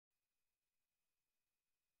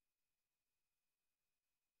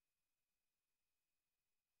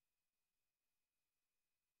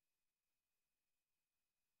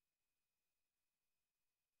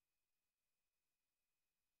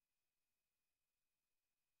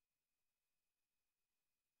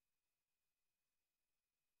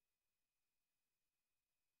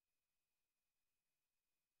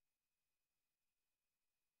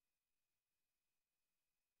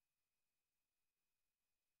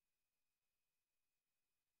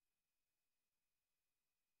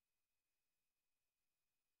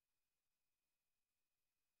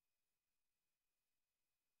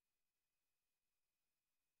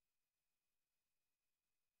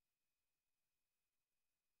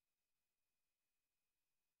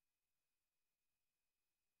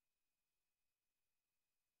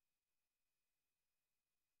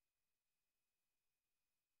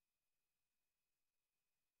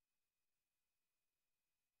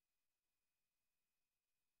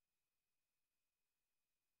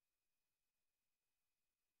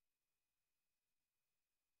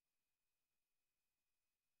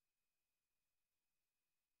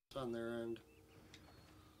on their end.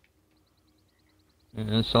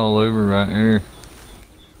 Yeah, it's all over right here.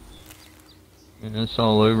 Yeah, it's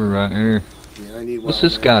all over right here. Yeah, I need one. What's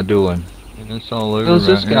this guy doing? And it's all over What's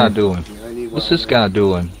this right guy here. doing? Yeah, I need What's one. this guy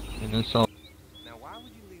doing? And it's all. Now, why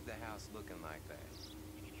would you leave the house looking like that?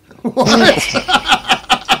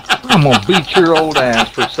 What? I'm gonna beat your old ass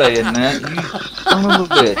for saying that, you son of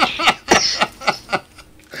a bitch.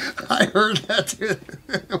 I heard that too.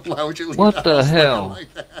 Why would you leave What the house hell?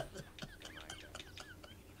 like that?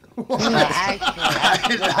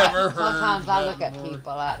 Actually, I never heard sometimes I that look at before.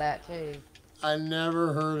 people like that too. I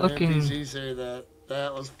never heard an NPC say that.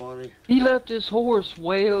 That was funny. He left his horse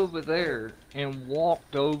way over there and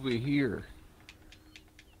walked over here.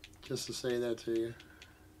 Just to say that to you.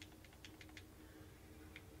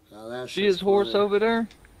 Now that See his horse over there?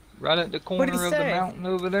 Right at the corner of the say? mountain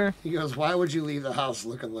over there? He goes, why would you leave the house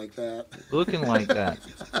looking like that? Looking like that.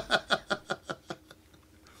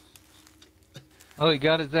 Oh, he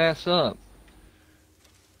got his ass up.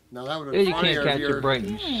 Now that would have Yeah, been you funnier can't if catch you a were. break,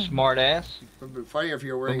 you smart ass. Would have been funnier if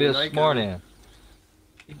you were Don't wearing be a a smart nightgown. ass.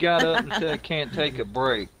 He got up and said, can't take a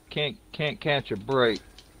break. Can't catch a break.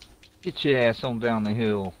 Get your ass on down the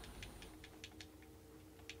hill.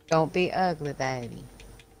 Don't be ugly, baby.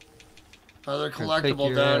 Another Take collectible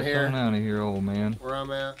your down ass here. on out of here, old man. Where I'm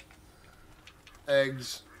at.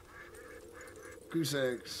 Eggs. Goose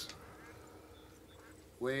eggs.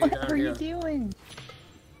 Way What down are here. you doing?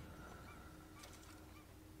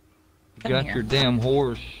 You Come got here. your damn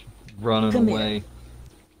horse running Come away. here.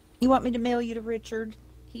 You want me to mail you to Richard?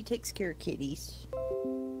 He takes care of kitties.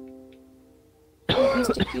 You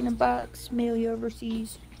stick you in a box, mail you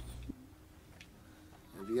overseas.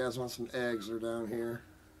 If you guys want some eggs, they're down here.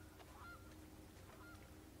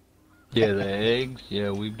 Yeah, the eggs.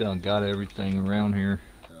 Yeah, we've got everything around here.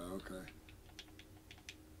 Oh, okay.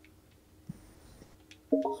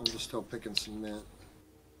 I'm just still picking some mint.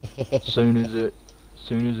 Soon as it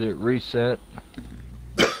reset.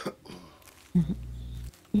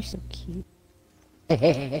 You're so cute.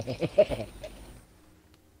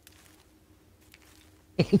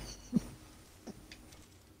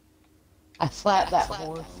 I slapped that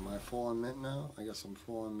horse. Am I full on mint now? I guess I'm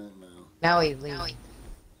full on mint now. Now he's leaving.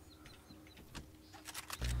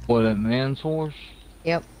 What, that man's horse?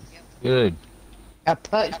 Yep. Good. I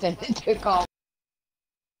punched him and took off.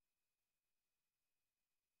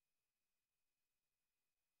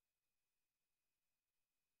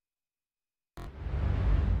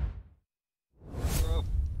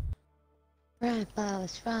 Run,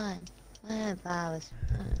 Flowers, run. Run, Flowers,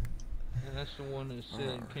 run. Yeah, that's the one that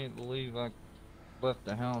said, can't believe I left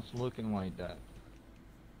the house looking like that.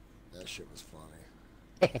 That shit was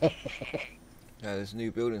funny. Yeah, there's a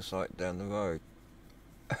new building site down the road.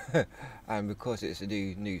 And because it's a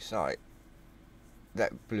new site,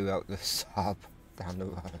 that blew out the sub down the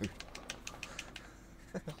road.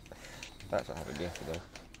 That's what happened yesterday.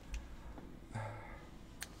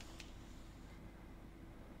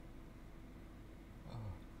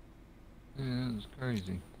 Yeah, it was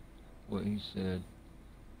crazy what he said.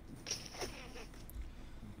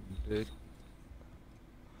 Good.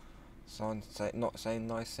 Not saying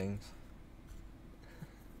nice things.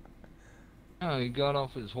 No, he got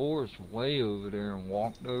off his horse way over there and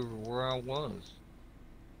walked over where I was.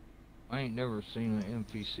 I ain't never seen an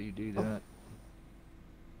NPC do that.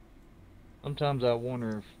 Sometimes I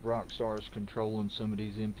wonder if Rockstar's controlling some of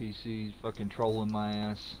these NPCs, fucking trolling my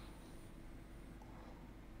ass.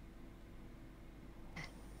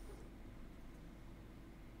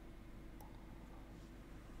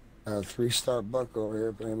 A 3-star buck over here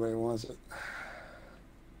if anybody wants it.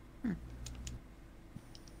 I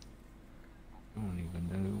don't even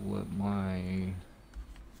know what my...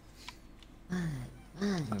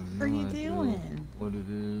 What are you doing? What it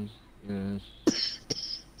is, yes.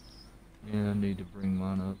 Yeah, I need to bring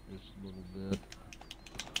mine up just a little bit.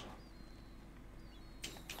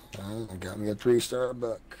 I got me a 3-star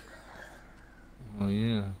buck. Oh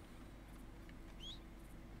yeah.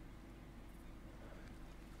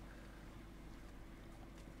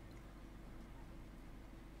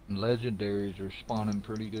 Legendaries are spawning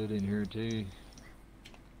pretty good in here too. You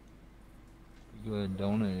go ahead and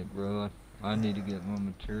donate, bro. I need to get my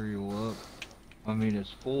material up. I mean, it's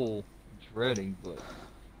full, it's ready, but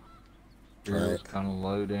it's kind of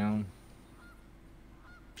low down.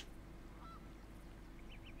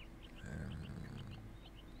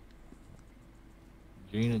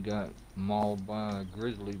 Gina got mauled by a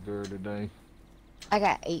grizzly bear today. I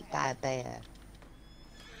got ate by a bear.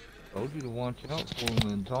 Told you to watch out for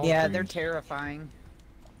them and talk Yeah, to they're him. terrifying.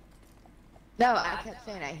 No, I kept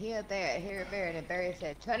saying I hear a bear, and the bear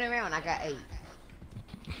said, turn around, I got ate.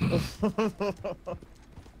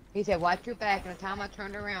 He said, watch your back. And the time I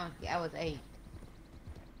turned around, I was 8.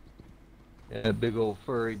 That big old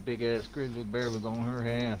furry, big ass grizzly bear was on her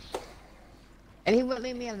ass, And he wouldn't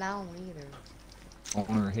leave me alone either. on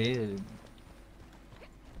her head.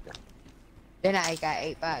 Then I got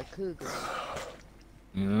ate by a cougar.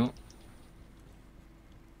 You know?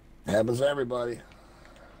 Happens to everybody.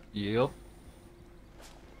 Yep.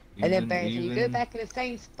 And then Barry said, you go back in the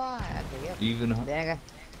same spot. I said, yep. Even Then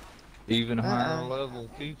higher level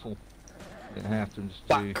people, it happens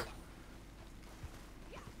to.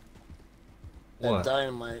 That What?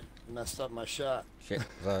 dynamite messed up my shot. Shit,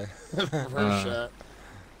 sorry. First shot.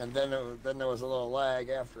 And then there was a little lag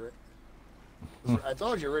after it. I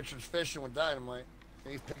told you Richard's fishing with dynamite.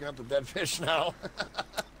 He's picking up the dead fish now.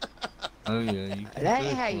 Oh yeah, you can that fish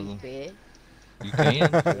ain't how with you them. fish. You can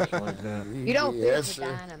fish like that. You don't Yes, fish with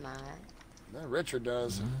sir. dynamite. No, Richard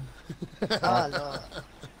does. Oh, Lord.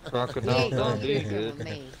 He Crocodile ain't gonna Dundee fish did. with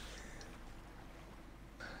me.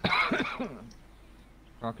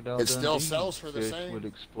 Crocodile It still Dundee sells for the fish same. with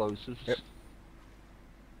explosives. Yep.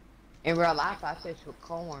 In real life, I fish with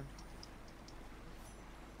corn.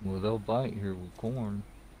 Well, they'll bite here with corn.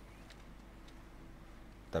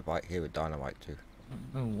 They bite here with dynamite too. I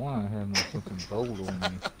don't know why I have my fucking bolt on me.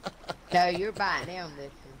 No, you're biting them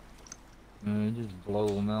this one. They just blow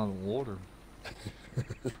them out of the water.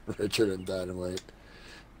 Richard and dynamite.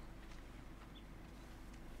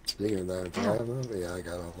 Speaking of dynamite, I have them? Yeah, I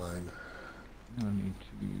got all mine. I need to.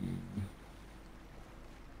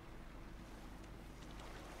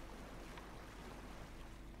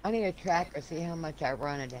 I need a tracker, see how much I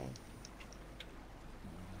run a day.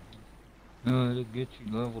 No, it'll get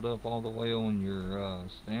you leveled up all the way on your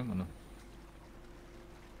stamina.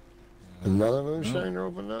 Another moonshiner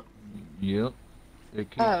opened up? Yep. It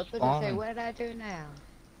keeps Oh, I was gonna say, spawning. what did I do now?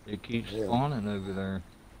 It keeps Yeah. spawning over there.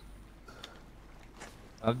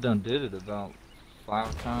 I've did it about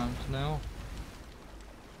 5 times now.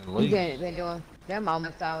 At You least. been doing them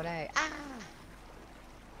almost all day. Ah!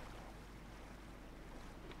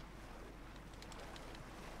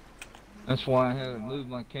 That's why I haven't moved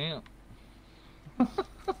my camp.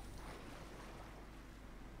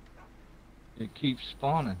 It keeps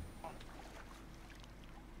spawning.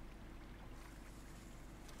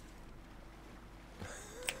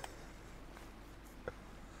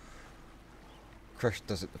 Crush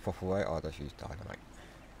does it the proper way, I just use dynamite.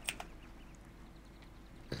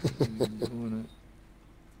 Doing it.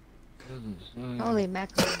 Doesn't say. Holy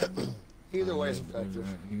mackerel. Either way is Right effective.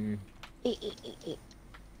 here.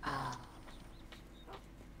 Ah.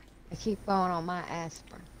 I keep falling on my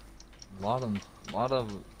aspirin. A lot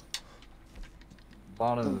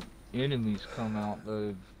of enemies come out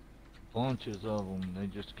though. Bunches of them. They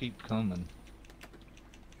just keep coming.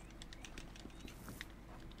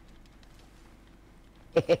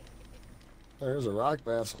 There's a rock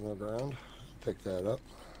bass on the ground. Pick that up.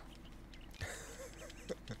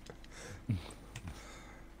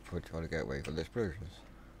 Probably try to get away from the explosions.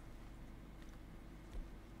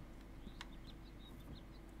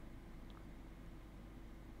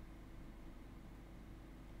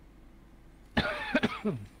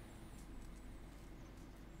 There's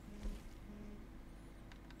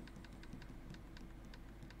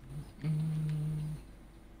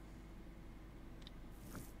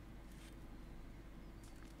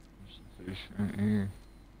some fish right here.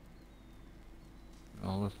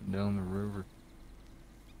 All up and down the river.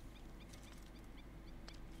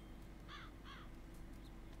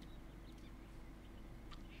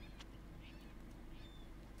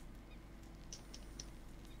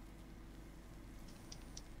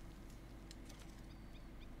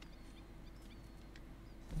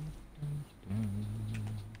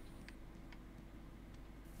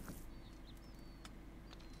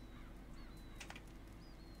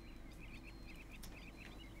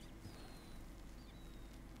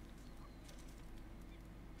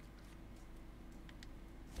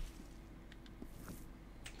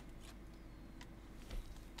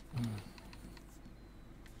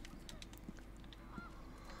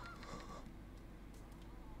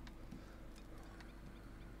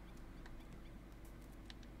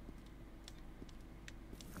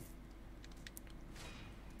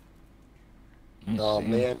 Oh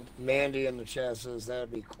man, Mandy in the chat says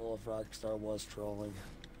that'd be cool if Rockstar was trolling.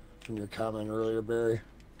 From your comment earlier, Barry.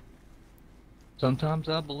 Sometimes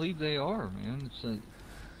I believe they are, man.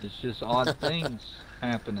 It's just odd things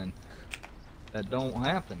happening that don't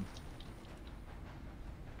happen.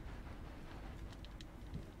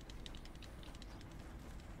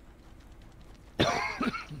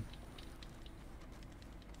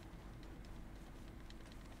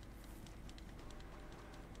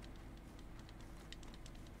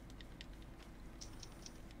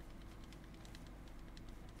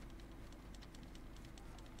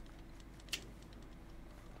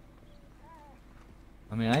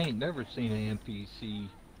 I mean, I ain't never seen an NPC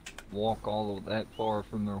walk all of that far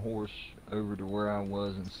from their horse over to where I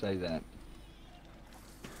was and say that.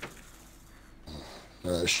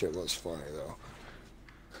 That shit was funny though.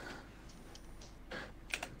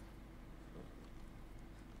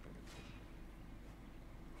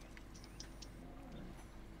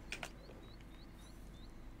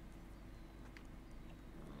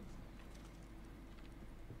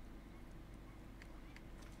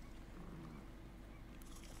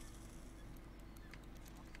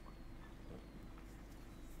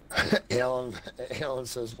 Alan, Alan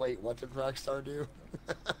says, "Wait, what did Rockstar do?"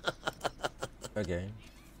 Again.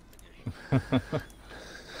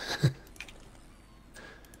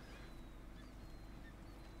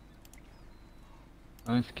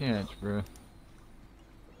 Nice catch, bro.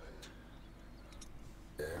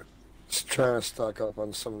 Yeah, just trying to stock up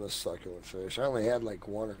on some of the succulent fish. I only had like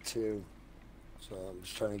one or two, so I'm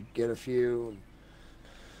just trying to get a few. And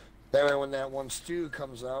that way, when that one stew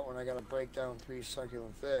comes out, when I got to break down 3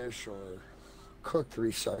 succulent fish or cook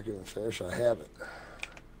 3 succulent fish, I have it.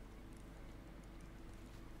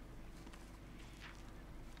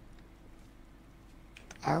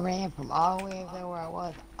 I ran from all the way over where I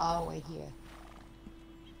was all the way here.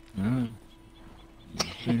 Mm.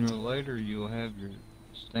 Sooner or later, you'll have your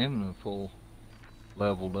stamina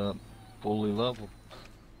leveled up, fully leveled.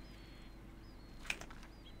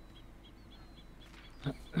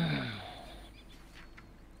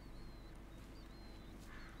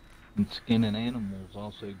 And skinning animals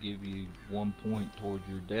also give you 1 point towards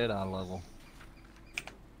your Deadeye level.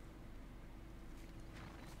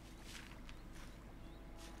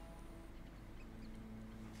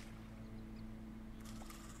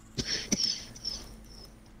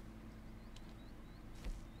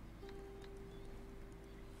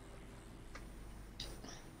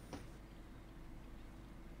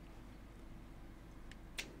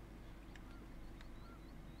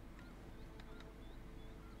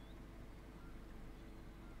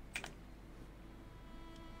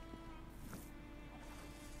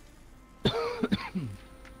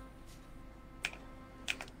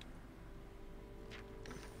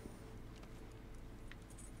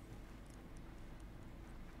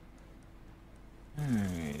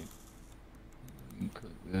 Alright. Let me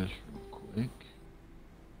cook this real quick.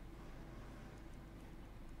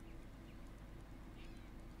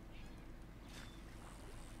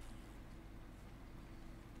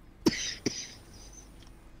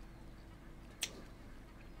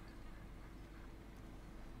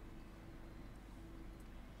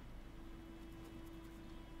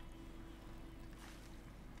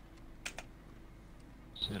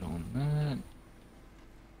 Sit on that.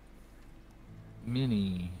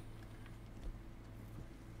 Mini.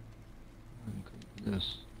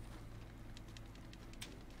 This.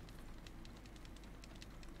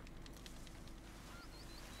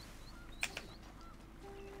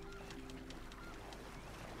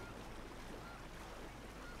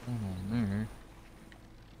 One on there.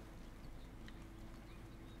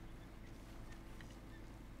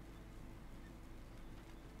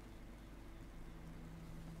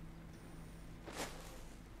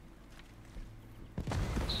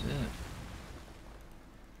 That's it.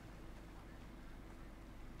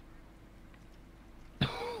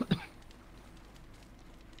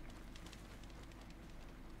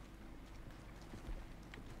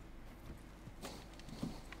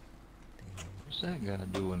 What's that guy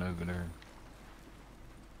doing over there?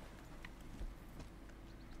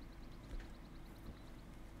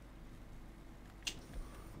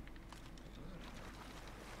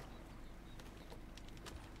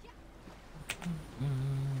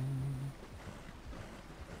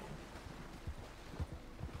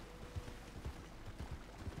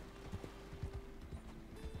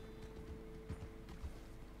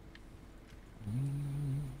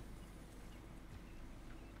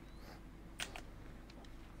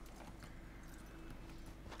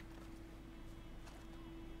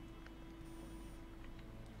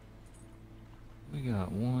 We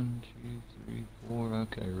got 1, 2, 3, 4.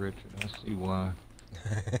 Okay, Richard, I see why.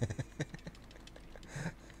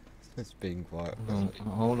 It's been quiet.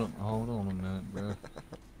 Hold on a minute, bro.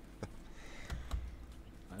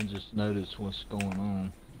 I just noticed what's going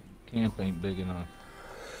on. Camp ain't big enough.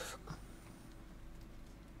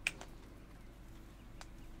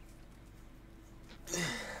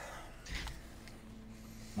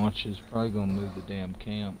 Watch, is probably gonna move the damn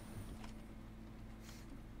camp.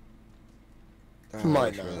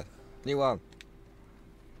 Might not. You won't.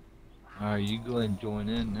 Alright, you go ahead and join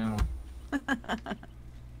in now. Hang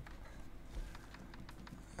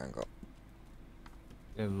on.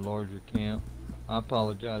 You have a larger camp. I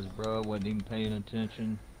apologize, bro. I wasn't even paying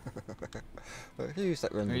attention. Who's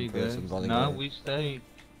that There random you go. person running No, around? we stayed.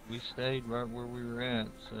 We stayed right where we were at.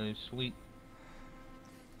 So sweet.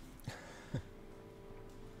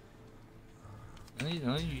 You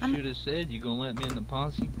know, you should have said you gonna let me in the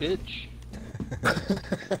posse, bitch.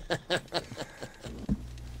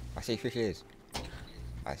 I see fishes.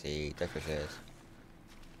 I see dead fishes.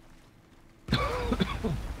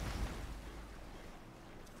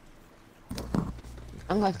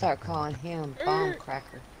 I'm gonna start calling him Bomb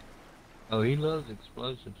Cracker. Oh, he loves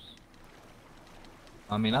explosives.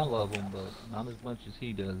 I mean, I love him, but not as much as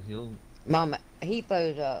he does. Mama, he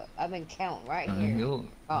blows up. I've been counting right here. He'll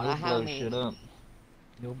I don't know how blow many. shit up.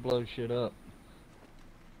 He'll blow shit up.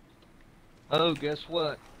 Oh, guess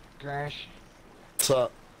what, Crash? What's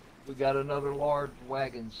up? We got another large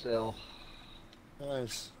wagon sale.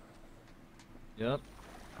 Nice. Yep.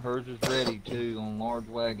 Hers is ready too on large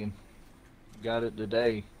wagon. Got it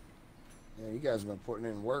today. Yeah, you guys have been putting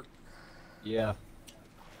in work. Yeah.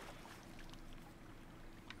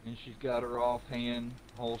 And she's got her offhand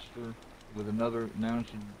holster with another. Now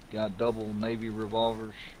she's got double Navy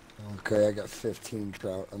revolvers. Okay, I got 15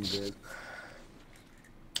 trout. I'm good.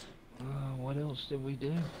 What else did we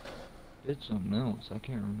do? Did something else. I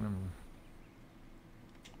can't remember.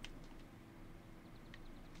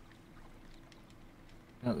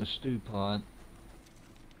 Got the stew pot.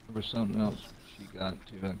 There was something else she got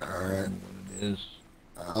too. I can't remember what it is.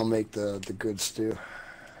 I'll make the good stew.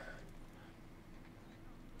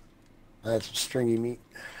 I had some stringy meat.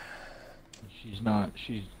 She's not.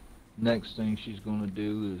 She's next thing she's gonna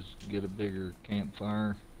do is get a bigger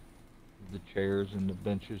campfire, the chairs and the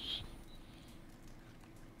benches.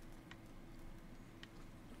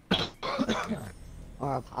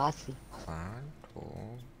 Or a posse. 1, 2,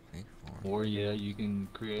 3, 4. Or yeah, you can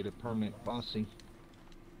create a permit posse,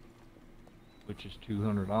 which is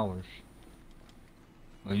 $200.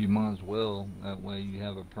 Well, you might as well. That way you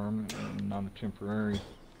have a permit and not a temporary.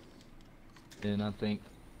 And I think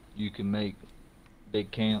you can make big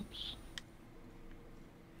camps.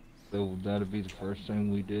 So that'll be the first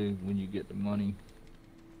thing we do when you get the money.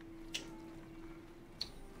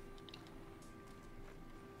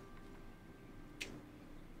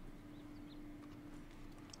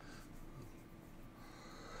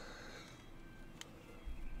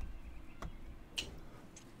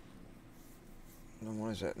 And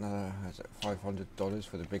what is that? No, is it $500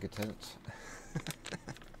 for the bigger tents?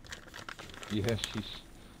 Yeah,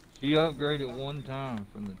 she upgraded one time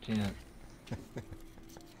from the tent. At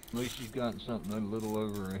least she's got something a little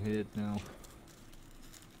over her head now.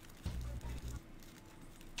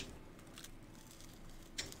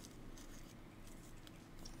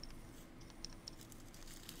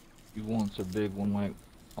 She wants a big one like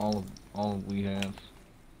all we have.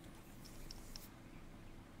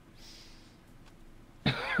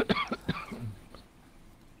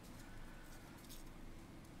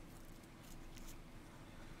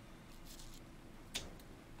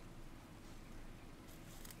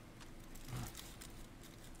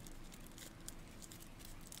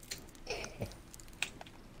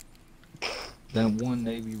 That one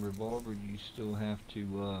Navy revolver, you still have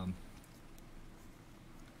to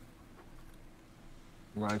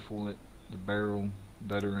rifle it, the barrel,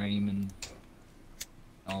 better aim and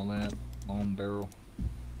all that, long barrel.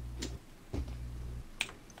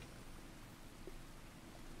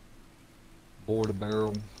 Bore the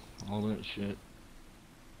barrel, all that shit.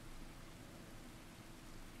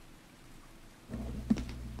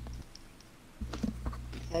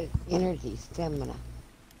 So energy, stamina.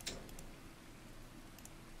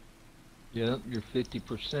 Yep, you're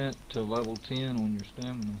 50% to level 10 on your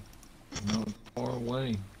stamina. You're not far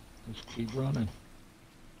away. Just keep running.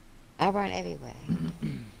 I run everywhere.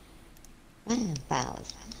 Man,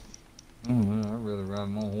 fouls. Oh man, I'd rather ride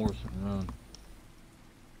my horse and run.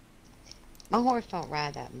 My horse don't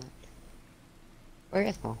ride that much. Where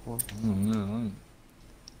is my horse? Oh no,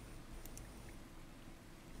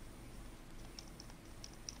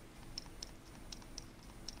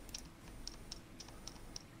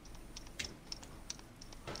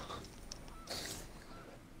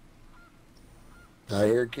 I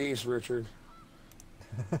hear geese, Richard.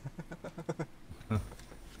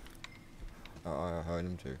 I heard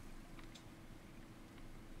him too.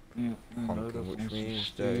 yeah, load Honking, up on which some means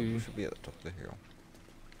stew. we should be at the top of the hill.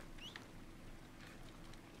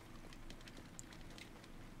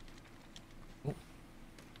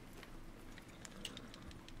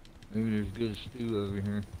 Maybe there's good stew over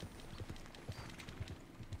here.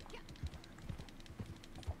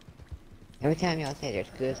 Every time y'all say there's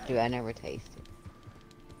good stew, I never taste it.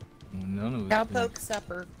 Well, none of us do. Cowpoke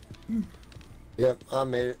supper. Yep, I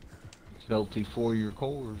made it. It's healthy for your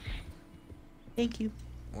cores. Thank you.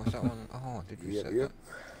 What's that one? Oh, did you Yep, set yep.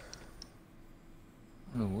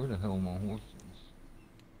 I don't know where the hell my horse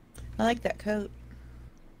is. I like that coat.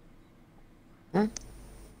 Huh?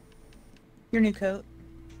 Your new coat.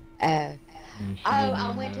 And she I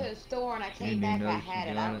didn't went know. to a store and I came Andy back. I knows she had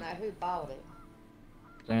it. got I don't it. know who bought it.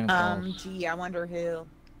 Santa Claus. Gee, I wonder who.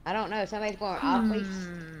 I don't know. Somebody's going awfully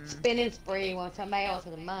Hmm. spending spree on somebody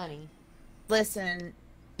else's money. Listen,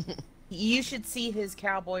 you should see his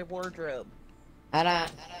cowboy wardrobe. I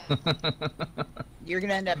don't. You're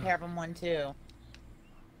gonna end up having one too.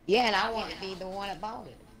 Yeah, and I want to be the one that bought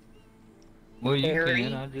it. Well, you Barry,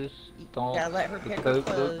 can. I just you thought gotta let her the pick her coat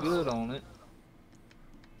clothes. looked good on it.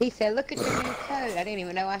 He said, "Look at your new coat." I didn't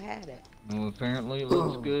even know I had it. Well, apparently it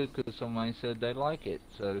looks good because somebody said they like it.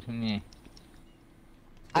 So, yeah.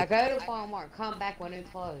 I go to Walmart, come back with new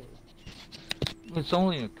clothes. It's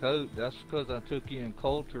only a coat. That's because I took you in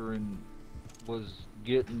Coulter and was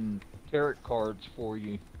getting tarot cards for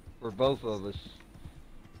you, for both of us.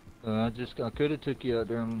 I could have took you out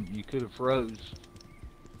there and you could have froze.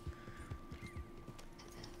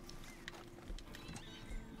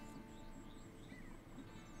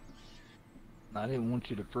 I didn't want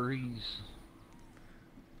you to freeze.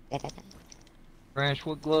 Crash,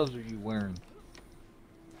 what gloves are you wearing?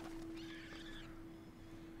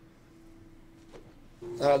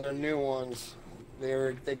 They're new ones.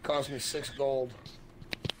 They cost me 6 gold.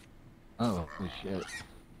 Oh, shit.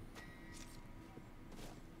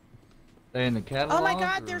 They in the catalog? Oh my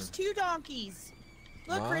God, or- there's 2 donkeys.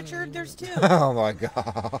 Look, One. Richard, there's 2. Oh my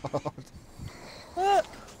god. Look.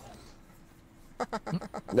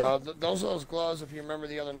 No, those are those gloves. If you remember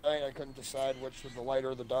the other night, I couldn't decide which was the lighter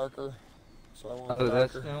or the darker. So I went Oh, with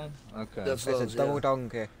that's darker. them? Okay. That's It's a those, double yeah.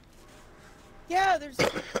 donkey. Yeah, there's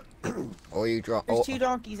Or you drop. there's Oh, 2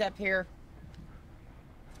 donkeys up here.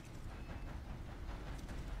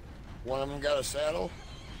 One of them got a saddle.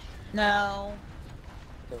 No.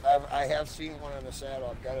 I have seen one on a saddle.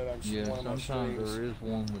 I've got it on Yeah, one of my sometimes streams. there is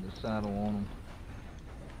one with a saddle on them.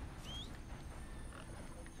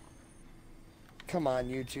 Come on,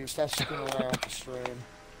 YouTube, stop screwing around with the stream.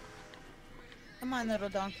 Come on, little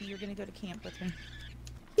donkey, you're gonna go to camp with me.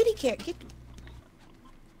 Kitty cat, get.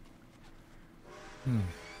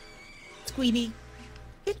 Squeeby,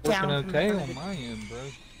 get down. Working from okay in front on of my end, bro.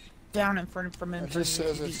 down in front from in It front just of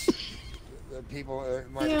the says TV. it's the people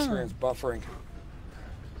might Yeah. experience buffering.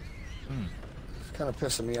 Hmm. It's kind of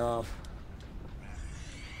pissing me off.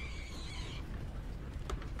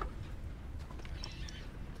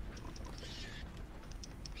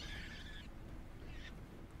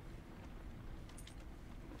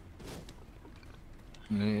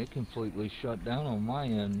 Yeah, it completely shut down on my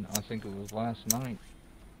end. I think it was last night.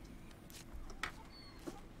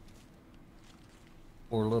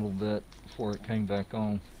 For a little bit before it came back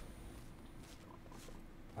on.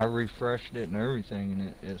 I refreshed it and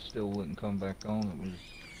everything and it still wouldn't come back on.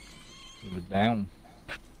 It was down.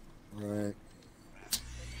 Right.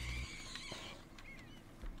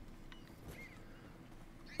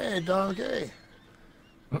 Hey, donkey.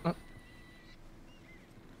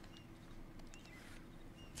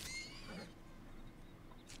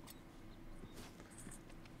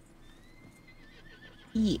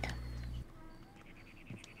 Yeah.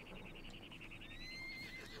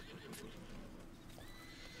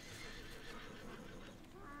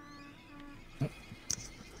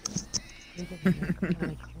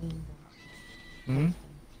 Hmm?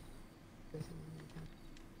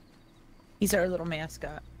 He's our little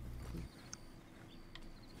mascot.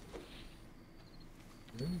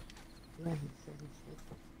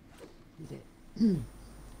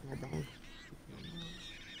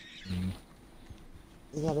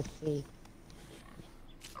 You gotta see.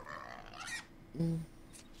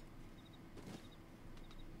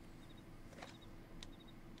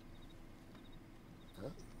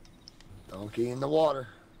 Donkey in the water.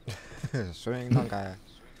 Swing donkey.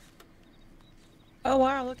 Oh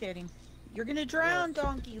wow, look at him. You're gonna drown,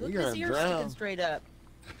 donkey. Look You're at his gonna ears drown. sticking straight up.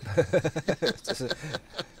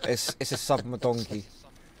 it's a summer donkey.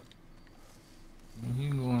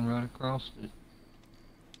 You going right across it.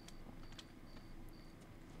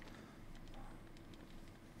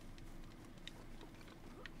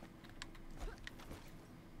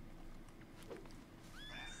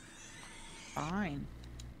 Fine.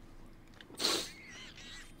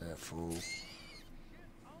 That fool.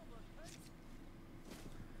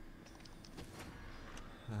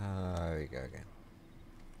 There we go again.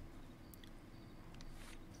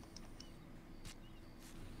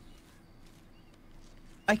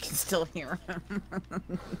 I can still hear him.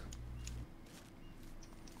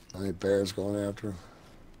 I think Bear's going after him.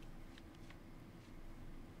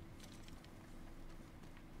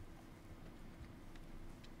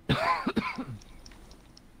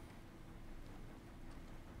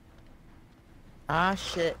 Ah,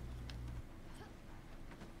 shit.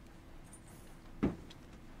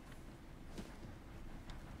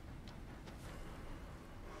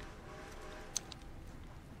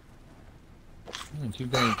 Too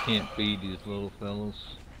bad you can't feed these little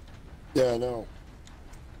fellas. Yeah, I know.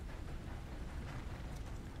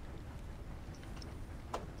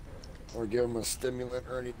 Or give them a stimulant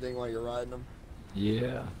or anything while you're riding them.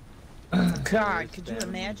 Yeah. God, could you Stamina's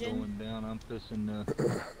imagine? Going down. I'm fixing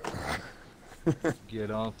to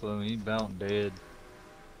get off of him. He's about dead.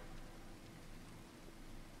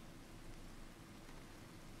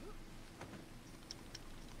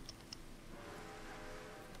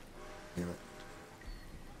 Yeah.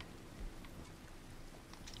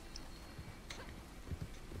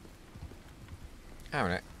 Hang on a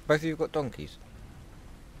minute. Both of you got donkeys?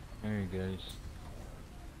 There he goes.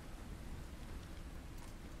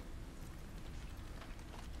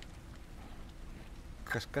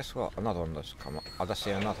 Guess what? Another one that's come up. I just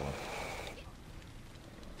see another one.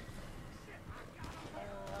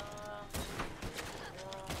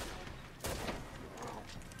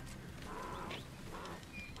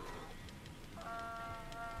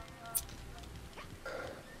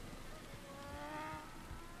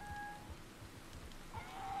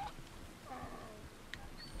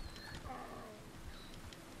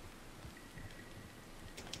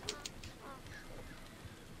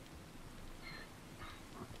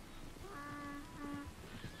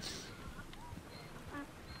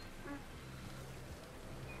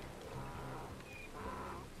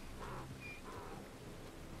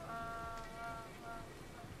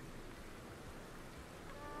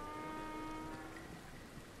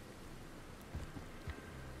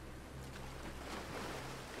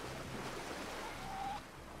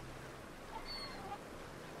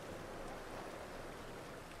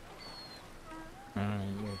 Alright,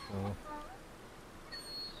 yeah, so.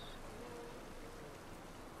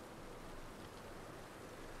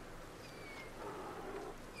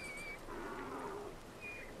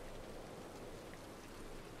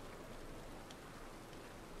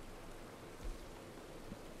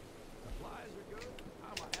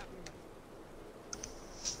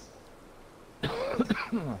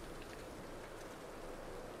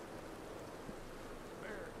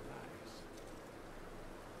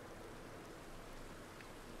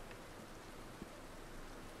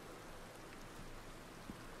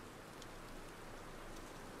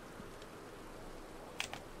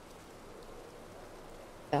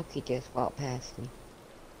 Elkie just walked past me.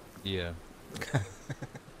 Yeah.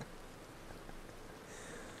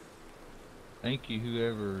 Thank you,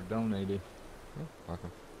 whoever donated. Oh,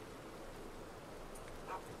 welcome.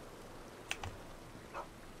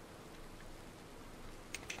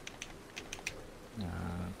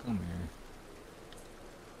 Come here.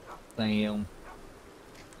 Sam.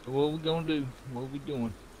 So what we gonna do? What we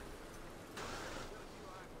doing?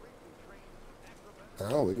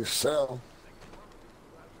 Oh, we can sell.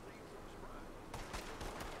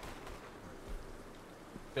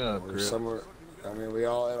 We're Grip. somewhere. I mean, we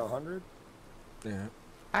all at 100. Yeah.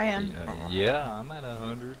 I am. Yeah, I'm at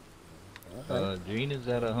 100. Okay. Gina's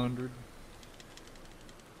at 100.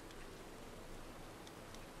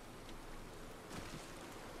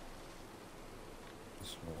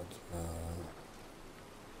 This one,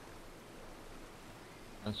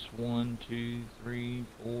 That's 1, 2, 3,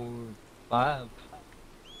 4, 5.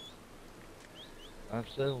 5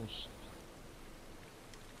 cells.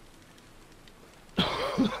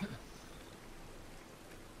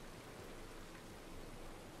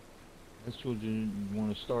 That's what you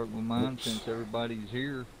want to start with mine since everybody's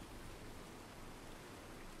here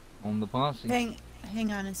on the posse. Hang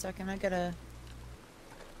on a second. I got a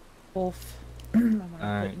wolf. I want to put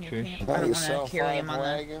Alright, in your Trish. camp. Well, I don't you want sell to carry 5 him on the.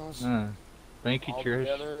 wagons. Thank you, All Trish.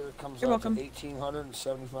 together, it comes You're out welcome. to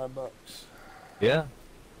 $1,875. Yeah,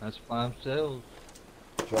 that's 5 cells.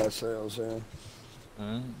 5 sales, yeah.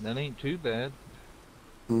 That ain't too bad.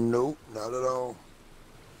 Nope, not at all.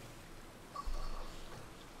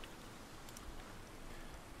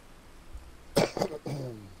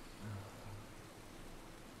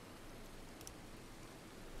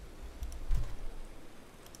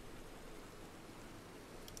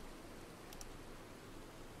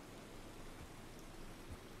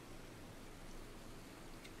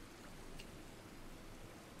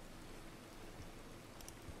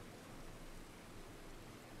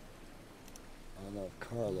 I don't know if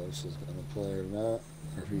Carlos is going to play or not,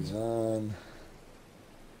 or if he's on.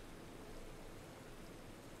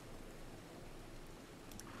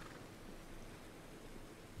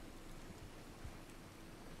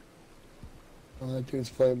 Oh, that dude's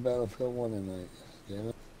playing Battlefield 1 tonight. Damn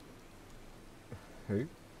it. Who?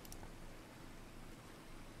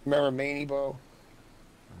 Remember Maney Bo?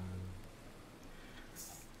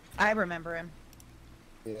 I remember him.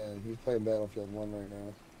 Yeah, he's playing Battlefield 1 right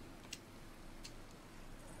now.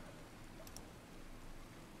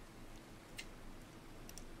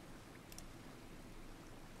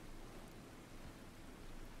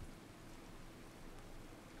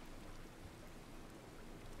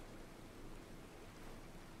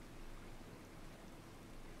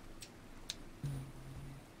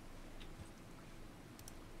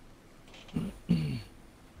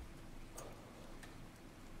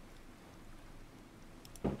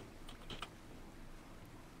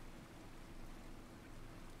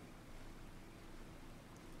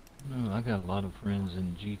 No, I got a lot of friends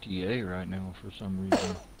in GTA right now for some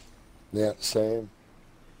reason. Yeah, same.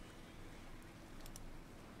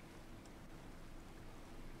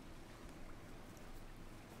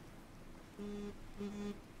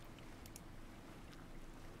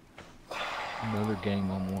 Another game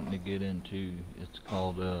I'm wanting to get into, it's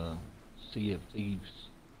called Sea of Thieves.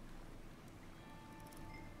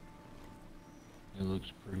 It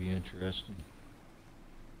looks pretty interesting.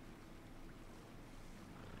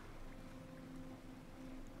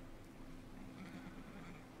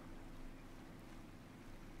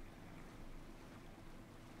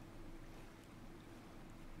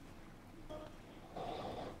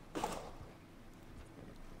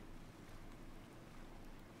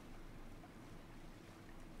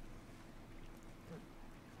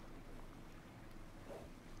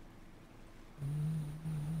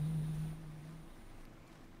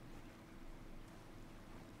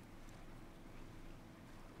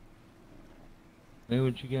 Hey,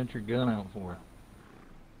 what you got your gun out for?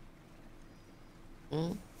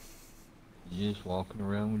 Mm. You just walking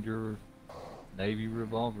around with your Navy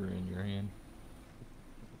revolver in your hand.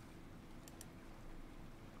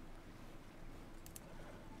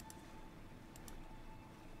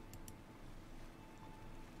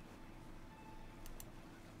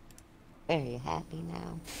 Are you happy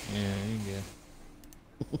now? Yeah, there you go.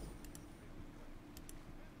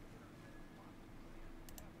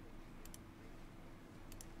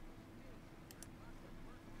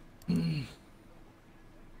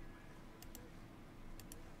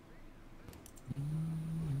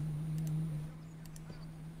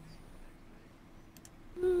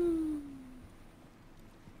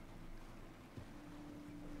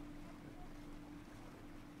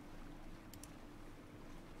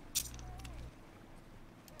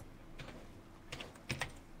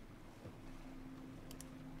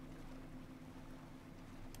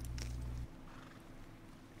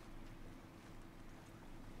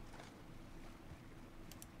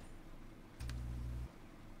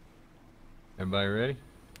 Everybody ready?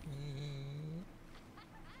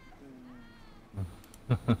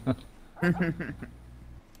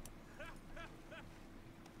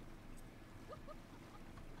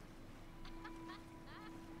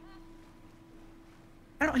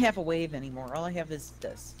 I don't have a wave anymore. All I have is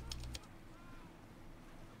this.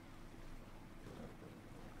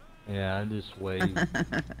 Yeah, I just waved.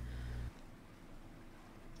 And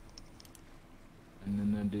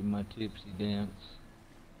then I did my tipsy dance.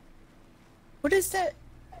 What is that?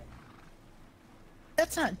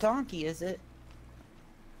 That's not donkey, is it?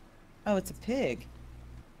 Oh, it's a pig.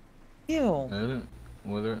 Ew.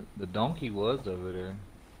 Whether the donkey was over there.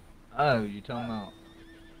 Oh, you talking about?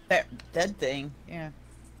 That dead thing. Yeah.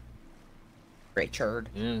 Richard.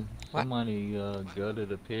 Yeah, What? somebody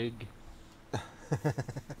gutted a pig.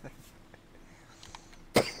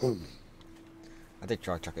 I did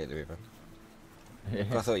try to chuck it at the river.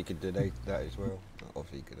 I thought you could do that as well.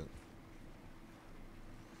 Obviously you couldn't.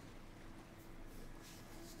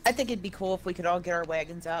 I think it'd be cool if we could all get our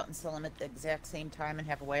wagons out and sell them at the exact same time and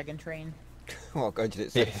have a wagon train. Well, go to the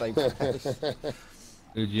same place.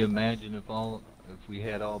 Could you imagine if we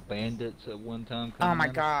had all bandits at one time? Oh my at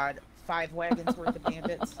us? god. 5 wagons worth of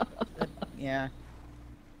bandits. Yeah.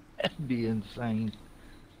 That'd be insane.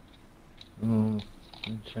 Oh,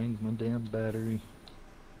 I changed my damn battery.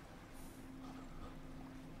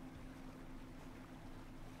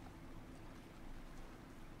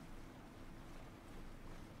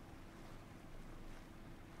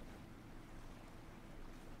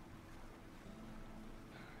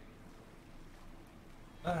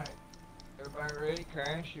 Alright. Everybody ready?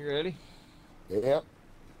 Crash, you ready? Yep.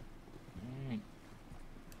 Alright.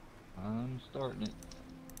 I'm starting it.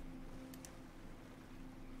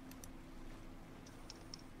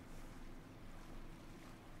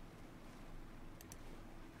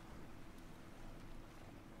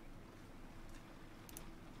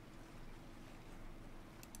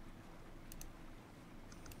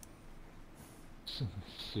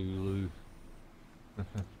 Sulu.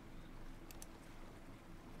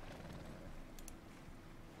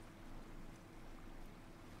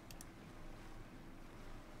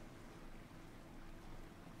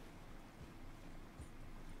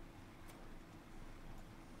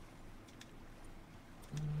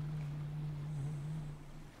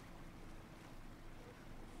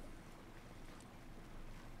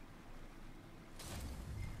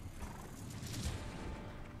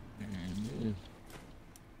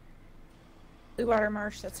 Blue water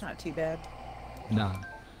marsh, that's not too bad. Nah,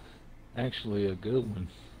 actually a good one.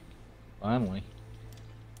 Finally.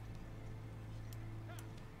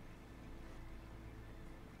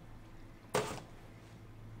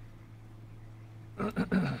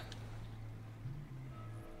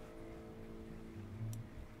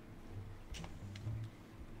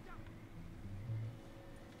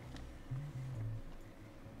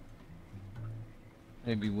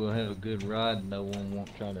 Maybe we'll have a good ride and no one won't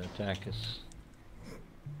try to attack us.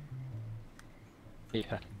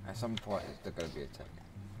 Yeah. At some point, it's going to be attacked.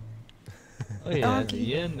 Oh yeah, at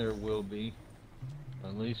the end there will be.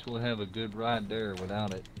 At least we'll have a good ride there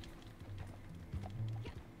without it.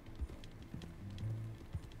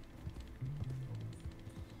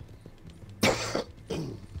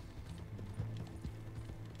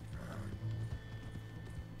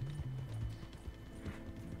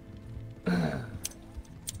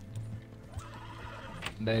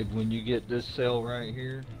 Babe, when you get this cell right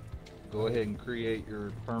here, go ahead and create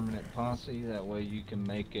your permanent posse. That way you can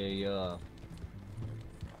make a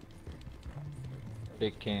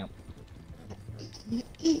big camp.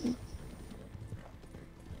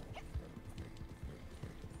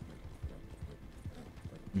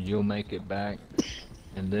 You'll make it back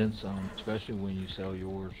and then some, especially when you sell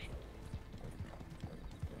yours.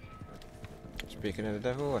 Speaking of the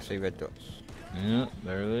devil, I see red dots. Yeah,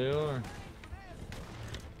 there they are.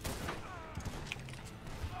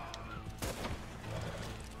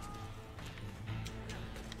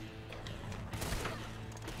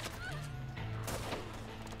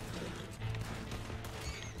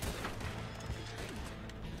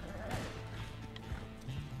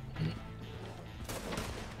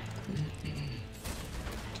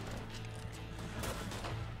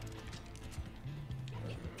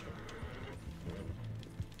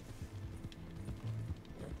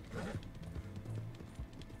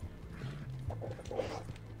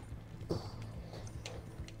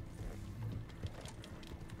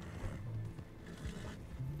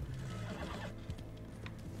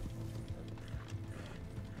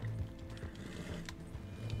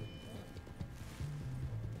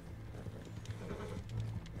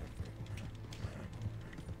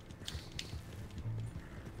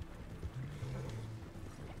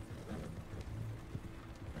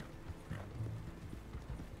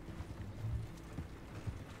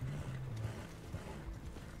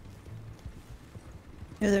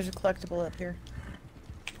 Yeah, there's a collectible up here.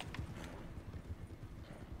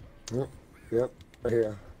 Yep, right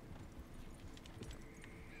here.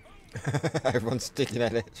 Everyone's sticking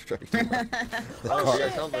at it straight. Oh yeah,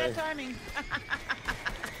 shit, come bad on. timing.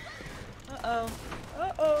 Uh-oh.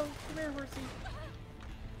 Uh-oh. Come here, horsey.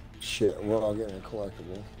 Shit, we're all getting a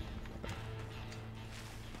collectible.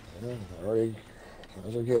 Yeah, I already, might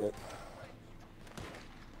as well get it.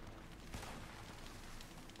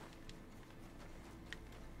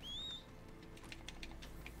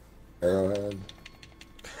 Arrowhead.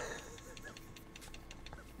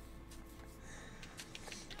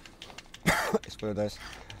 It's one of those.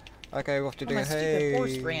 Okay, we're off to Oh, do my stupid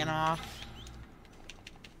horse hey. ran off.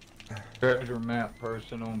 Treasure map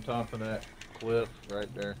person on top of that cliff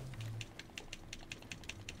right there.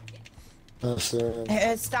 That's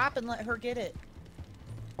Stop and let her get it.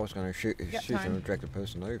 I was going to shoot Got her time. and drag the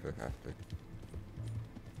person over after.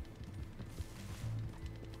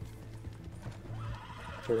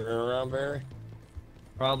 turning around, Barry.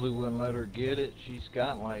 Probably wouldn't let her get it. She's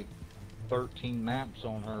got like 13 maps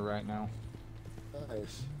on her right now.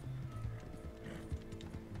 Nice.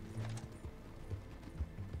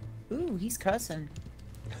 Ooh, he's cussing.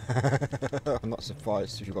 I'm not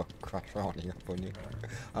surprised if you got Crash running up on you.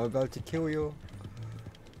 I'm about to kill you.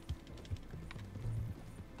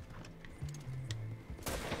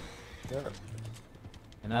 Yeah.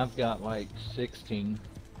 And I've got like 16.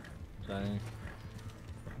 So I'm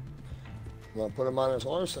gonna put him on his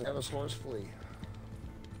horse and have his horse flee.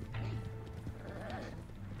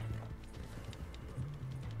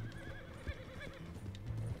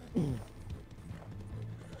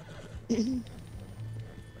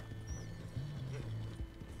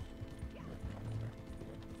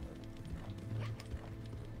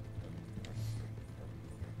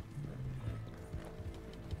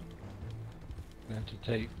 have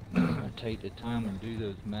to take the time and do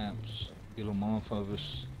those maps. Get them off of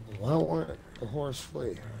us. Why won't the horse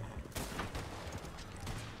flee?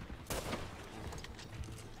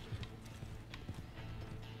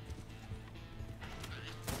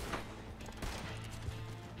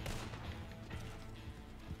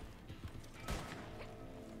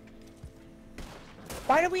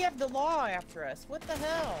 Why do we have the law after us? What the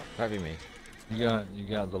hell? That'd be me. You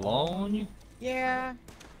got the law on you? Yeah.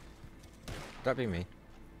 That'd be me.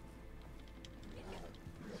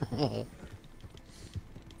 I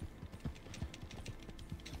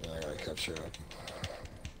gotta catch you up.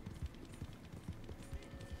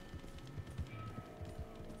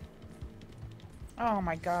 Oh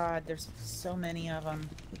my god, there's so many of them.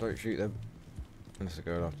 Don't shoot them. Unless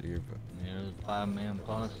they're going after you, but... Yeah, there's a 5-man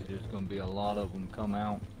posse. There's gonna be a lot of them come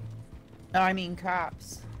out. No, I mean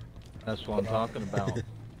cops. That's what I'm talking about.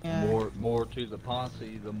 Yeah. More to the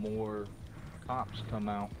posse, the more cops come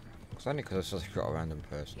out. It's only because I just got a random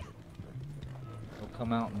person. They'll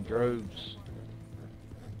come out in droves.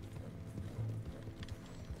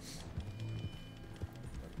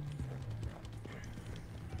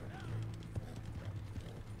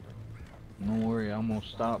 Don't worry, I'm gonna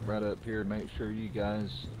stop right up here, make sure you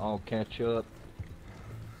guys all catch up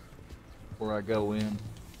before I go in.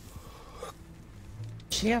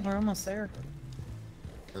 Yeah, we're almost there.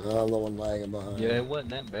 I'm the one lagging behind. Yeah, it wasn't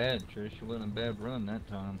that bad, Trish. It wasn't a bad run that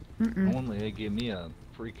time. Mm-mm. Normally they give me a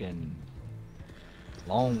freaking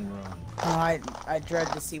long run. Oh, I dread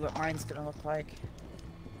to see what mine's gonna look like.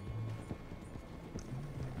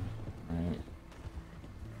 Right.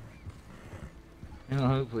 You know,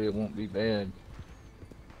 hopefully it won't be bad.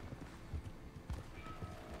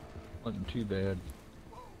 Wasn't too bad.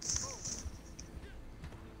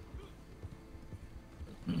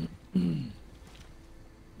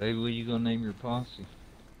 Baby, what you gonna name your posse?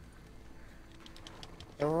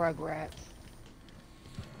 The Rugrats.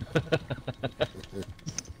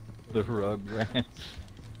 The Rugrats.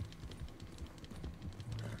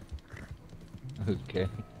 Okay.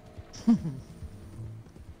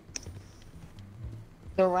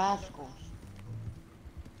 The Rascals.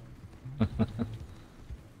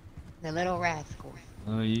 The Little Rascals.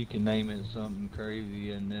 Oh, you can name it something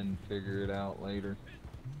crazy and then figure it out later.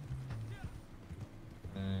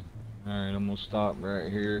 Okay. Alright, I'm gonna stop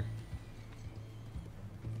right here.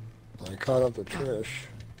 I caught up to Trish.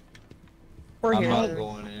 We're I'm here. not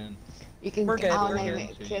going in. You can We're good, I'll we're name good.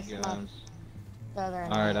 it To Kiss you My guys.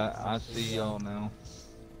 Southern Alright, Lights. I see y'all now.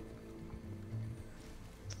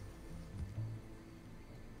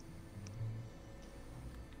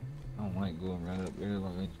 I don't like going right up there,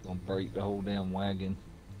 like it's gonna break the whole damn wagon.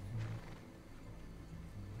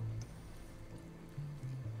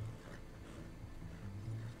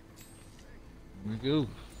 Here we go.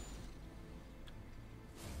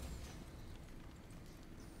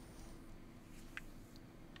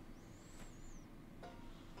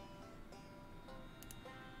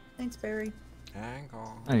 Thanks, Barry. Hang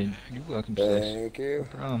on. Hey, you're welcome, sis. Thank you.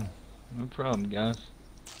 No problem. No problem, guys.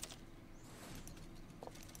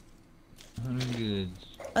 Good.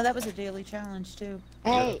 Oh, that was a daily challenge too.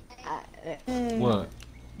 Hey, Hey. What?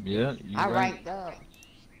 Yeah, you I ranked ranked up.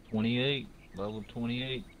 28, level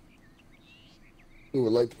 28. Who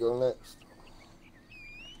would like to go next?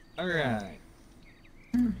 Alright.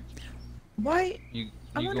 Why? You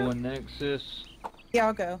I you wonder- going next, sis? Yeah,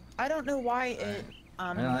 I'll go. I don't know why it.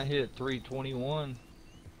 Man, I hit 321.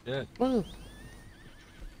 Yeah. Woo.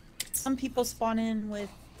 Some people spawn in with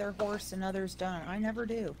their horse and others don't. I never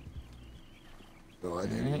do. No, I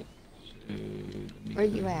didn't. Alright. So, let me Where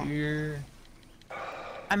go you at? Here.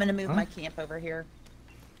 I'm gonna move Huh? my camp over here.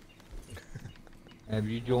 Have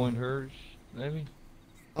you joined hers, maybe?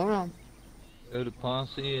 Hold on. Go to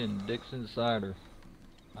Posse and Dixon Cider.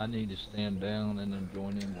 I need to stand down and then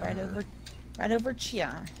join in with Right her. over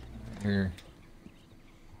Chia. Here.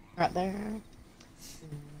 Right there.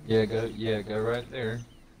 Yeah, go right there. And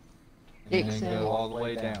Dixon. then go all the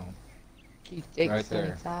way down. Chief Dixon Right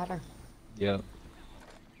there. Cider. Yep.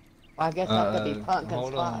 Well, I guess I could be pumpkin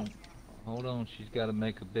hold spice. on. Hold on, she's got to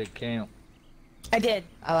make a big camp. I did.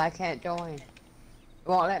 Oh, I can't join. It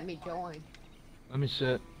won't let me join. Let me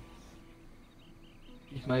set.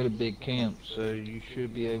 She's made a big camp, so you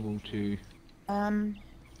should be able to.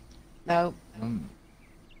 Nope.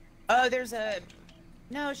 Oh, there's a.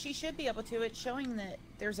 No, she should be able to. It's showing that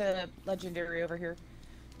there's a legendary over here.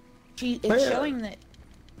 It's Where? showing that.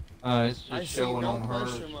 It's I just see showing no on hers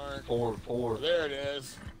question mark. 4-4. There it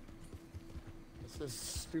is. It's this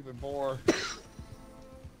stupid boar.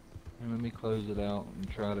 Let me close it out and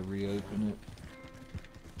try to reopen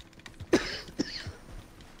it.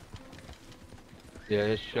 Yeah,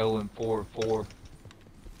 it's showing 4-4.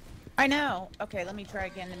 I know. Okay, let me try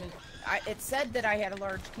again to move. It said that I had a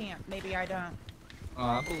large camp. Maybe I don't. Oh,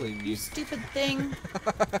 I believe You you. stupid thing.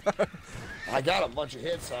 I got a bunch of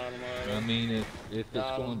hits on him I already. mean, if it's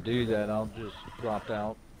Got going him. to do that, I'll just drop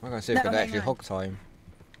out. I'm gonna see if No, I can hang actually on. hog time.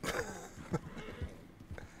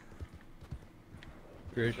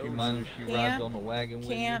 Chris, you mind if she rides Camp, on the wagon with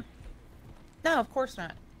you? Camp. No, of course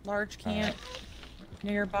not. Large camp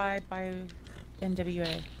nearby by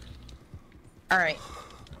NWA. All right.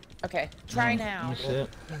 Okay. Try now. That's it.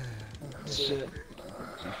 That's it.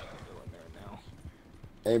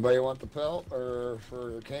 Anybody want the pelt or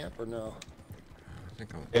for the camp or no? I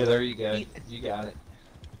think I'm. Yeah, there you go. You got it.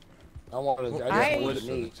 I wanted. I I- just wanted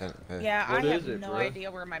to meet. Yeah, What I is have it, no bruh?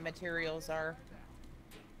 idea where my materials are.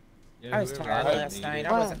 Yeah, I was whoever tired didn't last need night.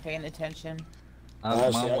 it. I wasn't paying attention.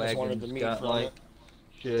 Honestly, I My just wanted to wagon's meet got from like it.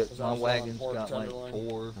 shit. 'Cause I My was on wagon's Port got like Tenderloin.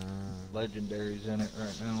 4 legendaries in it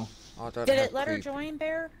right now. I don't Did have it let her creep- join,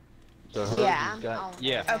 Bear? So hers Yeah, has I'm got on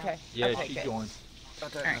yeah, there. Okay. yeah, Okay, she good. joined. I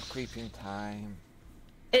don't Alright. have creeping time.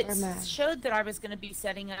 It Where am I? showed that I was going to be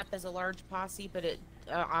setting up as a large posse, but it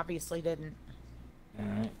obviously didn't. All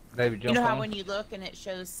right, baby, jump You know how on. when you look and it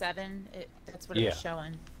shows 7, that's what it Yeah. was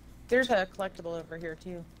showing. There's a collectible over here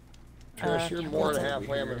too. Trish, you're more than over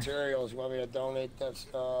halfway on here. materials. You want me to donate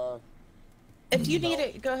that? If you need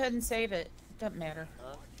it, go ahead and save it. Doesn't matter.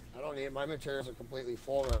 I don't need it. My materials are completely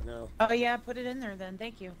full right now. Oh yeah, put it in there then.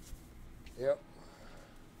 Thank you. Yep.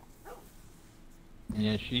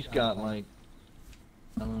 Yeah, she's got like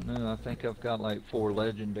I don't know. I think I've got like 4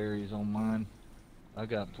 legendaries on mine. I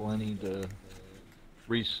got plenty to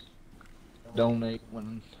donate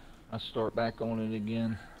when I start back on it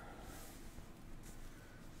again.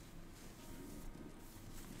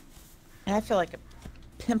 And I feel like a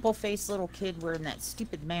pimple-faced little kid wearing that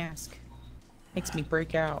stupid mask. Makes me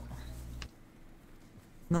break out.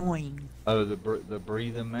 Annoying. Oh, the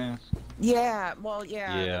breathing mask. Yeah, well,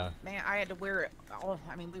 yeah. Yeah. Man, I had to wear it.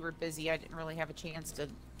 I mean, we were busy. I didn't really have a chance to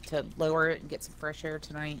lower it and get some fresh air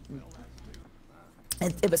tonight.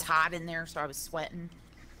 And it was hot in there, so I was sweating.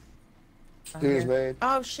 Excuse me.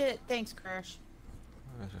 Oh shit! Thanks, Crash.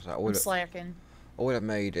 It's just like, I'm slacking. I would have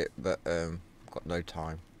made it, but got no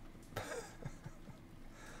time.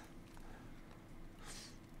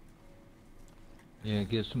 Yeah,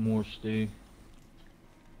 get some more stew.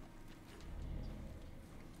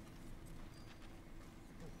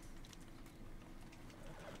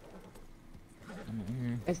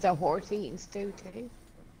 Is the horse eating stew too?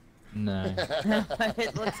 No.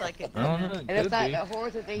 It looks like it. I don't doesn't know. it? It It looks could like be. the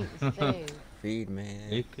horse is eating stew. Feed me.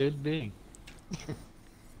 It could be.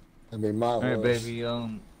 I mean, my All right, horse. baby.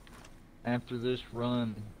 After this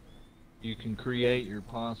run, you can create your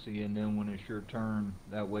posse, and then when it's your turn,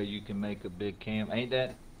 that way you can make a big camp. Ain't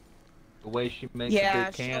that the way she makes a Yeah,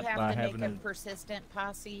 big she'll camp have by to make having a a? persistent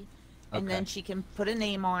posse, and then Okay. she can put a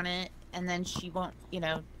name on it, and then she won't,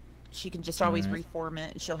 she can just always Alright. reform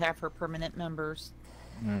it, and she'll have her permanent members.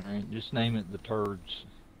 All right, just name it the Turds.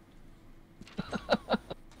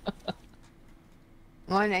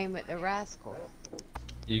 I name it the Rascal.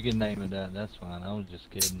 You can name it that. That's fine. I was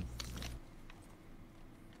just kidding.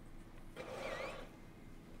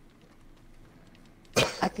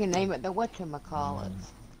 I can name it the whatchamacallits.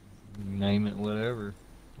 Name it whatever.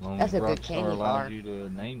 As long That's as a good Rockstar candy allows bar. you to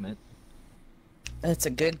name it. That's a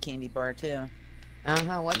good candy bar too.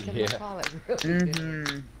 Uh-huh, whatchamacallit. Really good.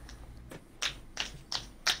 Mm-hmm.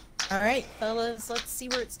 All right, fellas, let's see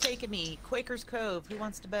where it's taking me. Quaker's Cove. Who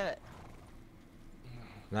wants to bet?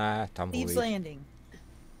 Nah, Thieves tumbleweed. Landing.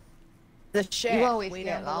 The shack. always way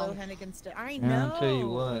get down below long. Hennigan's. I Yeah, know. I'll tell you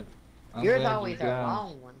what. I'm Yours glad always you are guys,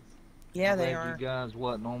 long ones. Yeah, I'm they glad are. you guys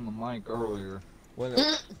wasn't on the mic earlier. When it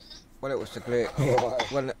was the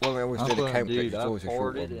glitch. when we always do the I'm camp glitch, dude, it's I always a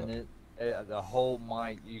short farted one. and the whole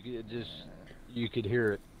mic, you could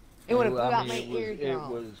hear it. It would have I got mean, my it was, eardrum. it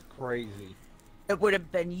was crazy. It would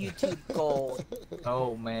have been YouTube gold.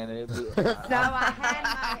 Oh man, it was. No, I had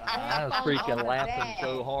my I was headphones on freaking the laughing bed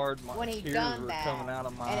so hard, my when he tears done were that, coming out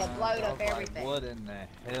of my and it eyes. blowed I up was like, everything. what in the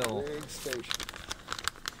hell? Big station.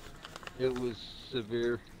 It was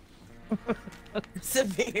severe.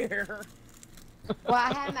 Severe. Well,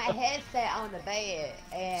 I had my headset on the bed,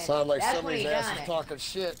 and Sound like that's when he somebody's ass done is it. talking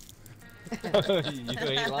shit. You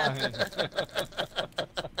ain't lying.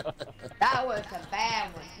 That was a bad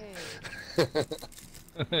one, too.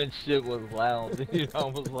 That shit was loud, dude. I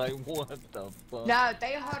was like, what the fuck? No,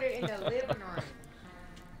 they heard it in the living room.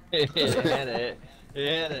 It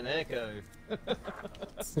had an echo.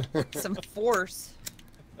 Some force.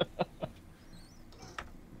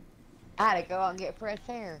 I had to go out and get fresh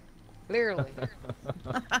air. Clearly.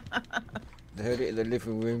 They heard it in the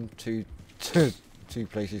living room, two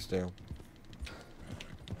places down.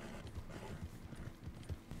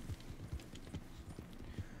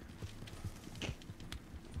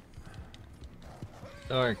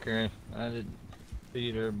 Sorry, Karen. I didn't see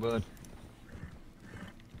you there, bud.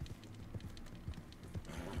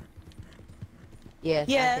 Yes,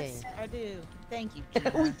 Yes, I do. Thank you, I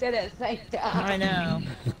did. We Gina. said it at the same time. I know.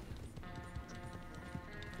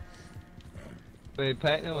 Hey,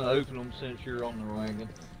 Pat, I'm gonna open them since you're on the wagon.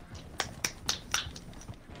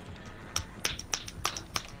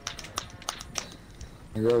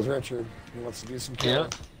 Here goes Richard. He wants to do some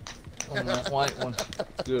killing. On that white one.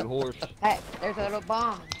 Good horse. Hey, there's a little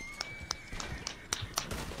bomb.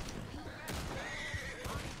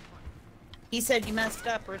 He said you messed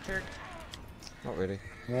up, Richard. Not really.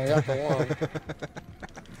 Yeah, I got the one.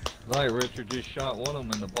 Like Richard just shot one of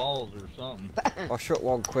them in the balls or something. I shot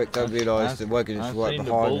one quick, don't realise the wagon is right seen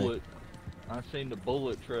behind the me. bullet. I seen the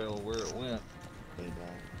bullet trail where it went. Thank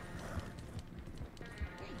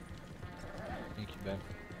you, babe.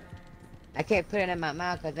 I can't put it in my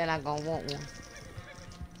mouth because then I'm going to want one.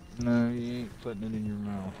 No, you ain't putting it in your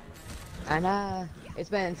mouth. I know. It's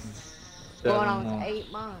been 7 going on months.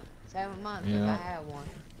 8 months, 7 months since Yeah. I had one.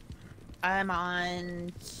 I'm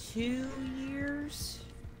on 2 years,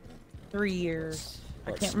 3 years.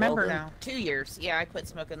 I What, can't remember smoking? now. 2 years. Yeah, I quit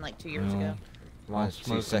smoking like 2 years ago. Mine's Mine's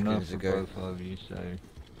 2 smoking up seconds for ago. both of you, so.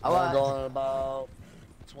 Oh, I'm going in about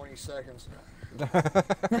 20 seconds.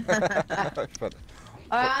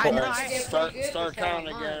 I know, Alright, I did start pretty good for 7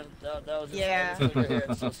 counting months. again. That was just Yeah. that was a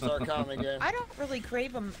hit, so start counting again. I don't really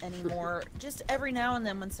crave them anymore. Just every now and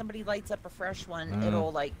then when somebody lights up a fresh one, Mm.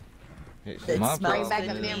 it'll like, It's it My smells Bring back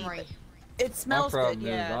good a to me, memory. but It My smells good, problem is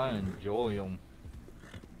yeah. I enjoy them.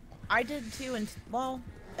 I did too, and well,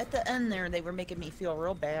 at the end there, they were making me feel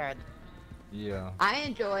real bad. Yeah. I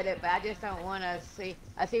enjoyed it, but I just don't want to see.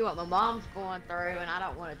 I see what my mom's going through, and I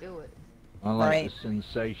don't want to do it. I like Right. the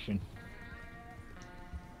sensation.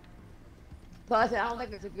 Plus, I don't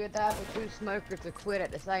think it's a good idea for two smokers to quit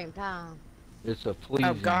at the same time. It's a pleasing.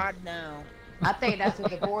 Oh God, no. I think that's a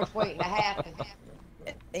divorce waiting to happen.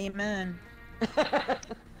 Amen.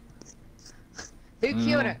 Who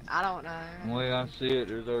killed Mm. her? I don't know. The way I see it,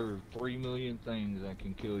 there's over 3 million things that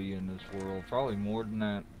can kill you in this world. Probably more than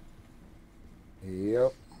that.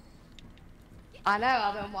 Yep. I know.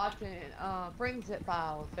 I've been watching Forensic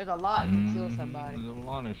Files. There's a lot that can kill somebody. There's a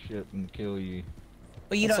lot of shit can kill you.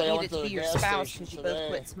 But you Let's don't say I need went it to to the be your gas spouse station because you both today.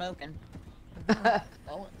 quit smoking. I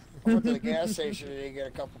went to the gas station today to get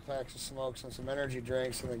a couple packs of smokes and some energy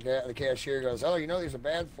drinks, and the cashier goes, "Oh, you know these are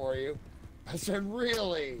bad for you." I said,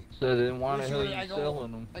 "Really?" So then why the hell Usually are you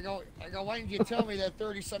selling them? I go, why didn't you tell me that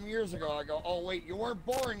 30-some years ago? I go, oh, wait, you weren't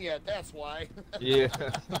born yet, that's why. Yeah.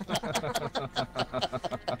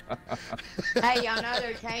 Hey, y'all know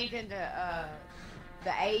they're changing the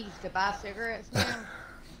age to buy cigarettes now?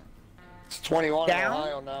 It's 21 Down? in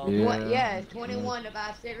Ohio now. Yeah. Yeah, it's 21 to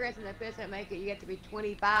buy cigarettes, and the feds that make it, you have to be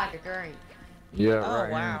 25 to drink. Yeah, Oh, right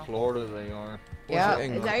here wow. in Florida they are. Yeah, it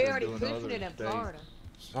in- they already Doing pushing other it in states. Florida.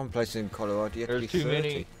 some places in Colorado you have to There's be too 30.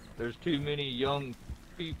 many. There's too many young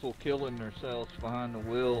people killing themselves behind the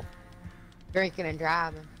wheel. Drinking and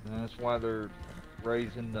driving. And that's why they're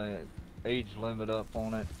raising the age limit up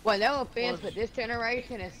on it. Well, no offense, but this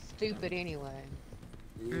generation is stupid anyway.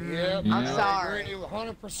 Yep, I'm I sorry. agree with you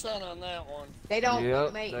 100% on that one. They don't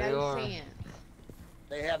Yep, make they no are. sense.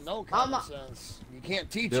 They have no common Mama- sense. You can't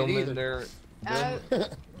teach Them it in either. their, No,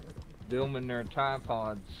 them in their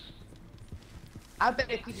tripods. I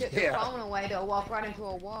bet if you took their Yeah. phone away, they'll walk right into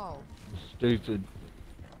a wall. Stupid.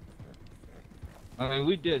 I mean,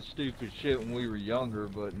 we did stupid shit when we were younger,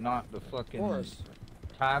 but not the Of fucking course.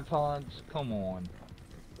 tripods. Come on.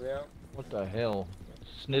 Yeah. What the hell?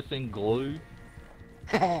 Sniffing glue?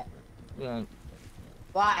 Well, Yeah.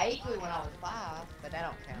 I ate glue when I was 5, but that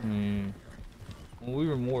don't count. Well, we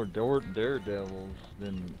were more daredevils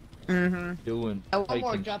than Mm-hmm. doing I'm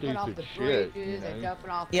more taking jumping off stupid the shit. bridges You and know? jumping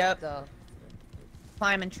off Yep. the...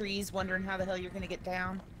 Climbing trees, wondering how the hell you're gonna get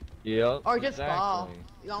down. Yep. Or just fall. exactly.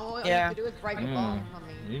 You know, all Yeah. you have to do is break a Yeah. bone. I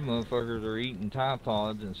mean, These motherfuckers are eating Tide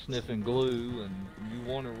Pods and sniffing glue, and you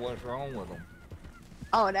wonder what's wrong with them.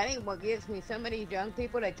 oh, that ain't what gets me. Some of these young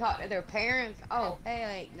people, they talk to their parents. Oh,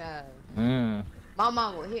 hell no. Yeah. My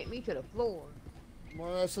mom will hit me to the floor.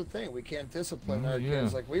 Well, that's the thing. We can't discipline Oh, our yeah.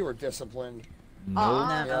 kids like we were disciplined. No,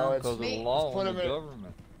 No. You know, it's because of the me. law Put and the 'em in-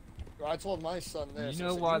 government. I told my son this. You I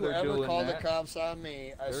know said, why you they're ever doing call that? the cops on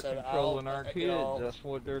me? I They're said, controlling I'll, our you kids. know, That's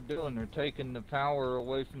what they're doing. They're taking the power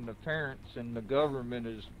away from the parents, and the government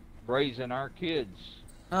is raising our kids.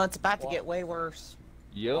 Well, it's about to Well- get way worse.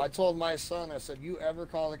 Yep. I told my son, I said, you ever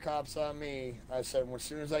call the cops on me, I said, as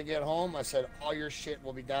soon as I get home, I said, all your shit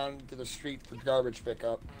will be down to the street for garbage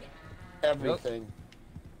pickup. Everything.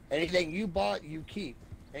 Anything you bought, you keep.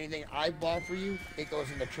 Anything I bought for you, it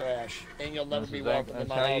goes in the trash. And you'll never be welcome to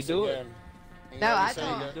my how you house do again. it. And No, I That's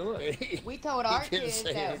how you told. do it. We told our He didn't kids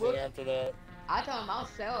say that anything after that. I told them I'll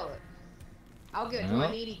sell it. I'll give it to Yep.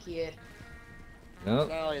 a needy kid. Yep.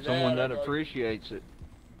 Not only Someone that, that appreciates it.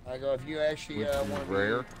 I go, if you actually Which is want to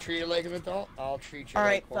rare. be treated like an adult, I'll treat you All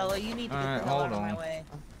right, like one. fella, you need to get Alright, the hell out hold of my on. way.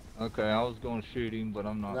 Okay, I was gonna shoot him, but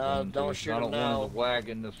I'm not No, going to. don't 'Cause shoot I him don't now. want the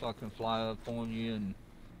wagon to fucking fly up on you and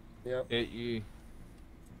Yep. hit you.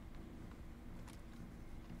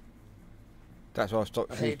 That's why I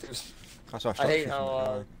stopped I hate shooting. this. That's why I I stopped hate shooting.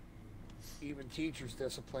 how even teachers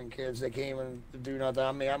discipline kids. They can't even do nothing.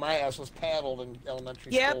 I mean, my ass was paddled in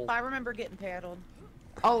elementary Yep, school. I remember getting paddled.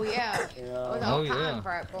 Oh yeah. Yeah. There's Oh, all kind yeah. of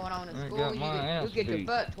crap going on in I school. got my You ass get your beat.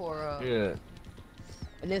 butt tore up. Yeah.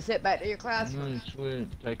 And then sit back to your classroom. Nice sweet.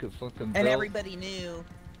 Take a fucking And belt. everybody knew.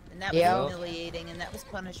 And that Yeah. was humiliating, and that was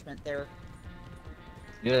punishment there.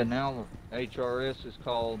 Yeah, now HRS is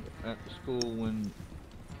called at the school when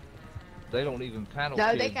they don't even paddle No,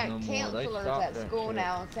 kids they got no more. They counselors stopped at that school shit.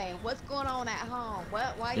 now saying, "What's going on at home?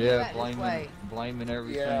 Why you Yeah, act this way?" blaming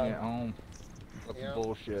everything Yeah. at home. Fucking Yeah.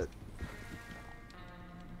 bullshit.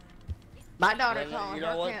 My daughter And, told you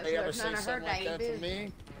her know what? They ever counselors say none of her something like dang that to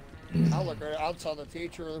business. me, I'll look at it. I'll tell the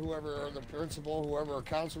teacher or whoever, or the principal, whoever, or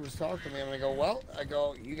counselors talk to me, and I go, well,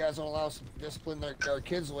 you guys don't allow us to discipline our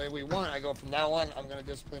kids the way we want. I go, from now on, I'm going to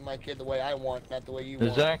discipline my kid the way I want, not the way you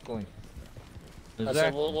want. Exactly. I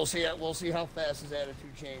said, we'll see how fast his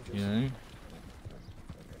attitude changes. Yeah.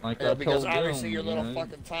 Like Yeah, I because told obviously them, your little you know.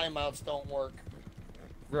 fucking timeouts don't work.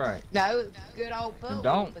 Right. No, good old book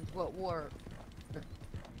don't. is what worked.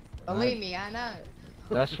 Believe me, I know.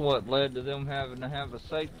 That's what led to them having to have a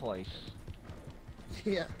safe place.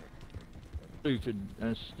 Yeah. Stupid.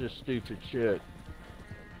 That's just stupid shit.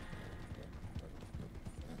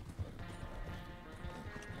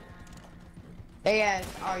 They asked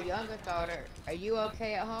our youngest daughter, "Are you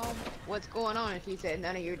okay at home? What's going on?" And she said,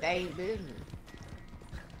 "None of your dang business."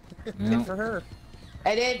 Good Yeah. for her.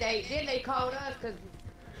 And then they called us because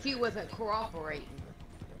she wasn't cooperating.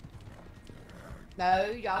 No,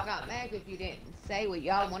 y'all got mad because you didn't say what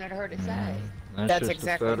y'all wanted her to say. That's just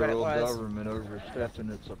exactly the what it federal was. government overstepping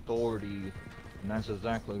its authority, and that's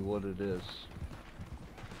exactly what it is.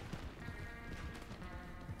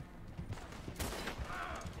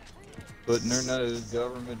 Putting their nose,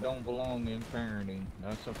 government don't belong in parenting.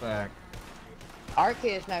 That's a fact. Our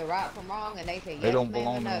kids know right from wrong, and they say yes, They don't ma'am,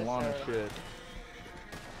 belong and in a no, lot sir. of shit.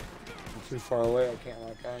 I'm too far away. I can't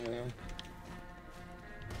lock on to him.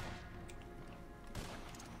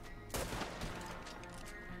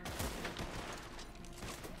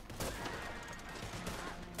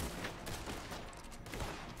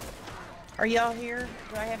 Are y'all here?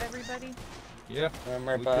 Do I have everybody? I'm Yeah,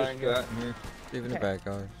 right we behind just you. got here. Even the Okay. bad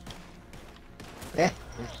guys.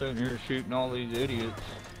 We're sitting here shooting all these idiots.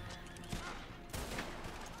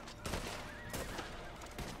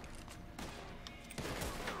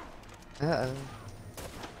 Uh-oh.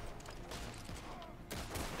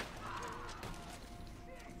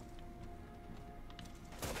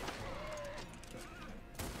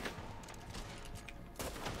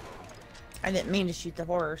 I didn't mean to shoot the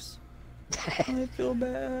horse. I feel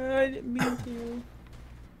bad. I didn't mean to.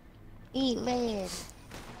 Eat lead.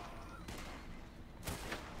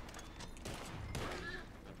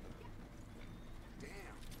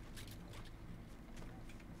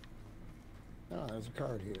 Oh, there's a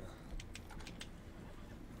card here.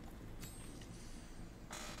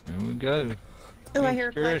 There we go. Oh, I Thanks, hear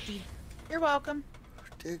a Trish. puppy. You're welcome.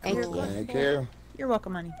 Thank you. Thank you. You're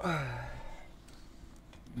welcome, honey.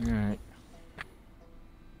 Alright.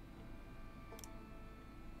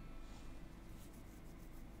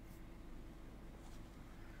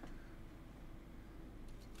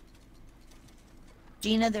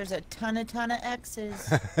 Gina, there's a ton of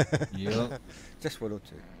X's. Yep. Just one or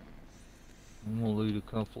two. I'm gonna loot a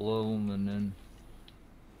couple of them and then.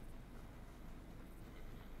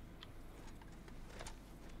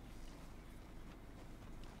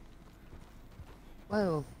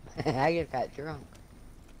 Whoa. I just got drunk.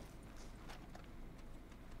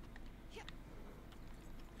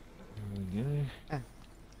 There we go.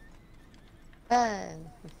 Oh.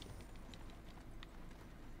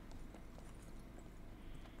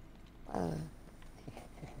 Oh.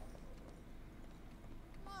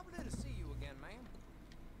 Lovely to see you again,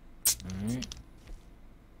 ma'am. Alright.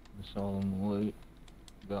 That's all I'm gonna loot.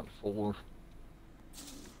 About 4.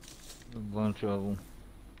 A bunch of them.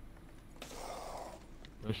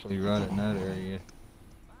 especially right in that area.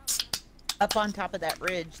 Up on top of that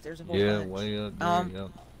ridge, there's a whole Yeah, bunch. way up there.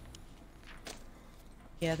 Yep.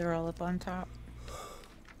 Yeah, they're all up on top.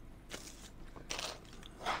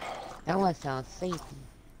 That one sounds sleepy.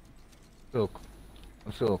 I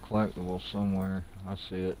feel a collectible somewhere. I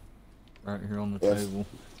see it right here on the Yes. table.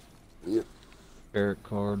 Yep. Tarot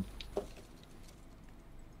card.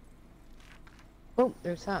 Oh,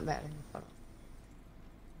 there's something back there. Hold on.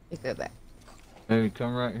 Let's go back. Maybe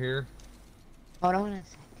come right here. Hold on a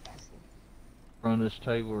second. I see. In front of this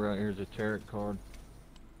table right here is a tarot card.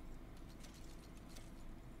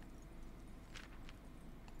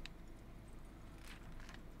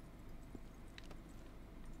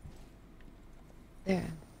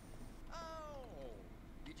 There. Oh,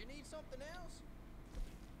 did you need something else?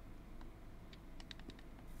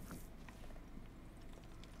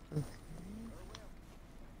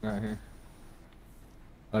 Right here.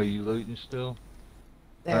 Oh, you looting still?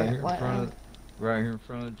 There. Right here in What? front of, right here in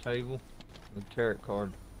front of the table. The tarot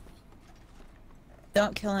card.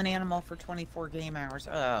 Don't kill an animal for 24 game hours.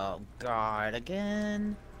 Oh, God,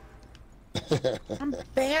 again? I'm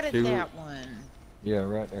bad at See that one. Yeah,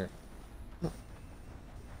 right there.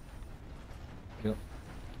 Yep.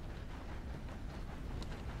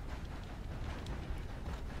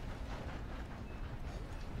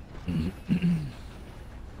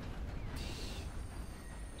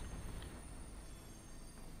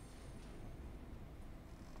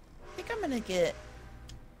 I think I'm gonna get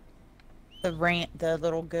the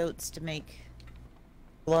little goats to make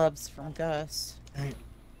gloves from Gus.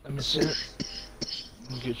 Let me see it.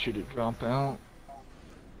 Let me get you to drop out.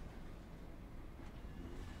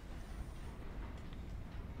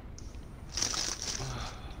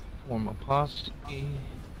 Form a posse.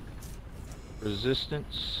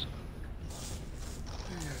 Resistance.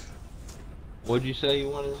 What'd you say you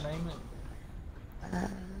wanted to name it?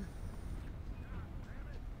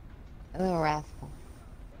 A little rascal.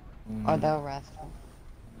 Or the rascal.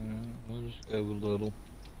 We'll just go with little.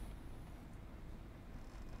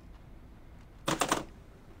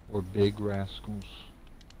 Or big rascals.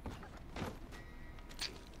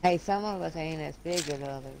 Hey, some of us ain't as big as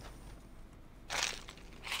others.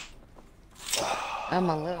 I'm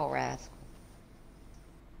a little rascal.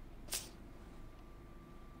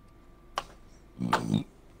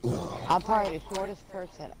 I'm probably the shortest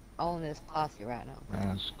person on this posse right now.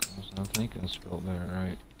 Rascals. I think I spelled that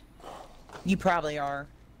right. You probably are.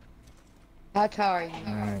 How tall are you?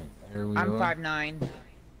 Alright, there we I'm are. 5'9".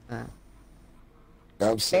 Uh,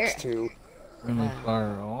 I'm 6'2". We're gonna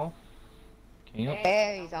fire off. Camp.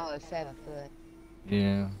 Barry's almost 7 foot.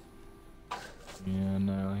 Yeah. Yeah,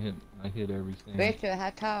 no, I hit everything. Richard, how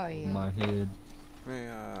tall are In you? my head. Me,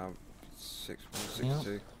 6'1",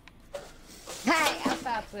 6'2". Hey, I'm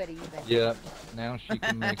 5 foot of you, baby. Yep. Now she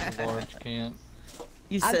can make a large camp.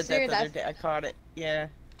 You I'm said that serious, the other day. I caught it. Yeah.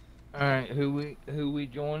 Alright, who we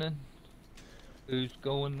joining? Who's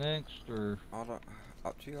going next or I don't,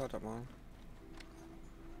 up to you, I don't mind.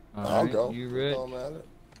 I'll alright, go. you Rich? Don't matter.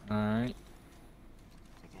 Alright.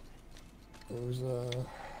 Who's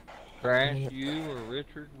Crash, you or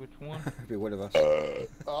Richard? Which one? Be one of us.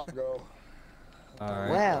 I'll go. Alright.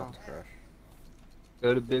 Well, Crash.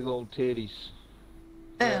 Go to big old titties.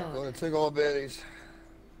 Yeah, go to Tickle Bitties.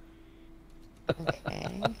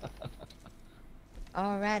 okay.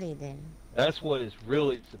 Alrighty then. That's what it's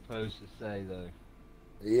really supposed to say though.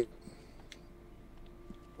 Yep.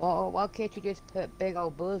 Well, why can't you just put big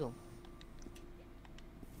old boodle?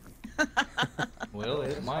 Well,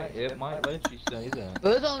 it might let you say that.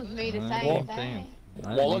 Bosoms mean the I same ain't thing. saying. I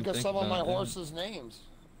Well, didn't look at think some of my about that. horses' names.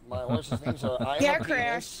 My horses' names are I'm Yeah, a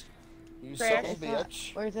Crash. penis. You Crash. son of a It's not-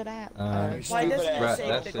 bitch. Where's it at? Alright. Why Stupid doesn't it ass. say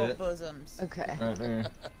That's big old it. bosoms? Okay. Right there.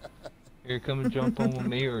 Here, come and jump on with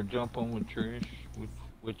me or jump on with Trish,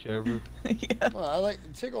 whichever. Yeah. Well, I like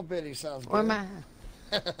Tickle Bitty sounds Where good. am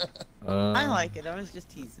I? I like it. I was just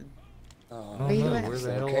teasing. I Oh, don't Where you know, at? where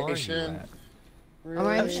the hell are you Location. at?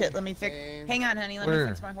 Alright. Oh shit, let me fix. Hang on, honey. Let Where?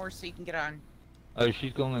 me fix my horse so you can get on. Oh,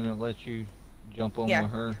 she's going to let you jump on Yeah.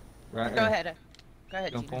 with her. Right Go there. ahead. Go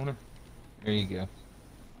ahead, Jump Gina. on her. There you go.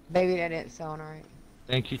 Baby, that didn't sound right.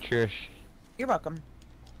 Thank you, Trish. You're welcome.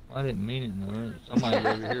 I didn't mean it, no. Somebody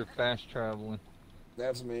over here fast traveling.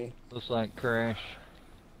 That's me. Looks like Crash.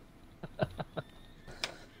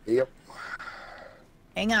 Yep.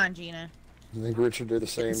 Hang on, Gina. I think Richard did the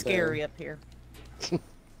same It's thing. scary up here. Oh,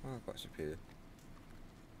 I've got superior.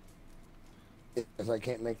 Because I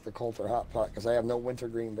can't make the Coulter hot pot because I have no winter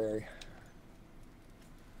greenberry.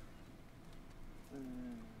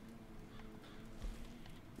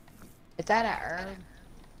 Is that a herb?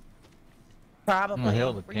 Probably. Oh,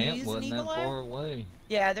 hell, the Were you camp using wasn't that Eagle Eye? far away.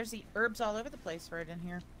 Yeah, there's the herbs all over the place right in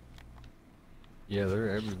here. Yeah,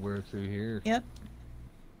 they're everywhere through here. Yep.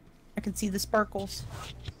 I can see the sparkles.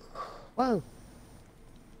 Whoa.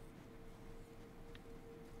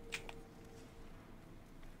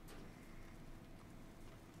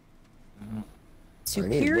 I need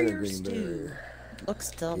Superior wintergreen stew. berry.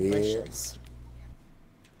 Looks delicious.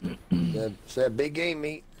 It's that big game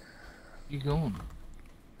meat. You going?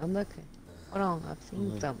 I'm looking. Hold on, I've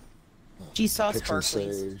seen some. She saw Kitchen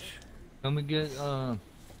sparklies. sage. Come and get,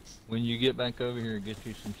 when you get back over here, get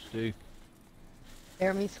you some stew.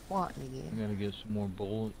 Hear me squatting I again. gotta get some more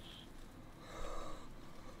bullets.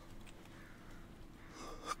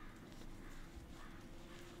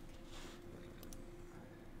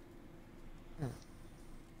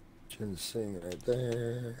 Ginseng right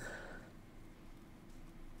there.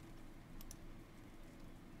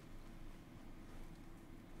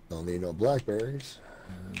 Don't need no blackberries.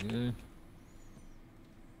 There we go.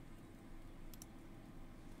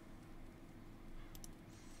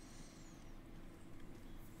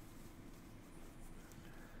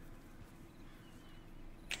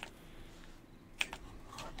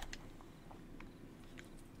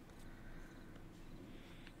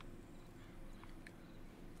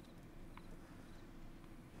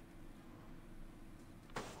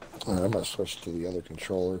 I might switch to the other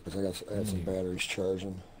controller because I had some batteries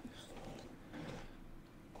charging.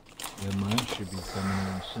 Yeah, mine should be coming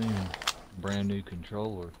in soon. Brand new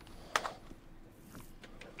controller.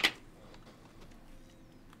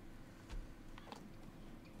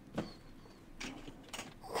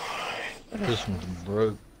 This one's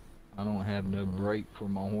broke. I don't have no brake for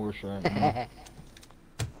my horse right now.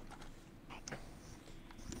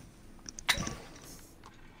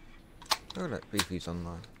 Oh, look, Beefy's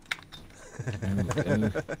online.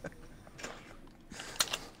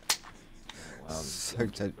 Wow, So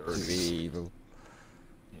tempted to be evil.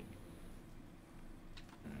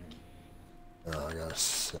 Oh, I gotta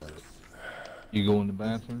set it. you go in the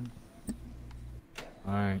bathroom?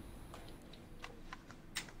 Alright.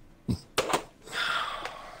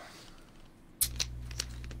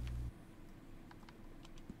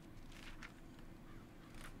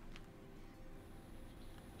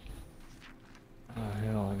 Oh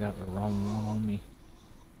hell, I got the wrong one on me.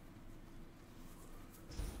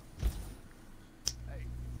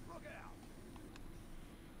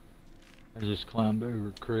 I just climbed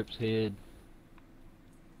over Crip's head.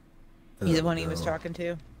 You the one he was talking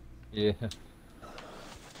to? Yeah.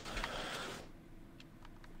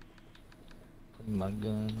 Clean my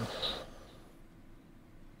guns.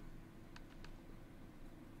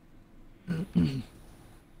 There we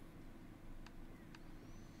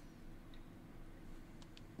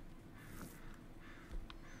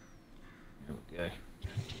go.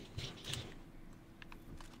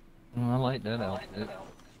 Well, I like that outfit.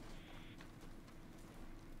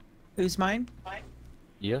 Who's mine?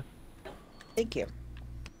 Yeah. Thank you.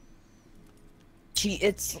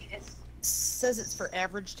 Says it's for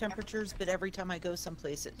average temperatures, but every time I go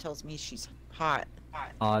someplace, it tells me she's hot.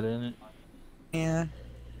 Hot in it. Yeah.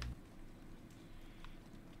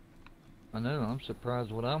 I know, I'm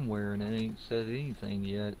surprised what I'm wearing. It ain't said anything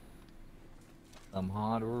yet. I'm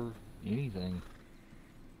hot or anything.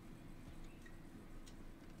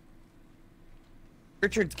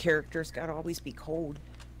 Richard's character's gotta always be cold.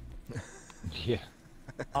 Yeah.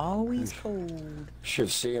 Always cold. Should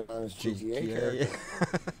see him on his GTA character.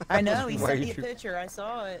 I know, he sent me a Wait. picture, I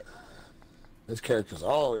saw it. This character's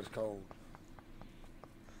always cold.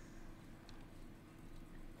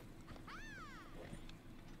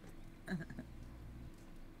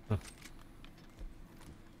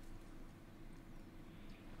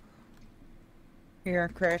 Here,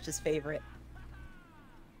 Crash's favorite.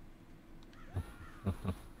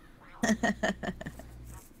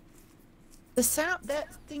 The sound, that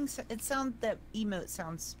emote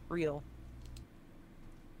sounds real.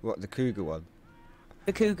 What, the cougar one?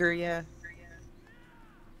 The cougar, yeah.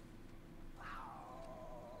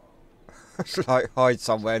 It's like hide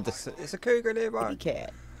somewhere and just, it's a cougar nearby. Kitty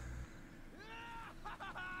cat.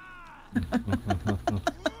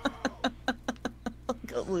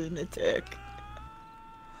 Like a lunatic.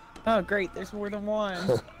 Oh, great, there's more than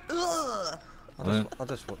one. Ugh. I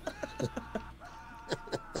just want...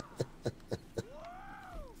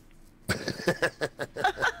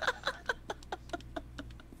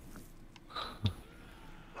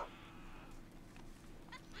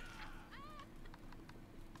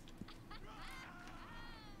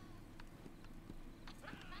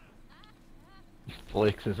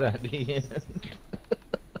 Flex is at the end.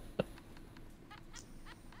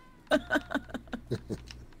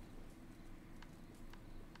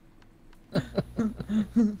 Guess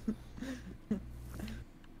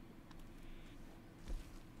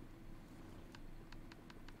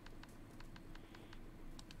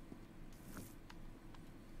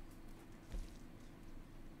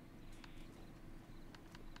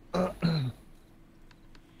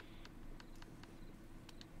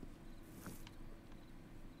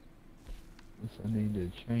I need to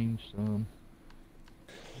change some.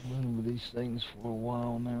 I've been with these things for a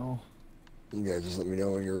while now. You guys just let me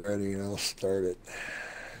know when you're ready and I'll start it.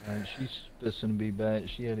 She's supposed to be back.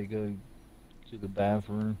 She had to go to the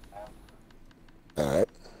bathroom. Alright.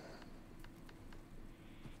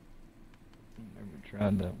 Never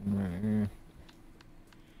tried that one right here.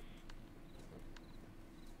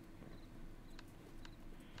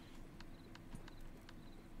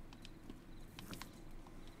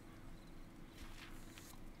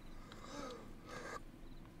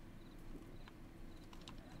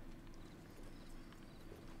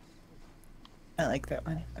 I like that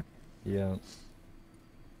one. Yeah.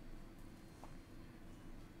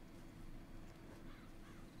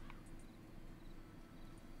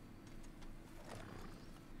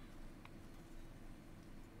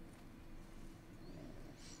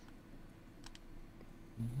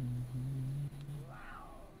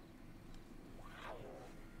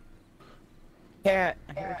 Cat.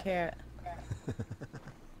 I hear a cat.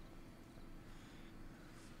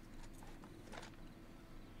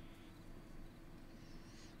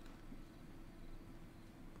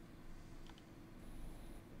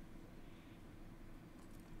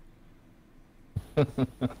 I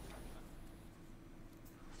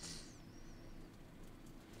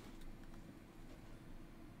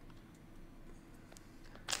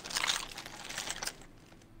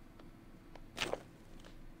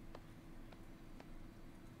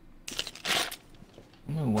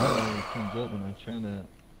don't know why it always comes up when I try that.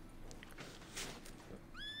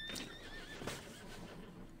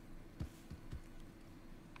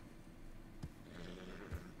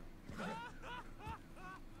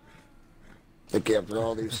 I think after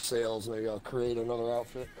all these sales, maybe I'll create another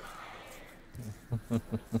outfit.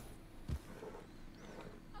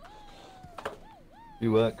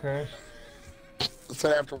 Do what, Crash? So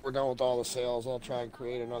after we're done with all the sales, I'll try and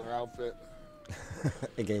create another outfit.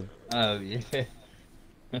 Again. Oh, yeah.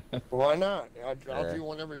 Why not? I'll Yeah. do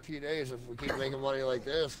one every few days if we keep making money like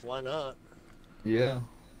this. Why not? Yeah.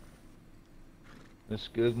 That's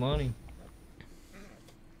good money.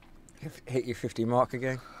 Hit your 50 mark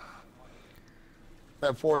again.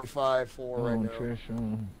 At 45 right now.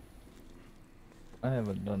 Trish, I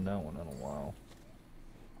haven't done that one in a while.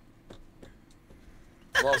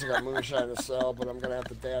 I've also got moonshine to sell, but I'm gonna have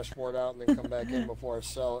to dashboard out and then come back in before I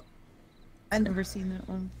sell it. I've never seen that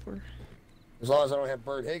one before. As long as I don't have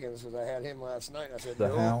Bert Higgins, because I had him last night. I said, The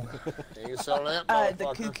no, how? ain't you selling that, The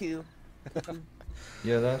motherfucker? cuckoo.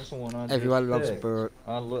 Yeah, that's the one I just Everyone loves picked. Bert.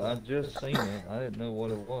 I just seen it. I didn't know what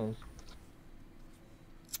it was.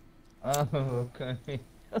 Oh, okay.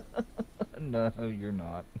 No, you're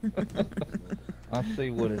not. I see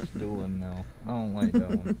what it's doing now. I don't like that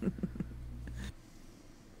one.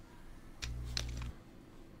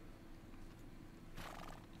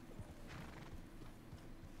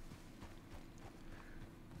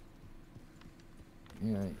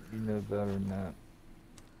 Yeah, you know better than that.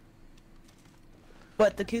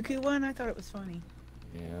 What, the cuckoo one? I thought it was funny.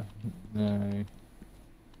 Yeah. No.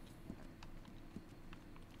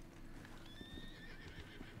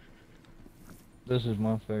 This is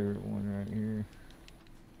my favorite one right here.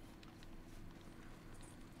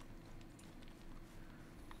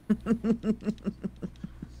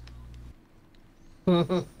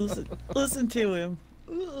 Listen to him.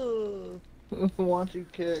 Ooh. Watch you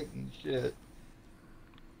kick and shit.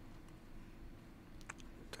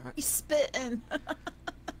 He's spitting.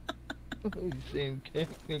 You see him kick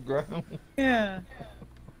the ground? Yeah.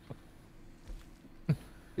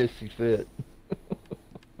 Hissy fit.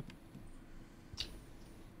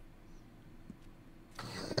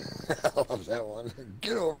 I love that one.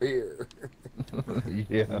 Get over here.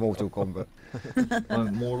 Yeah. Mortal Kombat.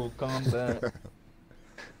 Like Mortal Kombat.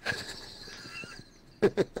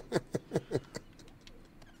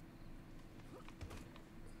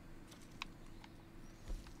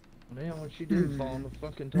 Damn, what she do? Fall in the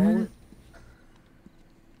fucking toilet?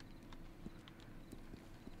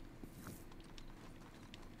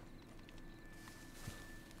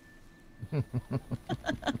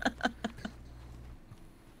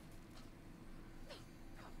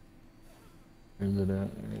 Where's it at? There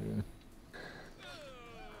it is.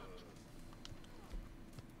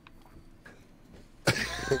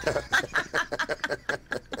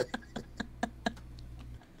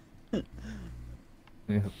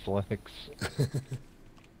 Yeah, flex.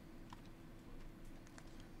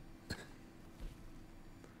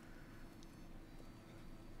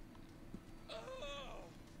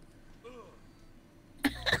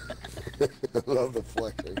 I love the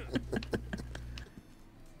flicking.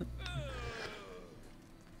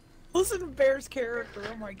 Listen to Bear's character.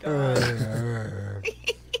 Oh my god.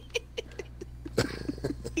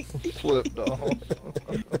 Flipped off.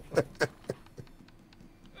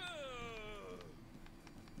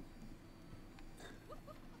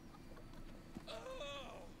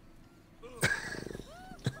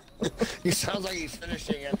 He sounds like he's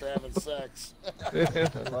finishing after having sex.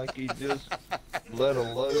 Like he just let a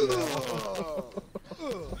load out.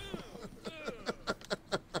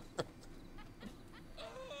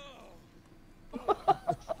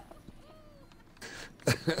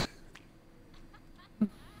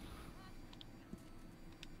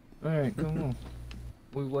 Alright, come on.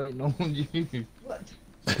 We waiting on you. What?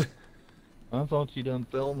 I thought you done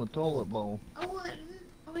fell in the toilet bowl. I wasn't.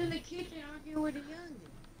 I'm in the kitchen arguing with the youngin.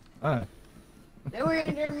 Ah. They were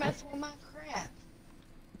in there messing with my crap.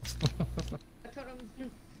 I told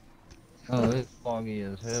them, Oh, it's foggy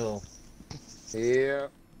as hell. Yeah. You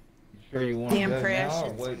sure you want to Damn go crash. now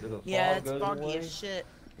or wait till the fog Yeah, it's goes foggy away? as shit.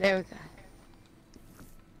 there we go.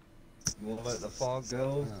 You want to let the fog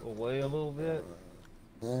go away a little bit?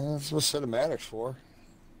 Yeah, that's what cinematics for.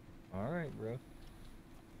 Alright, bro.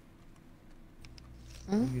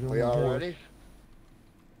 Hmm? You don't We all want- ready?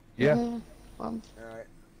 Yeah. Well, Alright.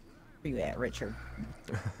 Where you at, Richard?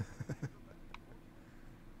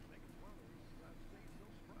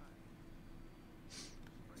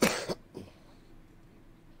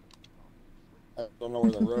 I don't know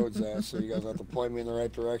where the road's at, so you guys have to point me in the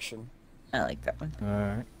right direction. I like that one.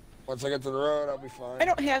 Alright. Once I get to the road, I'll be fine. I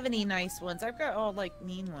don't have any nice ones. I've got all like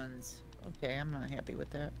mean ones. Okay, I'm not happy with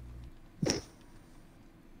that.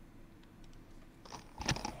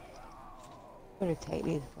 better take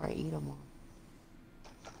these before I eat them all.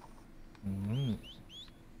 Mm-hmm.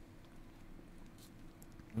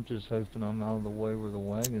 I'm just hoping I'm out of the way where the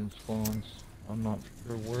wagon spawns. I'm not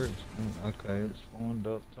sure where it's going. Okay, it spawned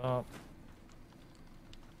up top.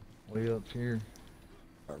 Way up here.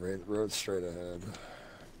 Alright, road straight ahead.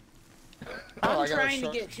 I'm I got a trying to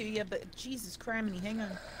short- get to you, but Jesus criminy, hang on.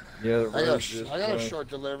 Yeah, the I got, road's this I got a way. short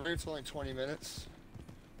delivery. It's only 20 minutes.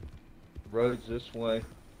 Road's this way.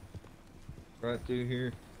 Right through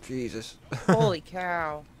here. Jesus. Holy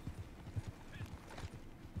cow.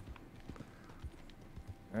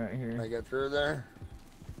 Right Can I here. get through there?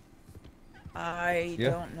 I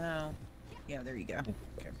Yeah. don't know. Yeah, there you go.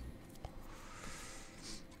 Okay.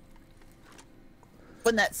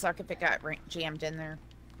 Wouldn't that suck if it got jammed in there?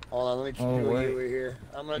 Hold on, let me Oh, do a wait. Yui here.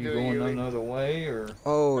 I'm gonna You do a going Yui. another way or? No,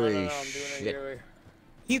 Holy I'm doing a shit. Yui.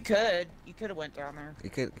 You could. You could have went down there. You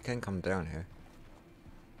can come down here.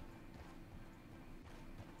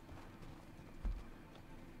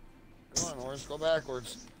 Come on, horse, go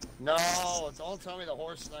backwards. No, don't tell me the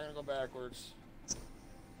horse is not gonna go backwards.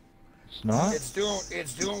 It's not?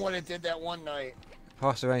 It's doing what it did that one night.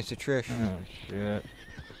 Pass the reins to Trish. Oh shit.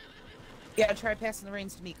 Yeah, try passing the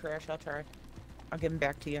reins to me, Crash. I'll try. I'll give them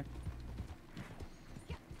back to you.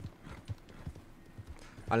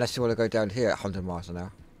 Unless you want to go down here at 100 miles an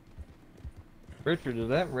hour. Richard, did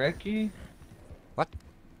that wreck you? What?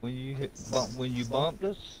 When you when you bumped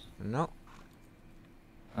us? No.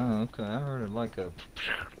 Oh, okay. I heard it like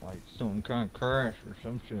some kind of crash or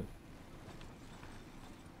some shit.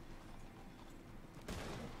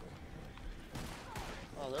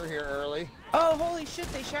 Oh, they're here early. Oh, holy shit,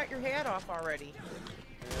 they shot your head off already.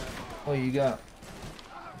 Oh, you got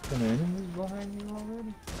some enemies behind you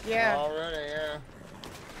already? Yeah. Already, yeah.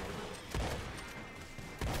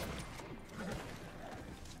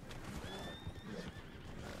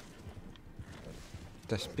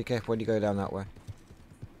 Just be careful when you go down that way.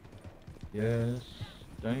 Yes.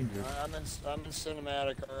 Dangerous. I'm in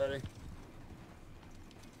cinematic already.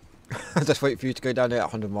 Just wait for you to go down there at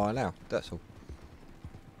 100 mile an hour. That's all.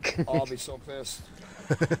 Oh, I'll be so pissed.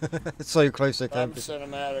 So close to I'm camp.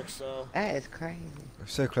 cinematic, so. That is crazy.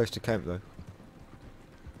 So close to camp though.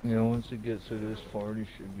 Yeah, once it gets to this part, it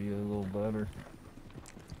should be a little better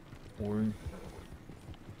for him.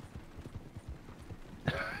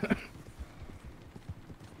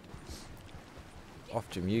 Off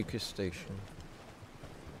to Mucus Station.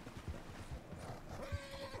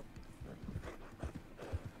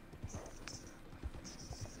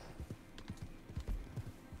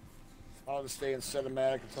 I'll just stay in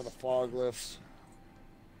cinematic until the fog lifts.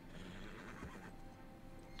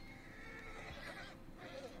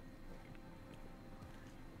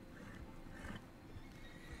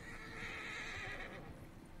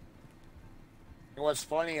 And what's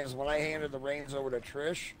funny is when I handed the reins over to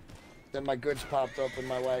Trish, then my goods popped up in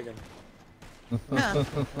my wagon. Huh.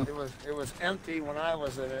 It was empty when I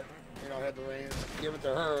was in it. You know, I had the reins, give it to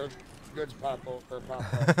her. goods pop or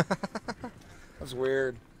pop up. That's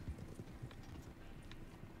weird.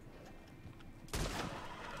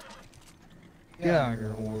 Get on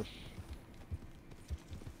your horse.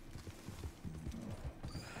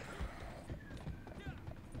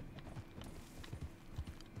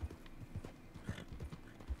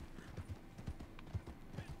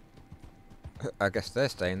 I guess they're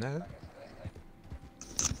staying there.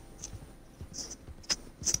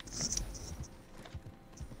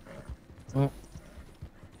 Oh,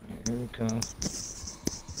 here we come.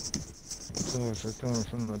 So if they're coming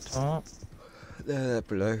from the top. They're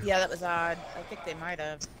below. Yeah, that was odd. I think they might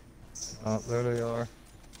have. Oh, there they are.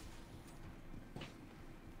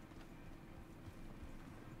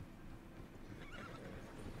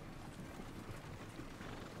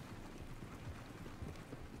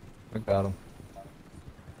 I got him.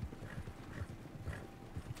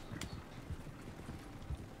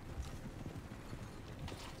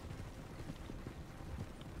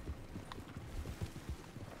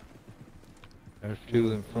 There's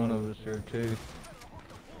two in front of us here too.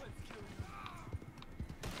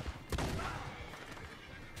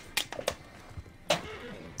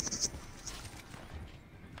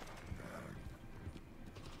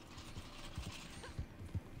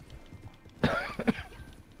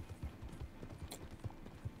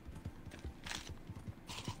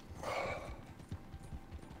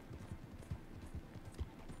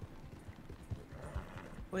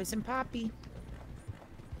 Poison Poppy.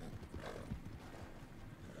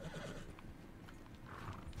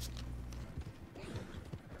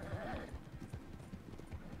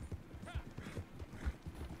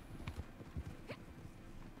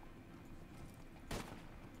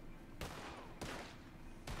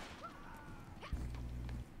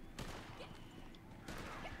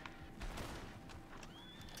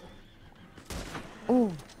 Oh.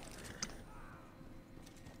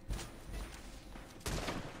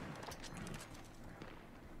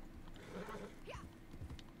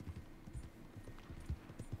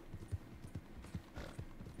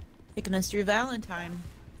 Taking us through Valentine.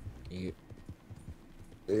 You.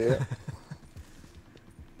 Yeah.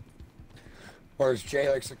 Or as Jay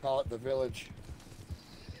likes to call it, the village.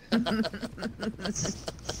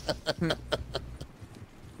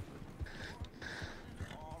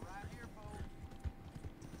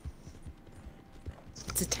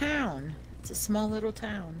 It's a town. It's a small little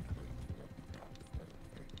town.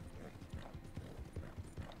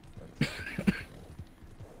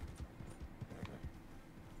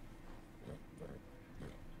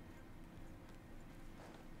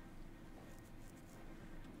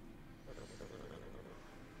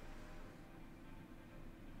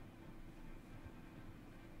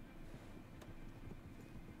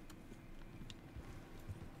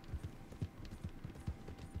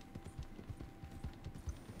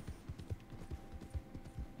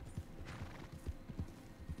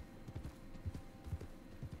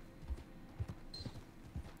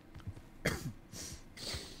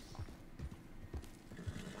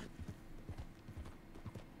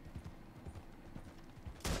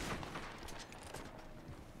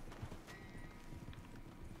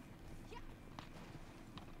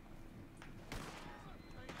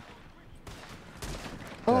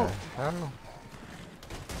 Oh, Hell.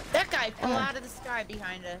 that guy fell out of the sky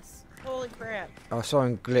behind us. Holy crap. I saw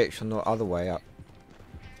him glitch on the other way up.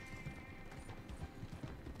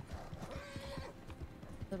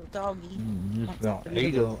 Little doggy. Just about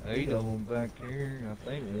eight of them back here. I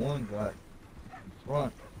think one got in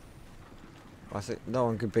front. I think no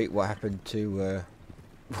one can beat what happened to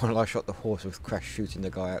when I shot the horse with Crash shooting the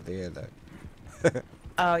guy out the air though.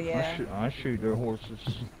 Oh, yeah. I shoot their horses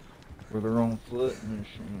with their own foot and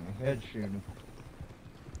head shoot them.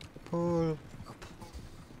 Pull.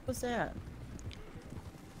 What's that?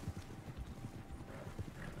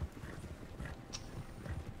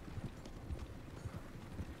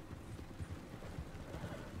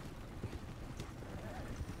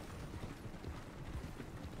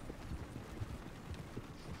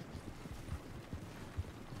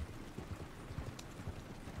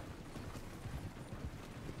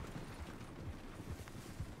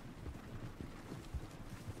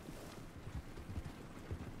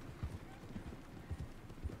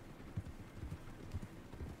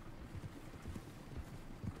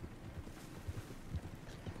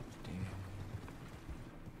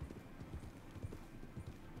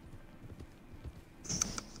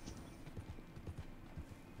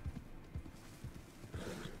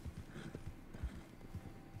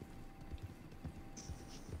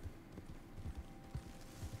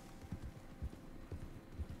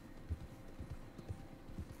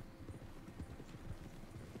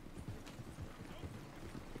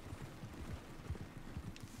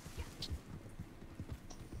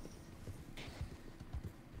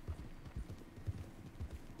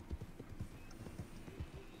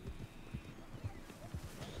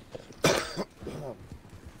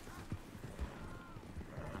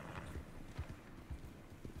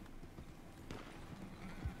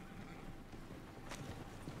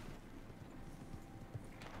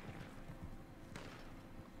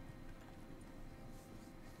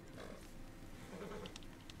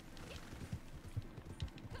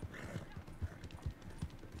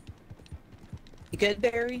 good,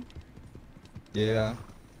 Barry? Yeah.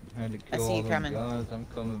 Had to I kill see all you them coming. guys. I'm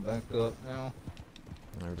coming back up now.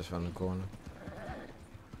 I'm just around the corner.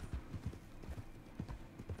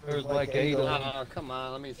 There's like 8 of them. Oh, come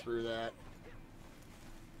on, let me through that.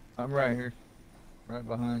 I'm right here. Right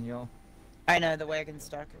behind y'all. I know, the wagon's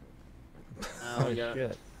stuck. Now, we Oh, got,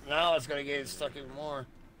 shit. now it's gonna get stuck even more.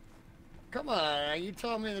 Come on, you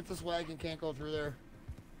telling me that this wagon can't go through there?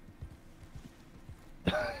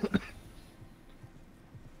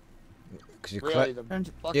 Because you Really, collect.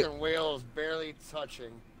 the fucking wheel is barely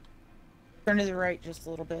touching. Turn to the right just a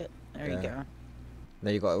little bit. There you Yeah. go. Now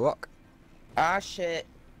you got a rock. Ah, shit.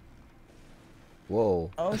 Whoa.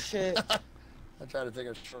 Oh, shit. I tried to take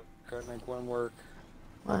a shortcut and make one work.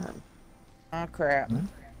 What? Oh, crap.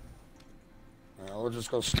 We'll just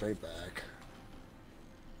go straight back.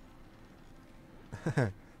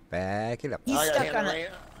 Back it up. He's I gotta stuck hand on the it.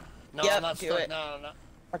 rein. No, Yep, I'm not do stuck. it. No, no.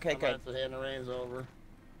 Okay, I'm gonna good. have to hand the reins over.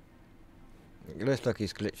 It looks like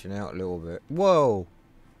he's glitching out a little bit. Whoa!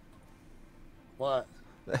 What?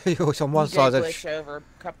 You're on You one did side of glitch over a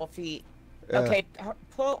couple feet. Yeah. Okay,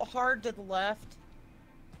 pull hard to the left.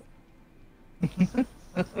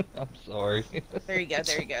 I'm sorry. There you go,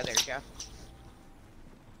 there you go, there you go.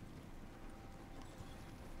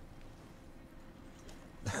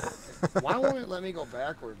 Why won't it let me go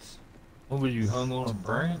backwards? What was you hung on a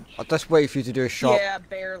branch? I'll just wait for you to do a sharp. Yeah,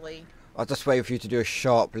 barely. I'll just wait for you to do a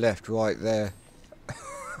sharp left right there.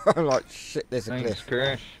 I'm like, shit, there's a Thanks, cliff.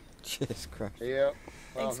 Crash. Cheers, Crash. Yep.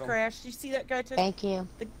 Thanks, Welcome. Crash. Did you see that guy took? Thank you.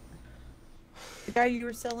 The guy you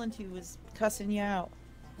were selling to was cussing you out.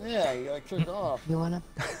 Yeah, you like took off. You wanna?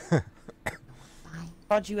 Bye.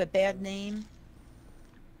 Called you a bad name.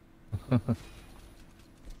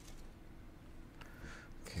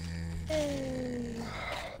 Okay.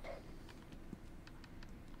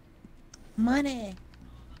 Money.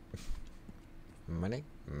 Money?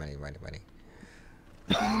 Money, money, money.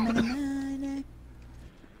 Money, money.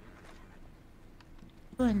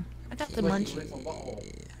 Fun. I got the munchies.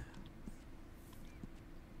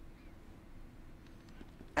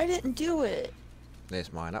 I didn't do it.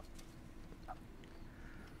 There's mine up.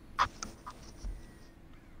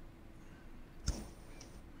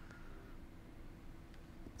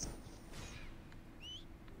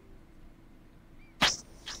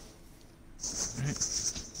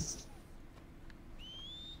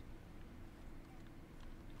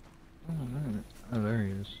 Oh, man. Oh, there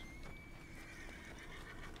he is.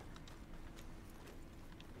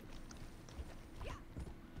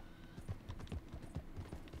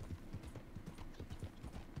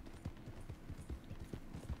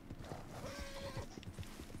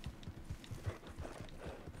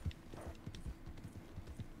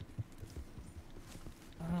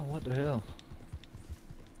 Oh, what the hell?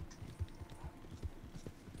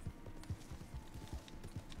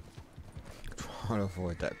 Trying to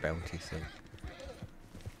avoid that bounty thing.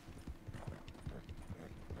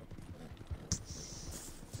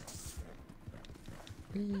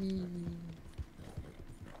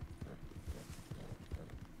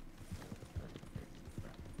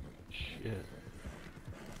 Shit.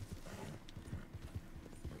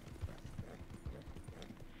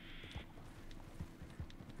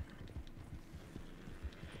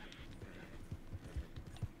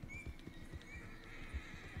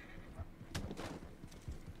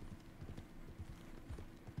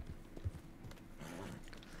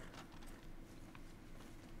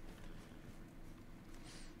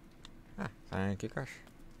 Ah, thank you, Crash.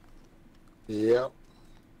 Yep.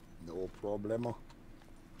 No problema.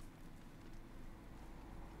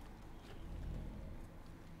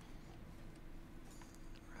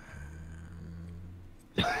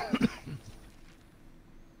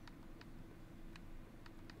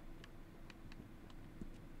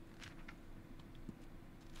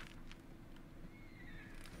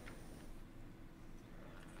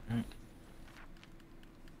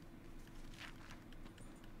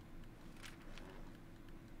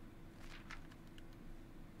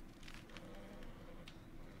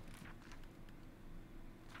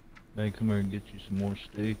 Hey, come here and get you some more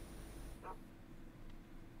steak.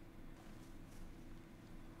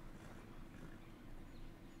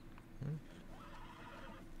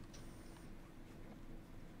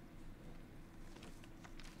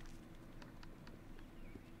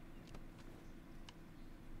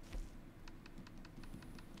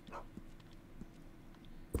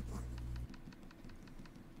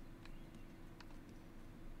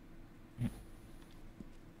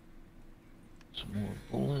 Some more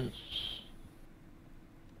bullets.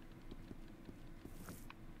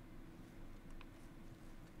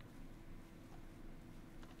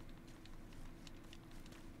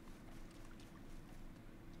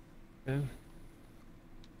 Okay.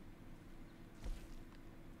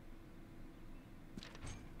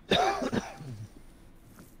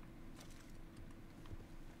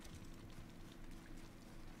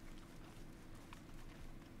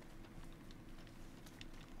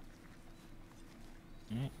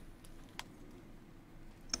 Mm.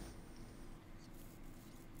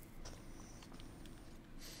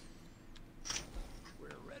 We're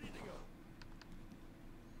ready to go.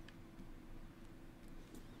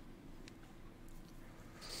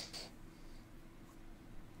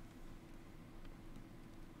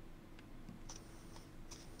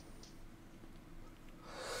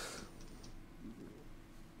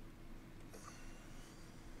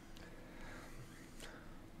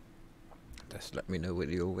 Just let me know when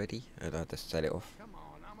you're ready, and I'll just set it off. Come on,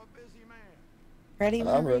 I'm a busy man. Ready I'm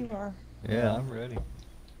whenever ready. you are. Yeah, I'm ready. What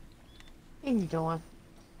are you doing?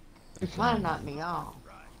 You're trying to knock me off.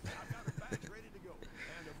 Right. I've got a batch ready to go,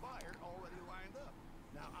 and a buyer already lined up.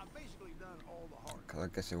 Now, I've basically done all the hard Cause I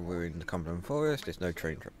guess if we're in the Cumberland Forest, there's no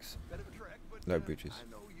train tracks, bit of a trek, but no bridges.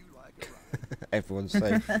 I know you like a ride. Everyone's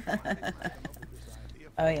safe. Why didn't I come up with this idea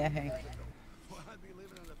Oh 40 yeah, Hank. years ago? Well, I'd be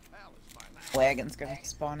living in a palace by now. Wagon's gonna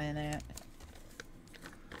spawn in it.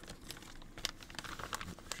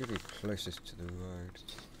 Should be closest to the road.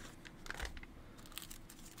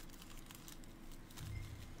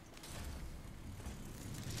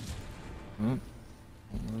 Mm.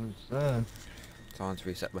 What's that? Time to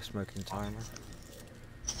reset my smoking timer.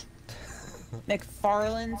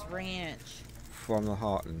 McFarland's Ranch. From the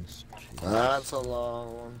Heartlands. Jeez. That's a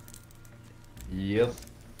long one. Yep.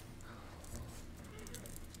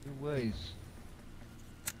 Two ways.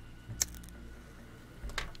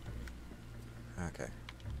 Okay.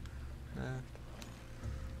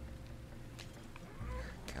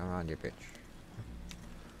 Come on, you bitch.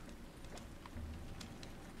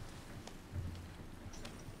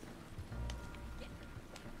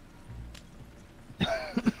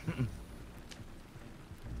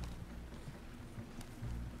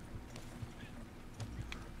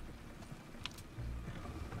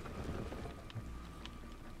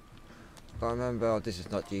 But remember, this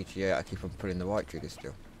is not GTA, I keep on pulling the right trigger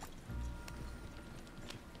still.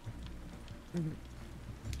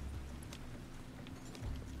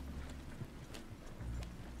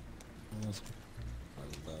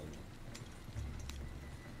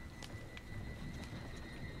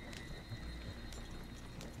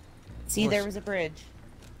 See, there was a bridge.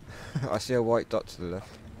 I see a white dot to the left.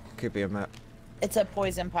 Could be a map. It's a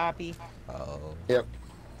poison poppy. Oh. Yep.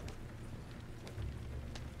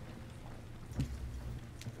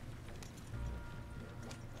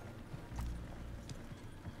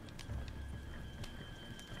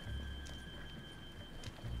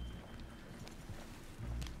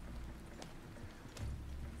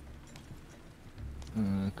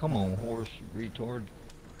 Come on, horse, you retard.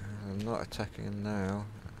 I'm not attacking now.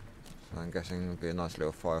 So I'm guessing it'll be a nice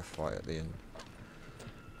little firefight at the end.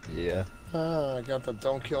 Yeah. I got the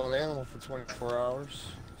don't kill an animal for 24 hours.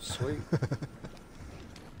 Sweet.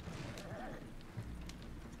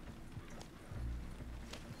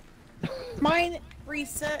 Mine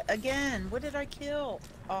reset again. What did I kill?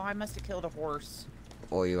 Oh, I must have killed a horse.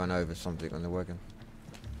 Or you ran over something on the wagon.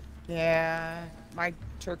 Yeah, my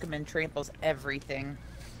Turkmen tramples everything.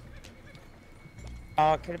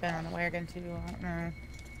 Oh, it could have been on the wagon too. I don't know.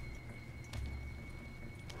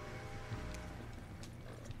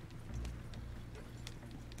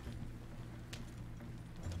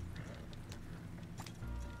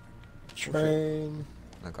 Train.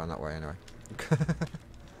 I'm going that way anyway.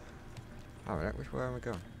 Alright, which way am I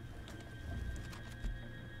going?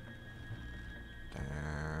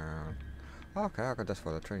 Down. Okay, I can just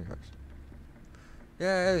follow the train tracks.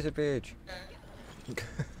 Yeah, there's a bridge.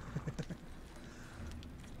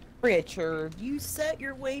 Richard, you set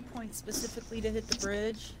your waypoint specifically to hit the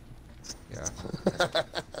bridge? Yeah.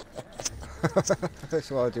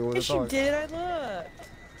 That's what I do all the Yes, you time. did. I looked.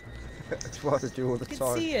 That's what I do all the You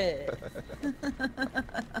time. could see it.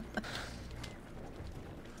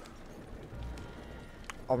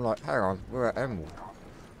 I'm like, hang on, we're at Emerald.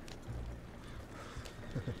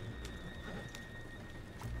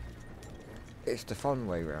 It's the fun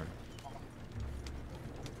way round.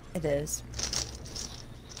 It is.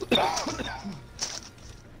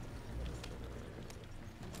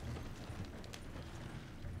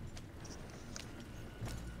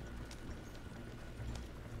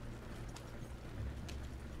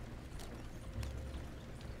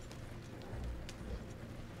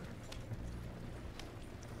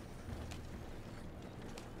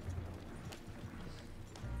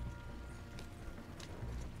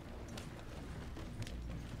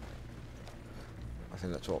 I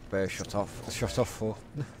think that's what Bear shot off for.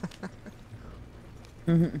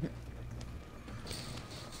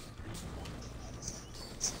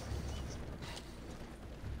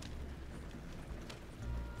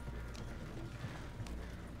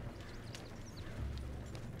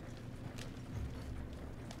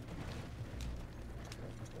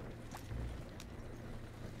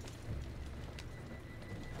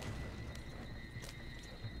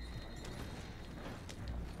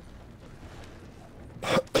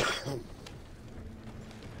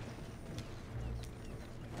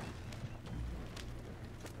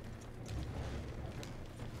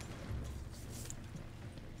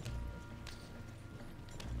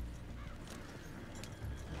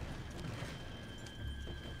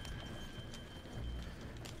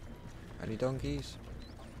 Any donkeys?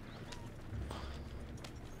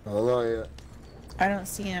 I don't know yet. I don't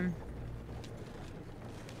see him.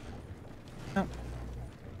 Oh,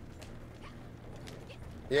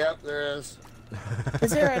 Yep, there is.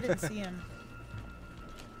 is there? I didn't see him.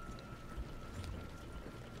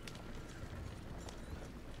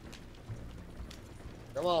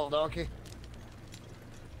 Come on, donkey.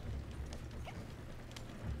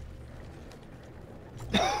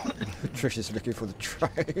 Trish is looking for the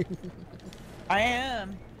train. I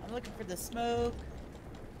am. I'm looking for the smoke.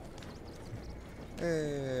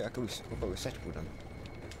 I thought we were settled then.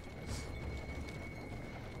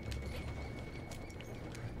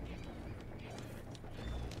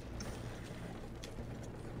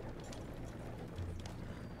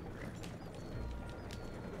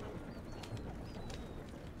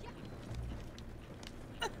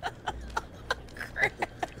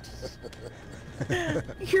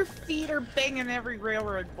 Your feet are banging every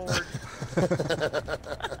railroad board.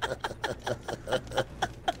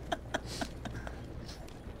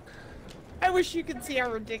 I wish you could see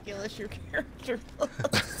how ridiculous your character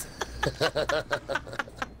looks.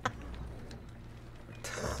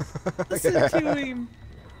 Listen to him.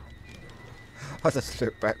 I just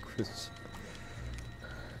look backwards.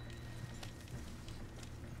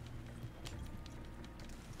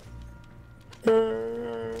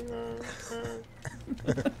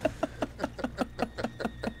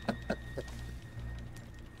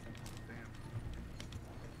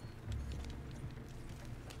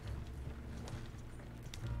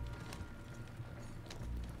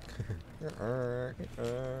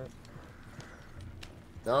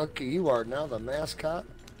 Donkey, you are now the mascot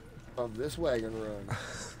of this wagon run.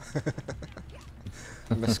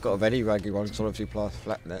 The mascot of any wagon run is obviously plus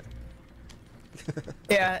flatnet.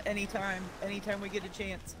 Yeah, anytime. Anytime we get a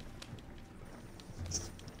chance.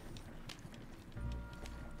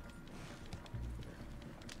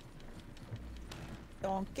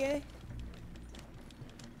 Donkey.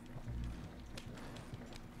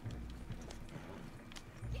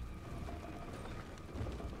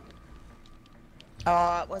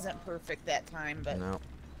 Oh, it wasn't perfect that time, but No.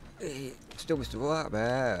 Still Mr. Rock,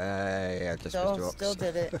 man. Yeah, just Mr. Rock. still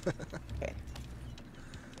did it. Okay.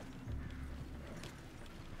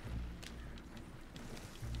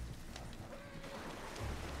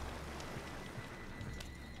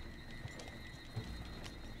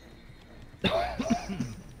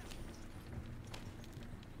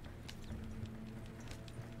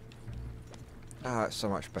 Ah, it's so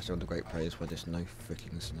much better on the Great Plains where there's no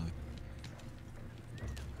freaking snow.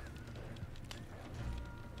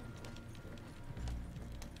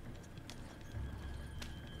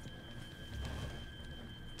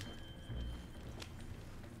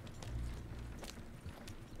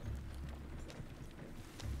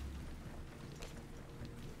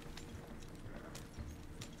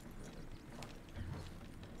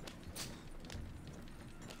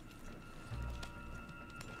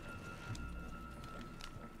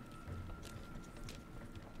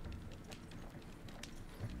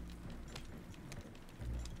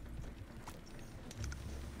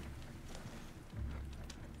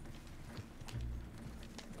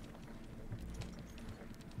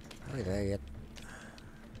 Are we there yet?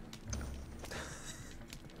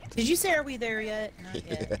 Did you say, are we there yet? Not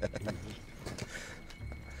yet.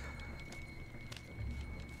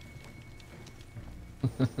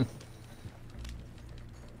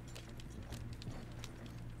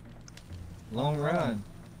 Long run.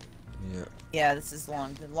 Yeah. Yeah, this is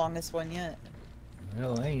long. The longest one yet.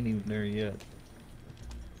 Hell, I ain't even there yet.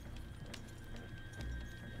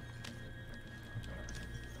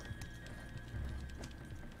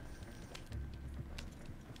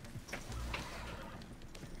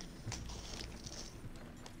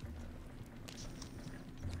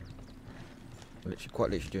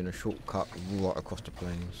 Quite literally doing a shortcut right across the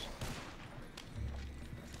plains.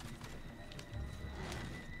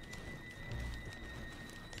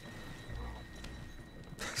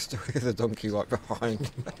 Still hear the donkey right behind.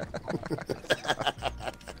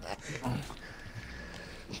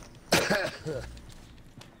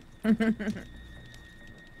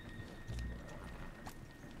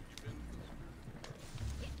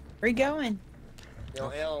 Where you going? You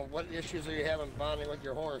know, Alan, what issues are you having bonding with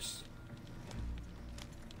your horse?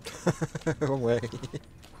 Wrong way.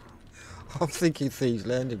 I'm thinking thieves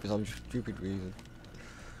landing for some stupid reason.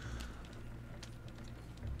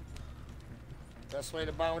 Best way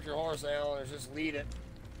to bond with your horse, Alan, is just lead it.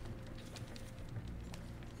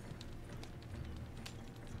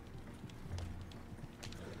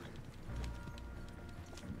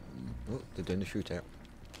 Oh, they're doing the shootout.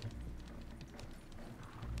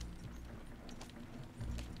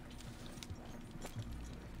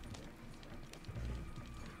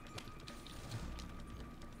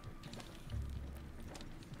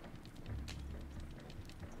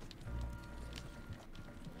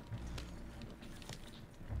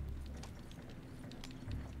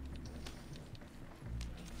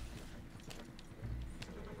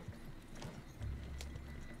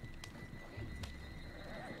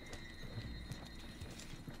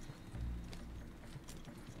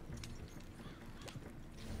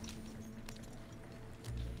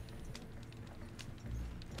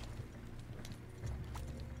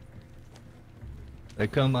 They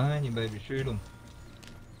come behind you, baby. Shoot them.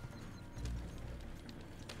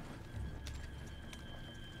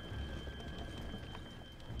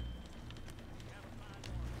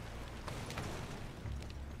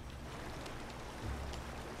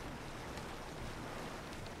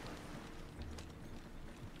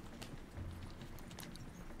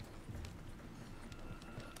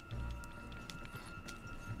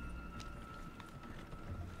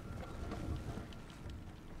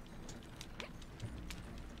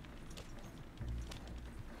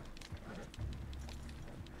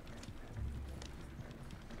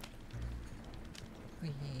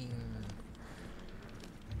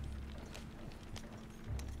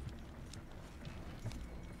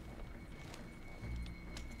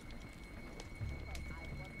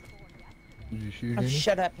 Did you shoot Oh, any?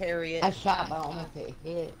 shut up, Harriet. I shot but I almost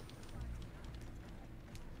hit.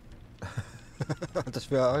 I just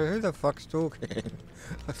feel like, who the fuck's talking?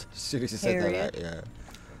 As soon as you said Harriet. that,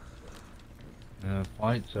 yeah.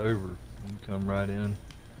 Fight's over. You come right in.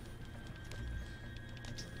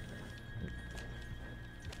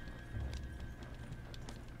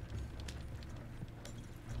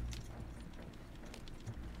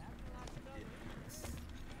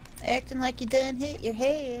 Acting like you done hit your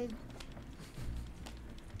head.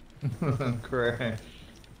 Crash.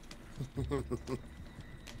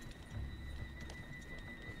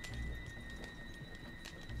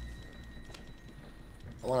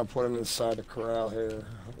 I want to put him inside the corral here.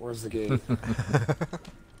 Where's the gate?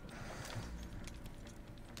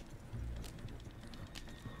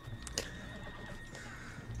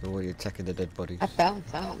 Or are you attacking the dead bodies? I found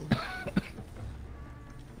something.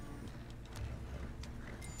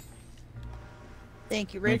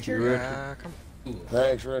 Thank you, Thank you, Richard. Richard. Come.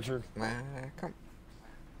 Thanks, Richard. Come.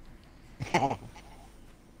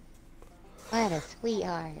 What a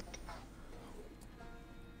sweetheart.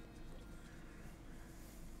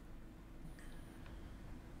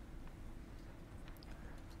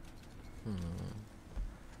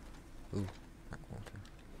 Ooh, backwater.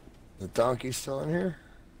 The donkey's still in here?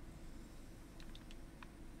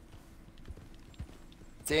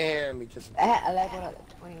 Damn, he just... I leveled up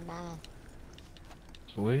to 29.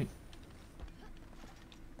 Sweet.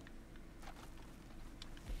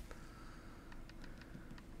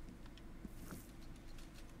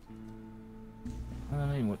 I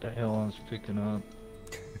mean, what the hell I was picking up?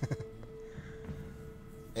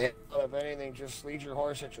 And if anything, just lead your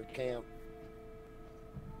horse at your camp.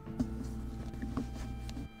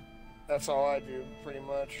 That's all I do, pretty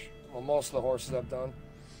much. Well, most of the horses I've done.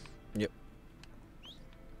 Yep.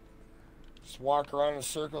 Just walk around in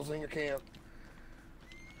circles in your camp.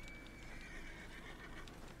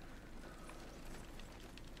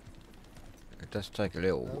 It does take a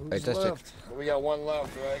little. Who's It does take. left? We got one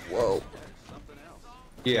left, right? Whoa.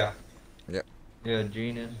 Yeah. Yep. Yeah,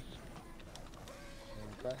 Gene is.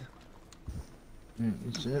 Okay.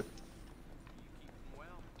 That's it.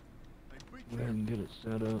 Go ahead and get it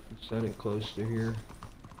set up. Set it close to here.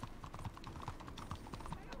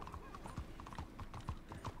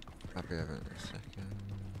 I'll be over in a second.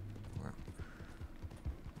 Wow.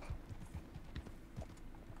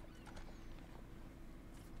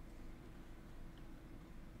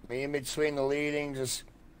 Me in between the leading, just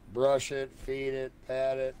brush it, feed it,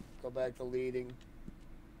 pat it, go back to leading.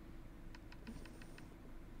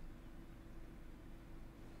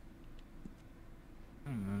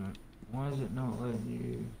 it not letting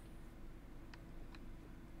you?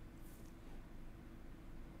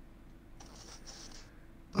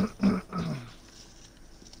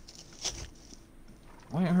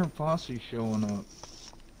 Why ain't her posse showing up?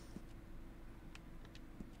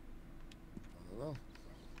 I don't know.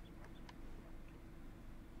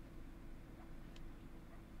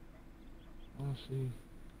 Let's see.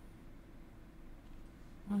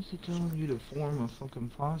 Why is it telling you to form a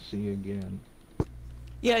fucking posse again?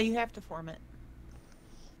 Yeah, you have to form it.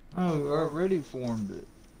 Oh, I already formed it.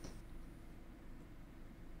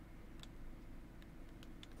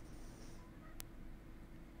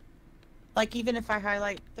 Like, even if I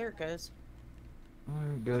highlight, there it goes.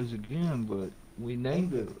 There it goes again, but we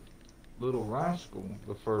named it Little Rascal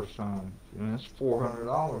the first time. And that's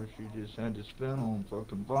 $400 you just had to spend on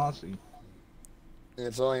fucking posse.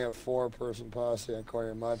 It's only a 4-person posse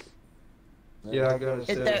according to my. Yeah, I gotta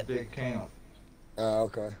set a that- big count. Oh,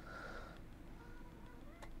 okay.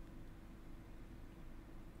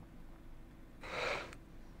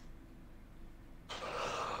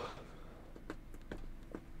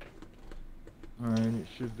 Alright, it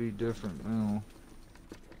should be different now.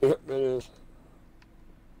 Yep, it is.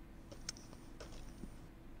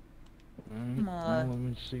 Alright, Come now on. let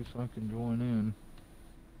me see if I can join in.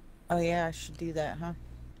 Oh, yeah, I should do that, huh?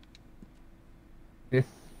 Yeah.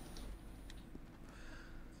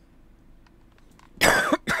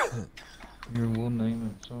 Here, we'll name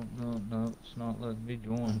it something. No, it's not letting me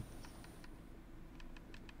join.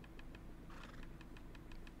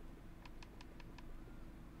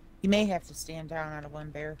 You may have to stand down out of one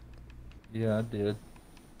bear. Yeah, I did.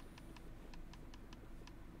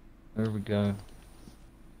 There we go.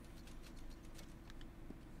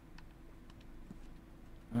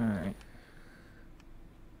 Alright.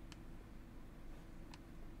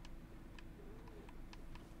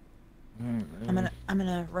 Alright, I'm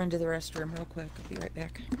gonna run to the restroom real quick. I'll be right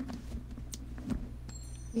back.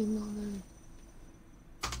 you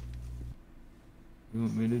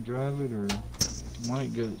want me to drive it, or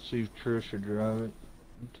might go see if Trish will drive it?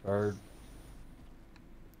 I'm tired.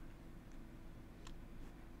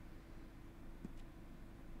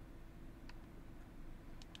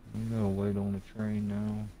 I'm gonna wait on the train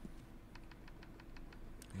now.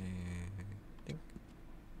 Think.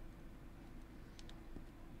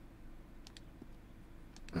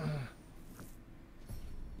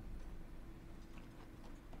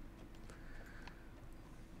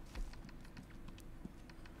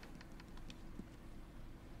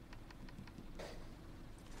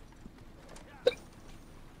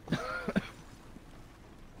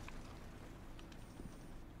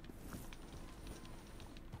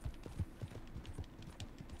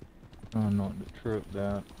 Oh, not the trip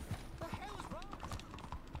that.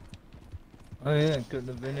 Oh yeah, it couldn't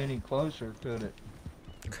have been any closer, could it?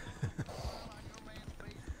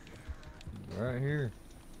 Right here.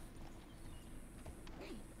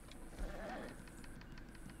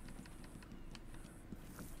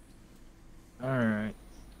 Alright.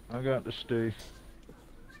 I got the stew.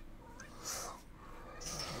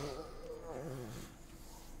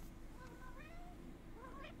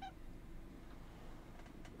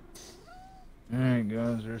 Alright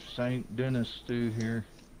guys, there's St. Dennis stew here.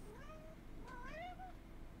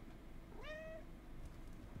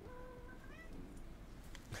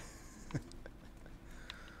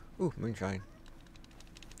 Ooh, moonshine.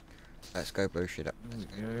 Let's go blow shit up.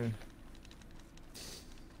 There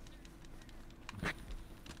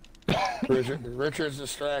we go. Richard's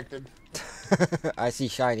distracted. I see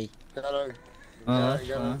shiny. Gotta Oh, that's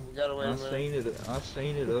gotta fine. wait a minute. I've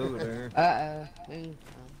seen it over there. Uh-oh.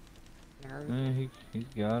 He's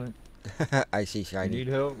got it. I see You shiny. need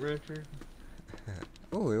help, Richard?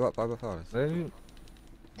 Oh, we're up by the forest. Baby,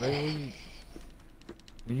 when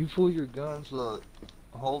you pull your guns, look,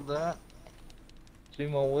 hold that. See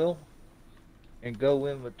my wheel? And go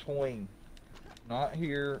in between. Not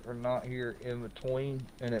here or not here, in between,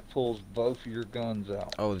 and it pulls both of your guns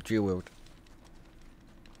out. Oh, the dual wield.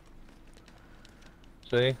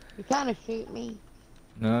 See? You trying to shoot me?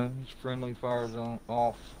 No, it's friendly fire zone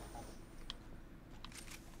off.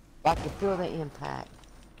 I can feel the impact.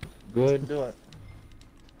 Go ahead and do it.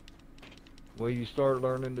 Well, you start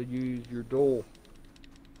learning to use your dual.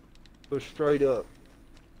 Push straight up.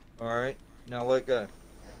 Alright, now let go.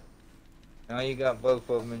 Now you got both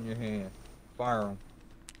of them in your hand. Fire them.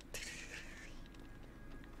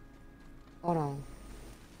 Hold on.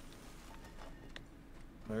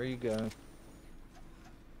 There you go.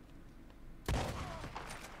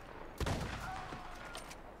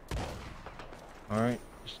 Alright,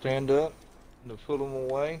 stand up. To put them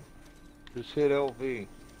away, just hit LV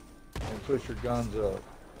and push your guns up.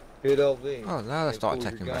 Hit LV. Oh, now they start pulls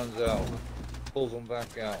attacking your back. guns out. Pulls them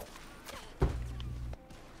back out.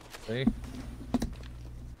 See?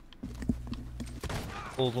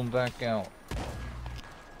 Pulls them back out.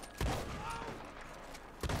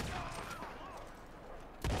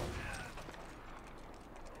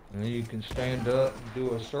 And then you can stand up and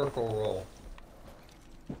do a circle roll.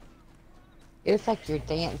 It's like you're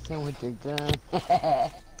dancing with your gun.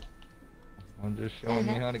 I'm just showing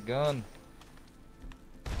you how to gun.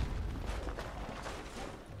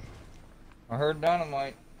 I heard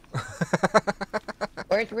dynamite.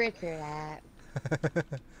 Where's Richard at?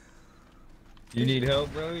 You need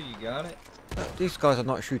help, bro? You got it? These guys are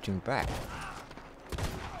not shooting back.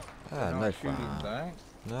 Ah, They're no not shooting fun. back.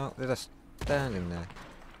 No, they're just standing there.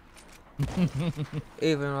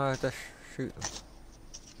 Even though I just shoot them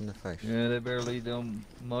in the face. Yeah, they better leave them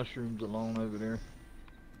mushrooms alone over there.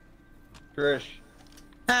 Trish,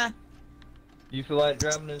 Huh? you feel like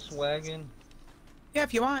driving this wagon? Yeah,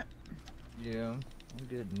 if you want. Yeah, I'm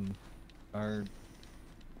getting tired.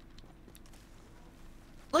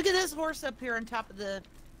 Look at this horse up here on top of the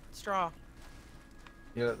straw.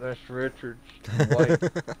 Yeah, that's Richard's white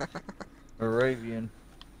Arabian.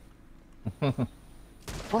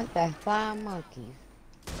 What the flying monkeys?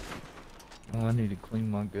 Oh, I need to clean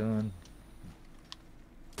my gun.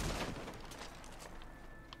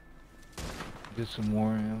 Get some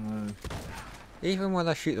more ammo. Even when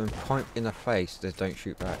I shoot them point in the face, they don't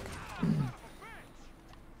shoot back.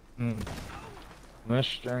 That's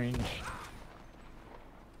strange.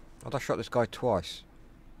 I shot this guy twice.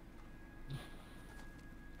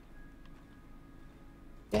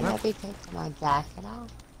 Should I be taking my jacket off?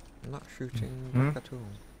 I'm not shooting Hmm? back at all.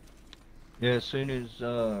 Yeah, as soon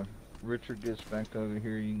as Richard gets back over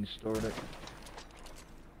here, you can start it.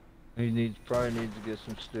 He probably needs to get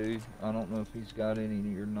some stew. I don't know if he's got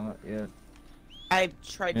any or not yet. I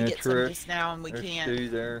tried to Yeah, get some Trish, just now and we There's can't. stew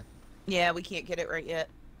there. Yeah, we can't get it right yet.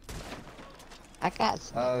 I got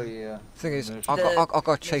some. Oh yeah. Thing is, There's- I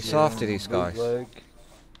got to chase Yeah, after these guys. bootleg.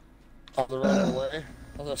 On the right away.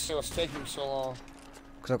 I was gonna say what's taking so long.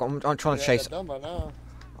 Because I'm trying to Yeah, chase. they're done by now.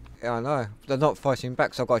 Yeah, I know. They're not fighting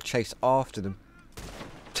back, so I've got to chase after them.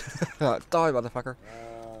 Like, die, motherfucker.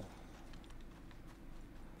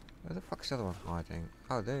 Where the fuck's the other one hiding?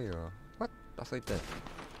 Oh, there you are. What? I thought dead.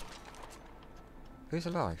 Who's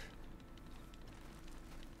alive?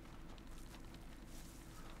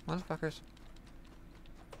 Motherfuckers.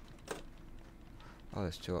 Oh,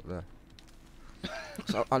 there's two up there.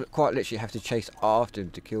 So I quite literally have to chase after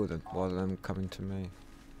them to kill them, rather than them coming to me.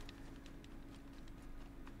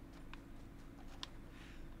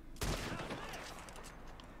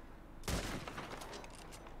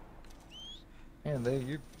 Man,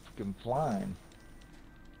 you're freaking flying.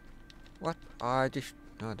 What? I just...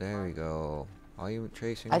 Oh, there we go. Are you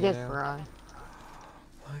chasing I me just now? run.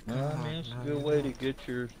 My Well, I God, mean, it's a no, good you're way to not. get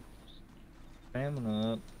your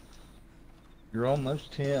stamina up. You're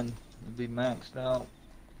almost 10. You'll be maxed out.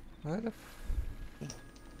 Where the f...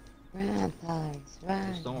 Run, Alex,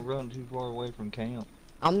 run. Just don't run too far away from camp.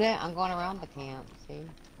 I'm there. I'm going around the camp. See,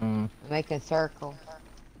 I'm making a circle.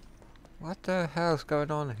 What the hell's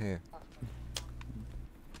going on here?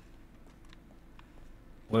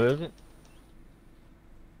 What is it?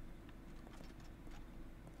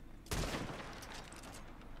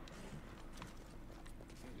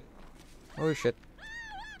 Oh shit.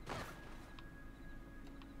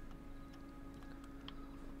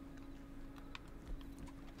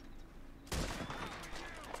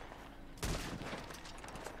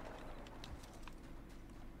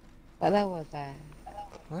 What that was that?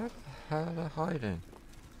 Where the hell are they hiding?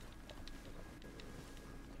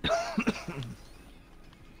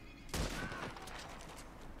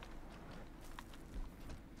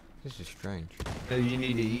 This is strange. Hey, you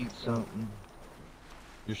need to eat something.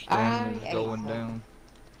 Your I stamina's ate going something. down.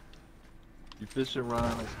 Your fists are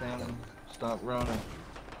running, stamina. Stop running.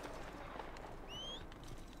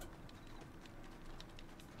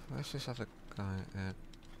 Where's this other guy at?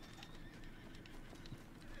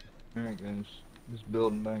 There it goes. It's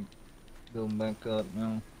building back up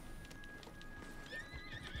now.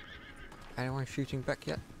 Anyone shooting back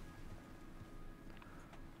yet?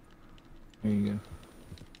 There you go.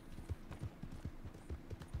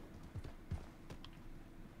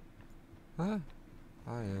 Huh?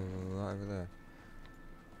 Oh yeah, right over there.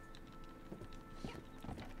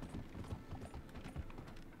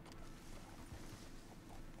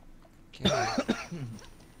 Okay.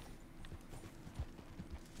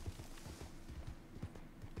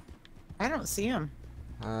 I don't see him.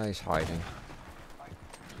 Ah, he's hiding.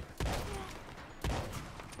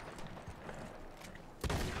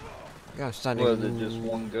 Yeah, I'm standing. Was it just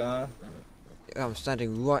one guy? Yeah, I'm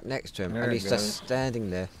standing right next to him, There and it he's goes. just standing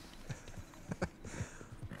there.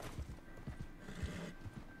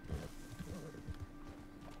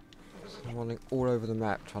 So I'm running all over the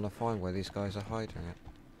map trying to find where these guys are hiding at.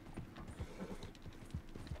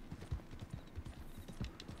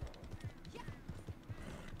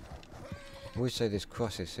 I would say there's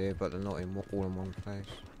crosses here, but they're not in all in one place.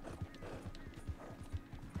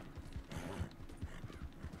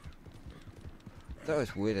 That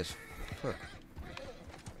was weird as fuck.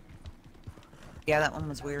 Yeah, that one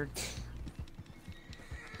was weird.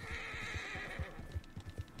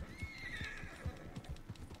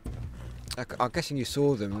 I'm guessing you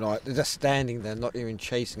saw them, like, they're just standing there, not even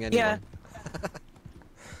chasing anyone. Yeah.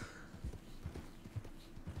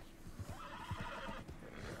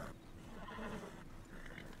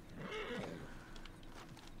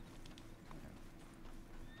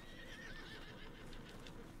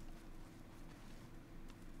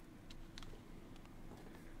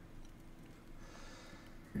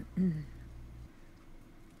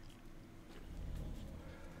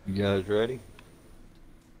 You guys ready?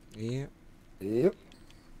 Yeah. Yep.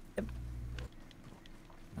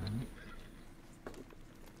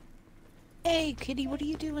 Hey, kitty, what are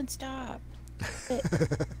you doing? Stop.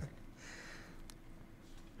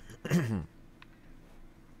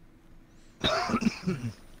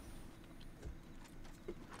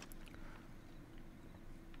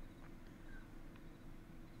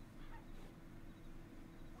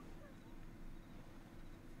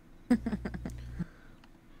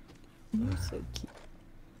 You're so cute.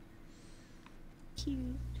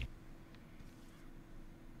 Cute.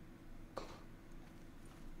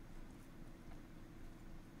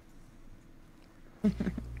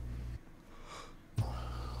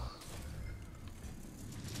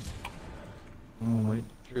 Oh, wait,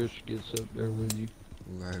 Trish gets up there with you.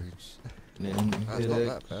 Roads. And then That's hit not X,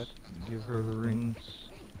 that bad. give her the rings.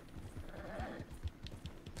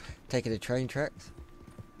 Taking the train tracks.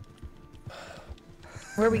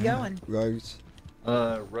 Where are we going? Roads.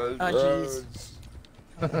 Road. Oh, jeez.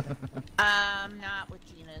 Roads. Not with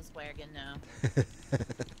Gina's wagon, no.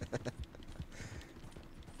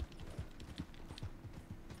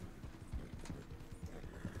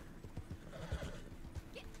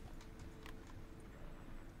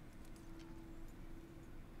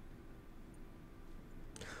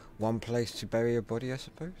 One place to bury a body, I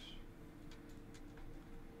suppose.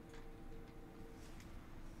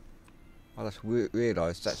 I just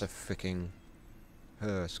realised that's a freaking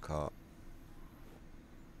hearse cart.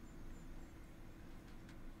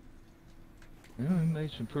 Yeah, we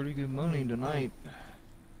made some pretty good money tonight.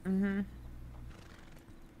 Mm-hmm.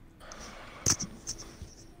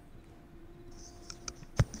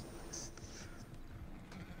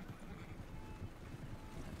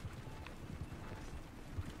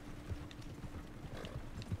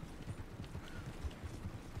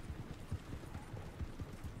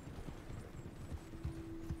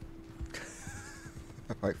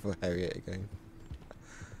 Right for Harriet again.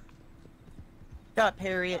 Stop,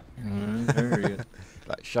 Harriet. Harriet.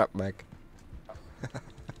 Like shut Meg.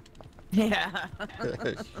 Yeah.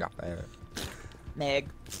 Shut Harriet. Meg.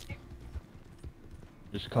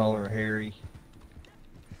 Just call her Harry.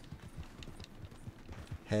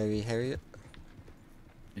 Harriet.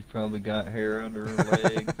 She's probably got hair under her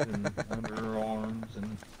legs and under her arms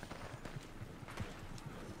and...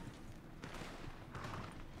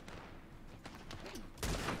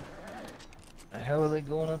 The hell are they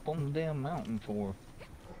going up on the damn mountain for?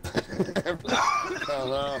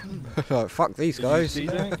 Oh, no. Like, fuck these Did guys. you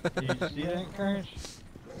see that? Did you see that crash?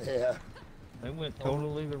 Yeah. They went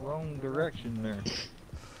totally the wrong direction there.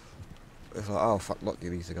 It's like, oh fuck, look,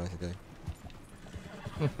 these are guys again.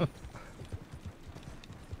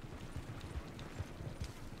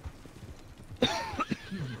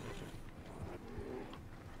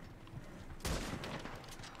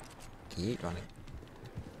 Keep running.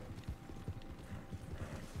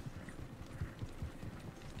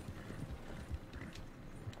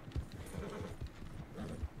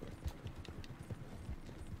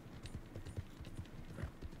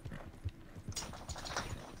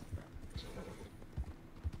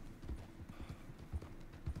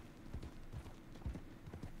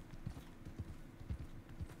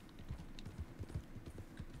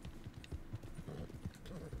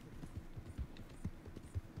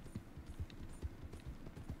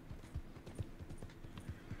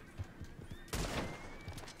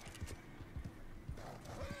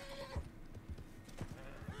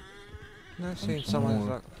 I've seen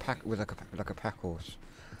someone with like a pack horse.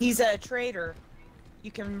 He's a trader. You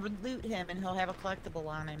can loot him and he'll have a collectible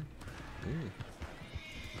on him. Ooh.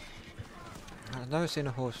 I've never seen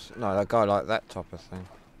a horse. No, a guy like that type of thing.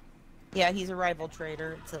 Yeah, he's a rival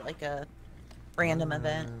trader. It's like a random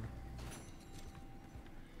event.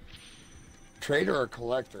 Trader or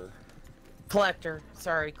collector? Collector.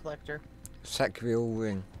 Sorry, collector. Sackville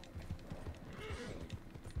ring.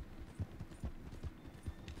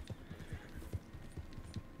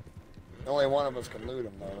 Only one of us can loot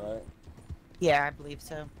him, though, right? Yeah, I believe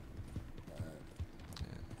so.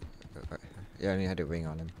 He only had a ring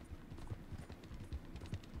on him.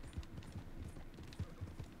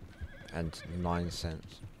 And 9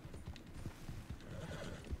 cents.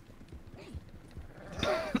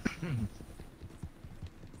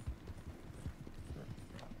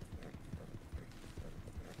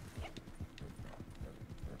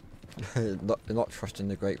 not trusting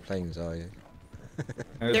the Great Plains, are you?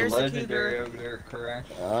 There's There's a a legendary cougar. over there, Crash.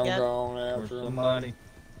 I'm Yep. going Or after him. somebody.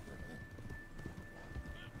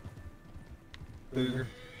 Cougar.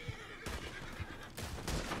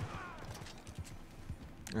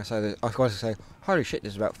 I was going to say, holy shit,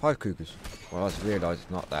 there's about 5 cougars. Well, I just realised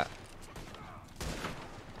it's not that.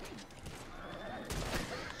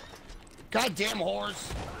 Goddamn horse!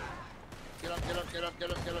 Get up, get up, get up,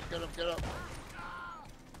 get up, get up, get up, get up.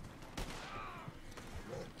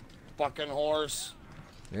 Fucking horse.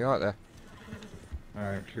 You're right there.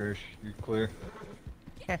 Alright, Trish, you're clear.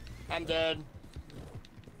 I'm dead.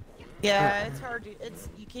 Yeah, it's hard to.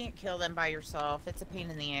 You can't kill them by yourself. It's a pain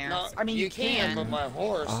in the ass. No, I mean, you can, but my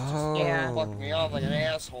horse Oh. Yeah. fucked me off like an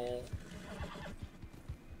asshole.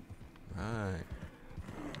 Right.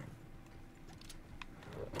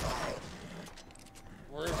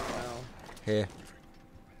 Where is he now? Here.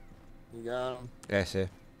 You got him? Yes, here.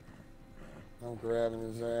 I'm grabbing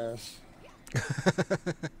his ass.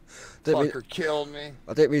 Didn't mean, Fucker killed me.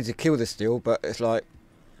 I didn't mean to kill the steal, but it's like,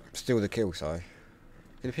 steal the kill, sorry.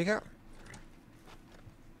 Did you pick up?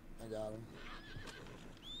 I got him.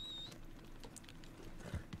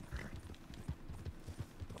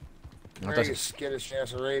 I Where you just, skittish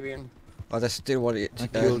ass Arabian? I just still wanted it I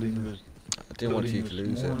to, killed him. I didn't want you to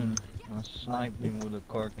lose it. I sniped him with a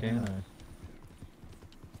Carcano.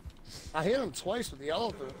 I hit him twice with the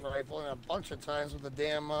elephant rifle and a bunch of times with the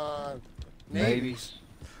damn Navies.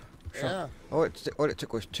 Yeah. All it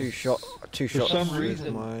took was two shots. For some with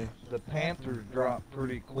reason, my... the Panthers drop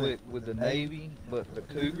pretty quick with the Navy, but the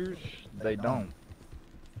Cougars, they don't.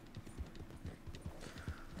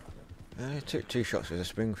 It took 2 shots with a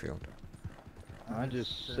Springfield. I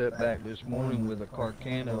just sat back this morning with a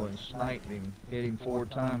Carcano and sniped him, hit him 4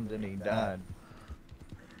 times, and he died.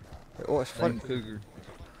 What's Same funny? Cougar.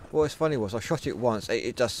 What was funny was I shot it once.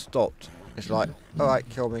 It just stopped. It's like, all right,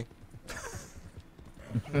 kill me.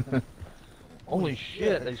 Holy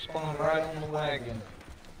shit, they spawned right on the wagon.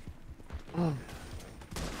 I'm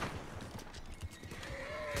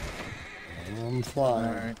flying.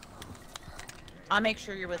 Alright. I'll make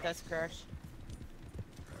sure you're with us, Crush.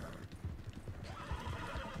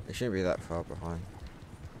 It shouldn't be that far behind.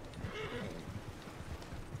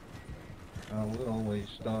 We'll always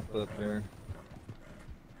stop up there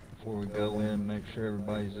before we go in, make sure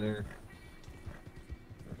everybody's there.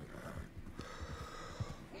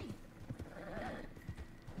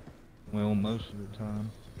 Well, most of the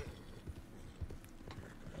time.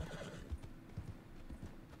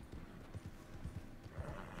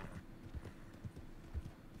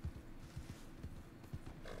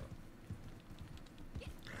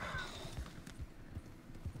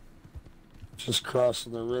 Just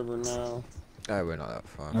crossing the river now. Oh, we're not that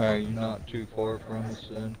far. Alright, you're not too far from us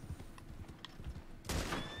then.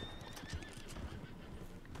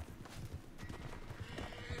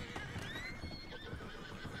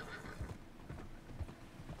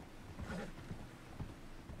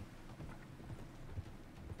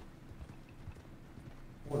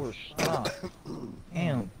 Or stop.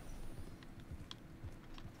 Damn.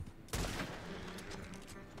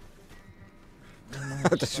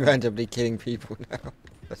 I'm just randomly killing people now.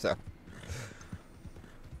 That's how.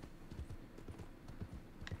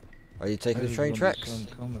 Are you taking the There's train gonna be tracks? some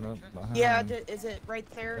coming up behind. Yeah, is it right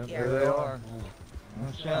there? Yep, Yeah. there they are.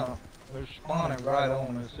 Watch out. They're spawning right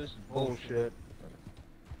on us. This is bullshit.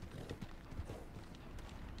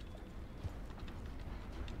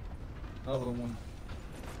 Another one.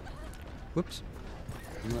 Whoops.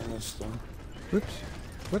 I missed them. Whoops.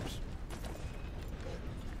 Whoops.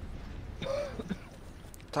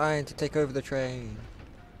 Time to take over the train.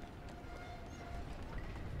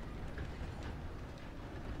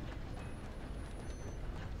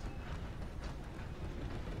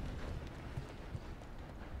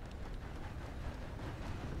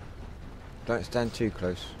 Don't stand too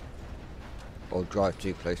close. Or drive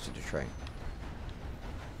too close to the train.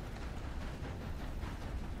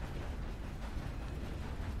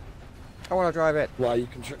 I want to drive it. Well, you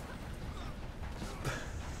can.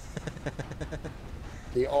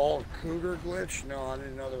 The all cougar glitch? No, I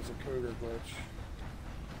didn't know there was a cougar glitch.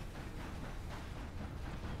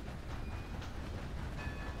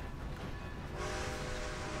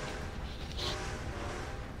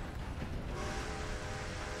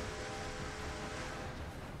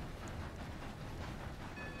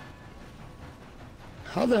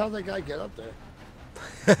 How the hell did that guy get up there?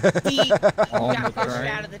 He On got the pushed train?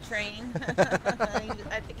 out of the train.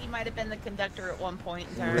 I think he might have been the conductor at one point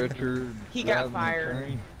in time. Richard. He got driving the fired.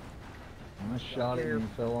 train. I shot him and he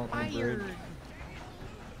fell off the bridge.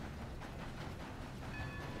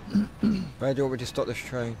 Fired. Where do you want me to stop this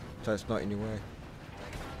train so it's not in your way?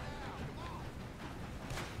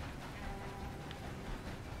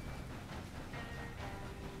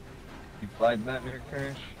 You fight back there,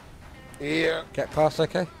 Crash? Yeah. Get past,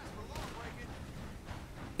 okay?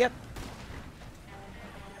 Yep.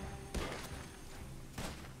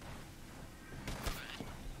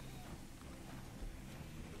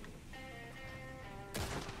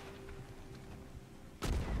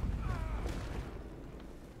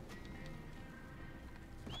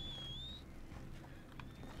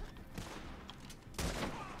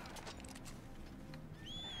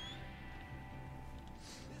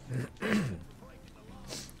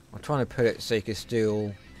 I'm trying to put it so you can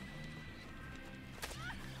still...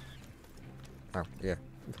 Oh, yeah.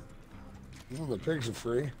 Oh, the pigs are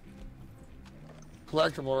free.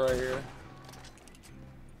 Collectible right here.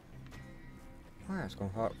 Oh, yeah, it's gone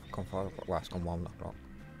 5 o'clock. Well, it's gone 1 o'clock.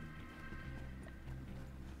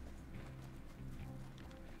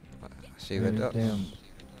 See where ducks. Damn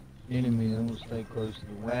enemies don't stay close to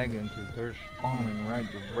the wagon because they're spawning right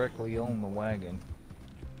directly on the wagon.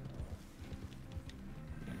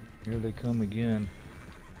 Here they come again.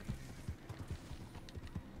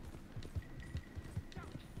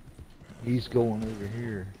 He's going over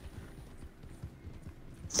here.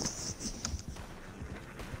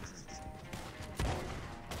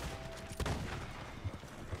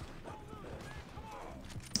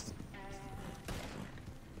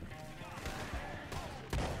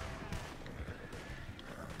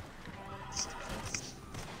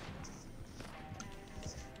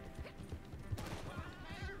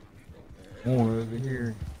 More over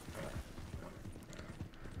here.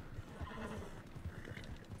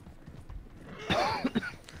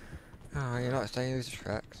 Oh, you're not staying with the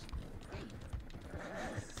tracks.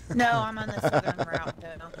 No, I'm on the southern route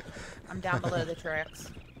though. I'm down below the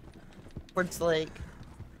tracks. Towards the lake.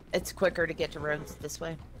 It's quicker to get to roads this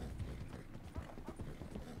way.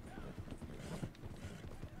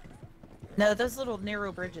 No, those little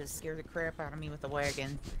narrow bridges scare the crap out of me with the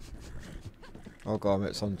wagon. Oh god, I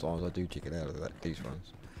admit sometimes I do chicken out of these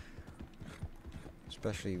ones.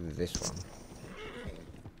 Especially with this one.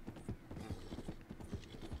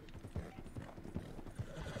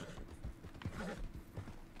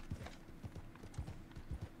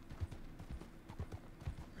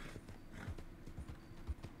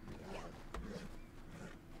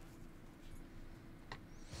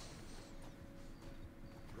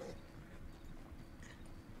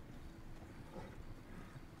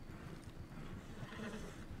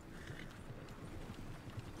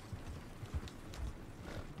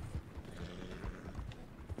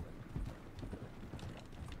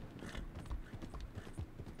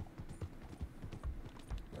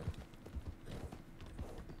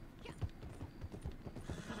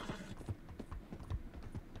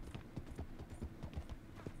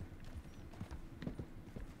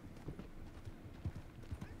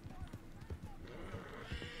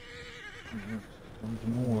 Comes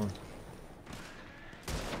more.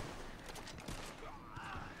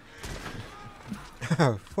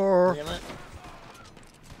 Four. Damn it.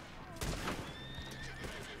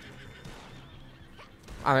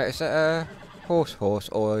 Alright, is that a horse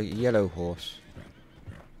or a yellow horse?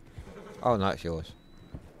 Oh no, it's yours.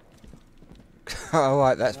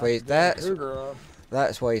 Alright, that's why Cougar off.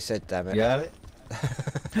 that's why he said damn it. Got it?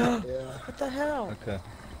 Yeah. What the hell? Okay.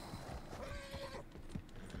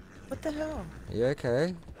 What the hell? You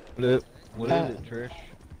okay? Flip. What is it, Trish?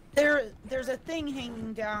 There's a thing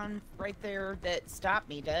hanging down right there that stopped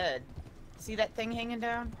me dead. See that thing hanging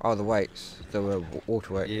down? Oh, the weights. The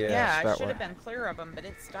water weight. Yeah. Yeah, I that should way. have been clear of them, but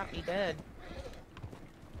it stopped me dead.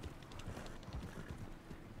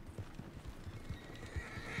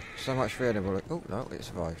 So much for anybody. Oh no, it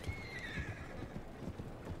survived.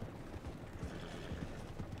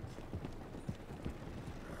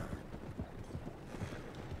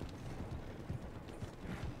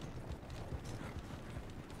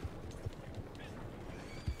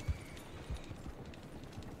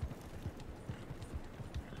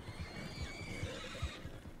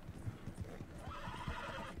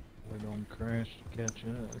 catch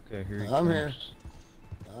up. Okay, here he I'm comes. here.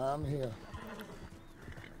 I'm here.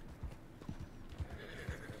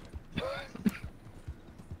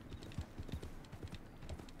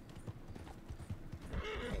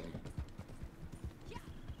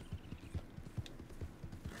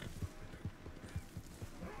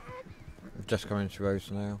 We've just come into Rose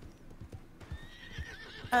now.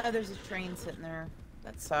 There's a train sitting there.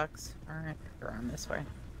 That sucks. Alright, go around this way.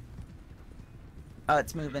 Oh,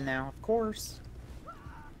 it's moving now, of course. Why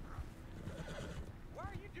are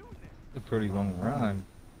you doing this? It's a pretty long ride.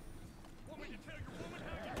 Want me to tell your woman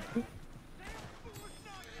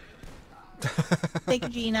how Thank you,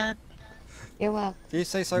 Gina. You're welcome. Did you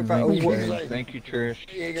say something about Thank a you, woman? Trish. Thank you, Trish.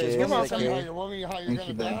 You guys Cheers. want me to welcome. tell you how you're Thank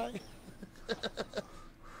you, gonna babe. die?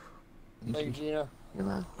 Thank you, Gina. You're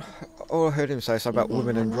welcome. All I heard him say something about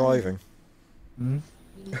women and driving. Hmm?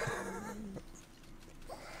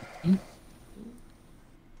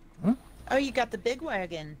 Oh, you got the big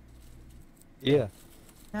wagon. Yeah.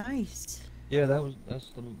 Nice. Yeah, that's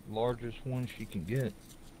the largest one she can get.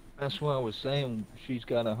 That's why I was saying she's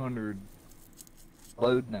got 100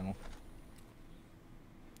 load now.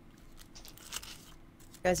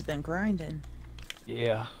 You guys have been grinding.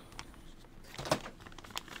 Yeah.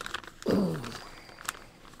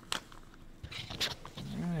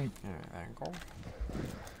 Alright. Angle.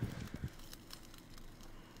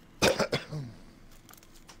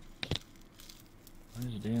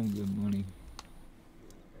 That's damn good money.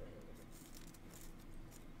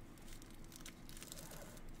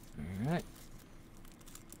 Alright.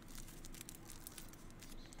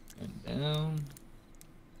 And down.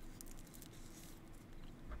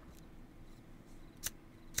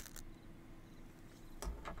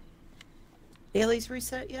 Dailies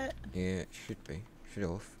reset yet? Yeah, it should be. Should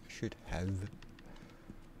have. Should have.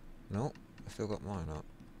 No, I still got mine up.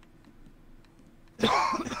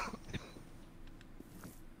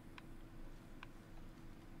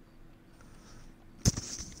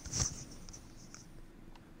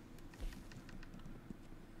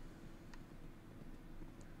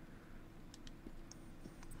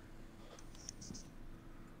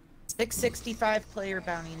 $665 player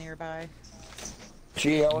bounty nearby.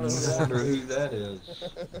 Gee, I I wonder who wonder that who that is.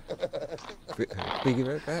 Biggie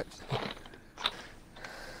Red Bats?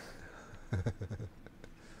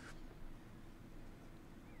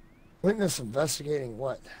 Witness investigating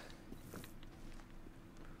what?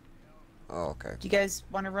 Oh, okay. Do you guys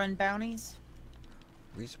want to run bounties?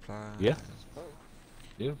 Resupply. Yeah.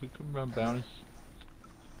 Yeah, we can run bounties.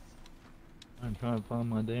 I'm trying to find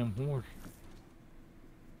my damn horse.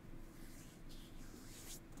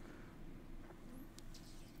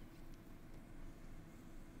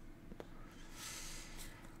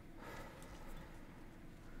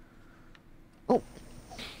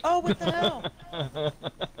 Oh, what the hell?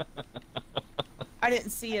 I didn't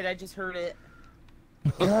see it, I just heard it.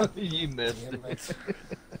 You missed Damn it. it.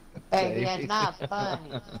 Baby, that's not funny.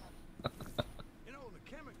 You know, the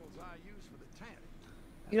chemicals I use for the tanning.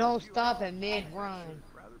 You don't stop at mid-run.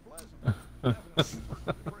 Rather pleasant.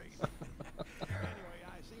 Definitely great. Anyway,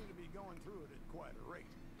 I seem to be going through it at quite a rate.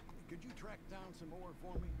 Could you track down some more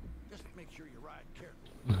for me? Just make sure you ride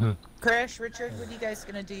carefully. Crash, Richard, what are you guys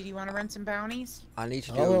gonna do? Do you want to run some bounties? I need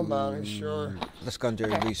to I'll do. run bounties, sure. Let's go and do a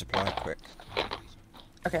Okay. resupply quick.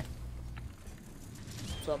 Okay.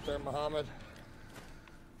 What's up there, Muhammad?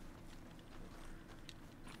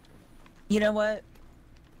 You know what?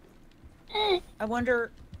 I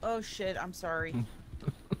wonder. Oh shit! I'm sorry.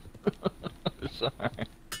 Sorry.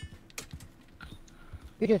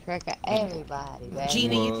 You just wreck everybody, baby.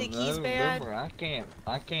 Gina, you think he's bad? Remember,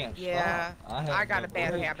 I can't Yeah, stop. have I got no a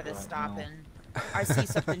bad brakes habit of right stopping. now. I see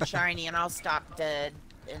something shiny and I'll stop dead.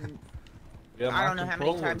 And Yeah, I my don't know how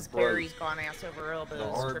many controller's times broke. Barry's gone ass over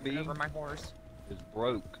elbows tripping RB? over my horse. It's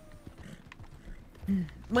broke.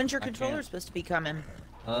 When's your I controller can't. supposed to be coming?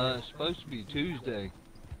 It's supposed to be Tuesday.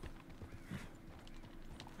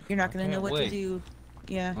 You're not gonna know can't what wait. to do.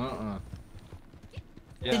 Yeah.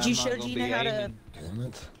 Yeah, Did you I'm show not gonna Gina be how to aiming. Damn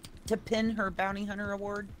it. pin her bounty hunter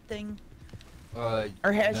award thing? Or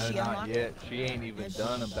Or has no, she not unlocked yet. it? She ain't even Has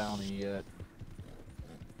done a she- bounty yet.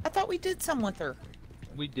 I thought we did some with her.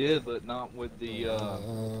 We did, but not with the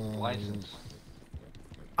license.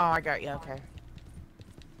 Oh, I got you. Okay.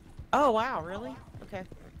 Oh wow, really? Okay.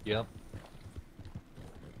 Yep.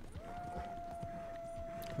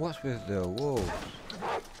 What's with the wolves?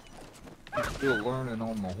 I'm still learning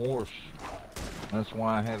on the horse. That's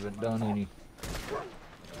why I haven't done any.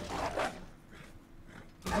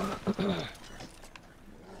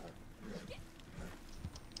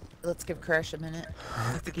 Let's give Crash a minute.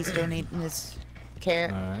 I think he's donating his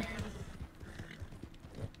cat. Alright.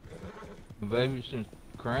 baby, since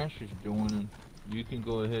Crash is joining, you can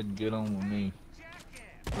go ahead and get on with me.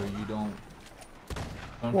 Or you don't.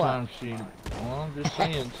 Sometimes well, I'm just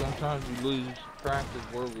saying, sometimes you lose track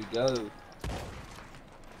of where we go.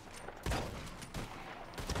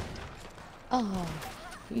 Oh,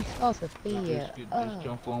 you're supposed to be So here. just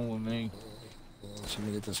jump on with me. Let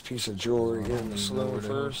me get this piece of jewelry here in the saloon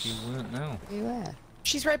first. She went now. Where you at?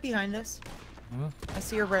 She's right behind us. Huh? I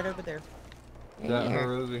see her right over there. Is that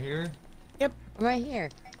her over here? Yep. Right here.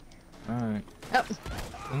 Alright. Oh.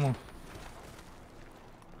 Come on.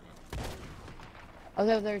 I was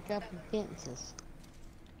over there jumping fences.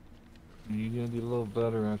 You gotta do a little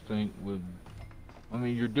better, I think, with... I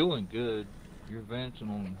mean, you're doing good. You're advancing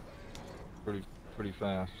on pretty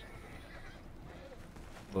fast.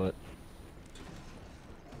 But...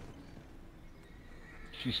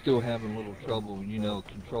 she's still having a little trouble, you know,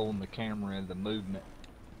 controlling the camera and the movement.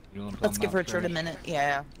 You know what I'm talking Let's give about, Richard a Trish? minute.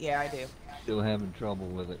 Yeah, I do. Still having trouble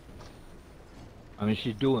with it. I mean,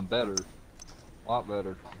 she's doing better. A lot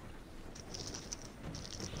better.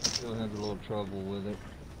 She still has a little trouble with it.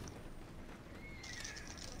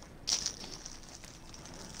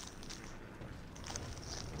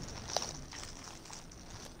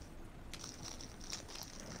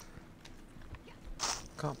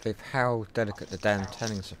 Can't believe how delicate the damn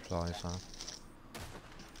tanning supplies are.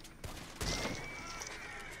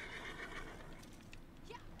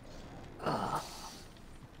 I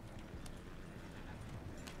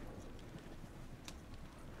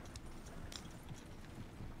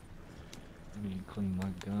need to clean my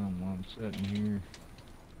gun while I'm sitting here.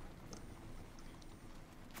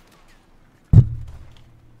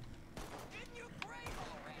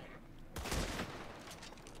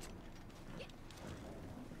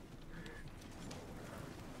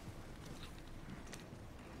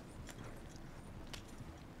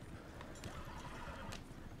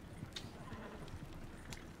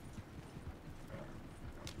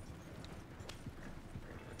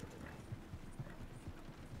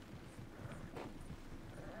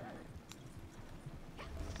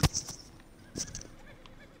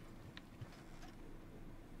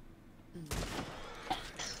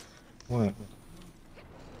 What?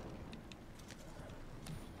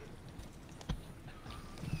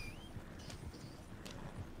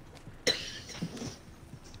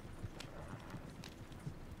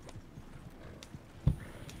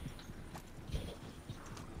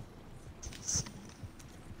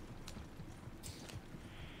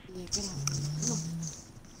 Yeah, get on.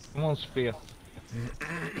 Come on, Sophia.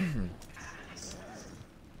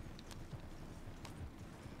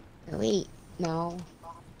 Wait, no.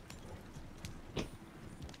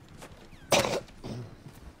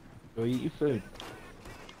 Go eat your food.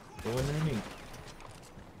 Go in there and eat.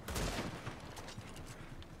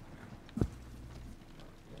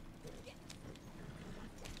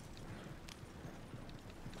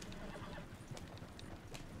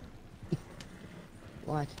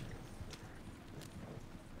 What?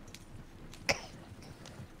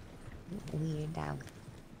 Weird dog.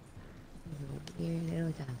 Weird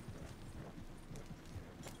little dog.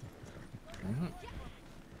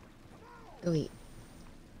 Go eat.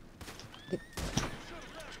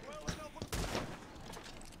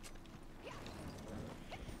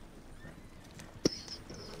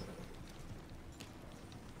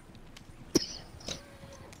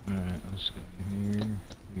 Alright, let's go here,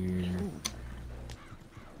 here,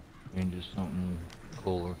 and just something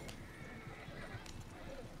cooler.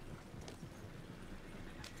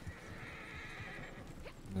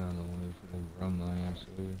 Got away for they run my ass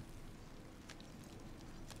over.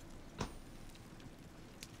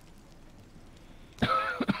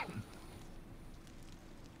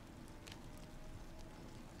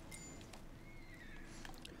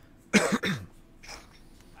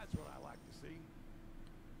 That's what I like to see.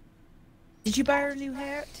 Did you buy her a new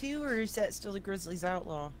hat too, or is that still the Grizzlies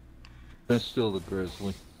Outlaw? That's still the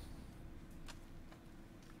grizzly.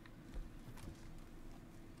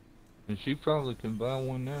 And she probably can buy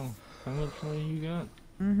one now. How much money you got?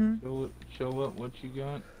 Mm-hmm. Show up what you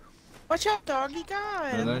got. Watch out, doggy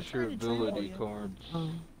guy. And that's your ability cards.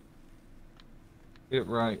 Hit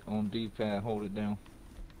right on D-pad, hold it down.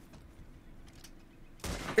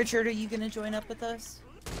 Richard, are you gonna join up with us?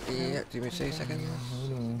 Yeah, give me 2 seconds.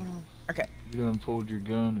 Hold on. Okay. You done pulled your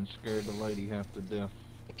gun and scared the lady half to death.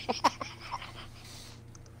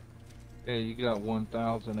 Yeah, you got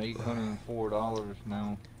 $1,804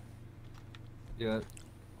 now. Yeah,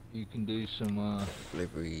 you can do some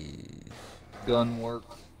Delivery. gun work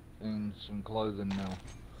and some clothing now.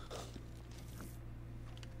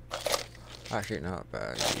 Actually, not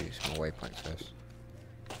bad. Use my waypoints first.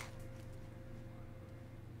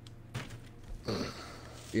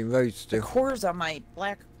 in road The still. cores on my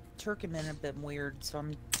black Turkmen have been weird, so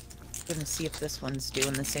I'm gonna see if this one's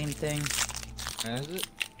doing the same thing. Has it?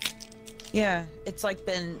 Yeah, it's like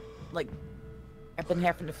been like I've been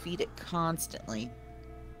having to feed it constantly.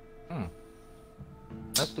 Hmm.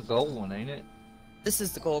 That's the gold one, ain't it? This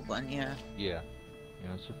is the gold one, yeah. Yeah.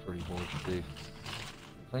 Yeah, it's a pretty horse too.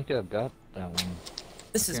 I think I've got that one.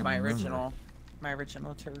 This is can't my remember.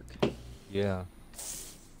 original Turk. Yeah.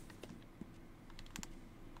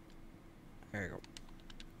 There you go.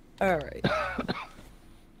 All right.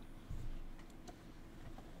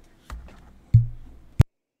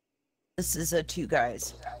 This is a 2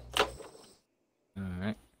 guys.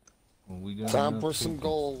 Alright. Well, we got Time enough for some people.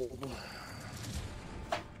 gold.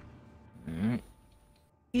 Alright.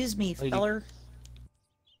 Excuse me, Lady. feller.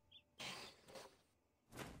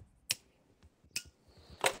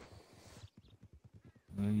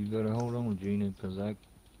 Well, you better hold on, Gina, because I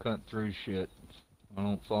cut through shit. I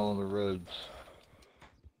don't follow the roads.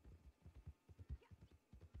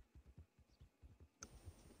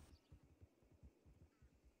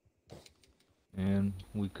 And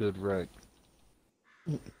we could wreck.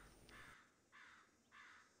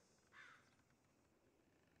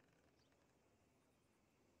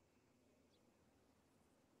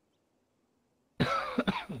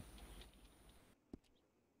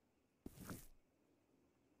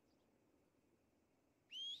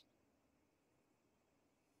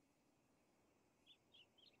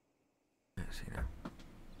 Let's see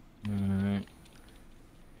now. Alright.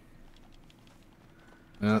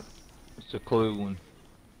 Yep. It's a clue one.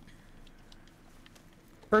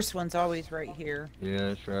 First one's always right here.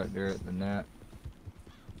 Yeah, it's right there at the net.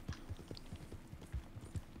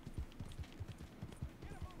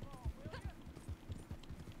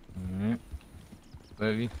 Alright.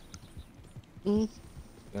 Baby.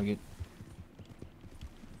 Gotta get.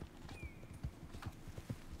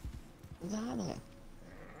 Got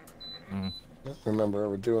it. Remember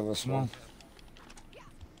ever doing this Come one? on.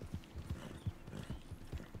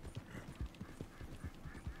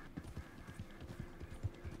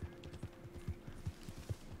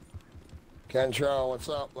 Kentrell, what's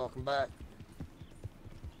up? Welcome back.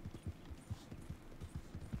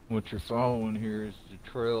 What you're following here is the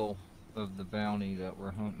trail of the bounty that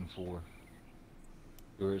we're hunting for.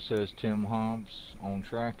 Where it says Tim Hobbs on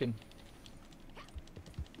tracking.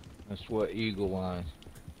 That's what Eagle Eye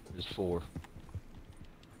is for.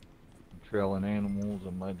 Trailing animals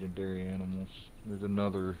and legendary animals. There's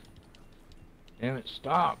another. Damn it,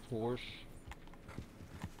 stop, horse.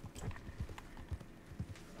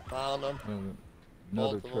 Found them.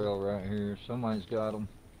 Another Both of 'em. trail right here. Somebody's got them.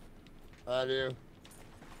 I do.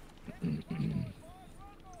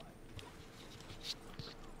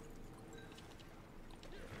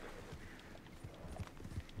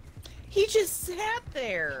 He just sat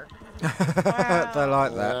there. They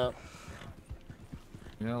like that. Yeah.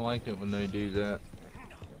 Yeah, I like it when they do that.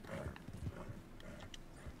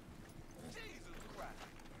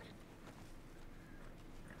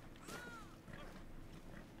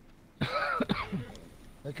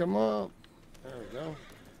 Pick them up. There we go.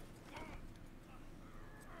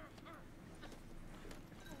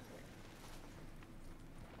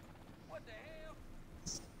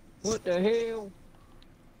 What the hell?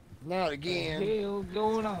 Not The again. hell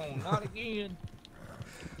going on? Not again.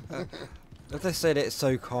 If they said it's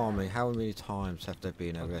so calming, how many times have they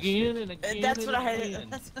been arrested? Again and again. That's and what I. again.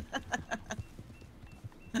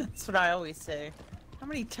 That's what I always say. How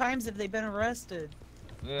many times have they been arrested?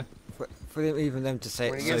 Yeah. For them, even them to say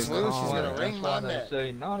When it's he gets so loose, he's calming. gonna That's ring why my they neck.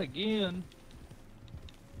 say not again.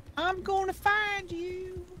 I'm going to find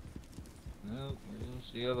you. No,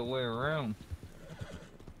 it's the other way around.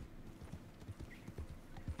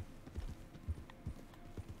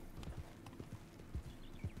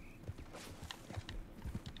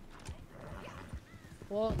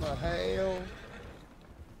 What the hell?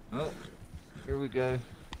 Oh, here we go.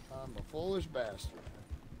 I'm a foolish bastard.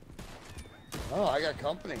 Oh, I got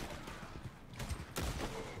company.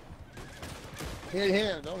 Hit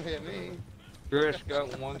him, don't hit me. Chris got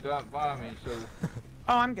by me, so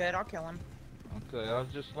Oh, I'm good. I'll kill him. okay. I was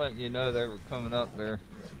just letting you know they were coming up there.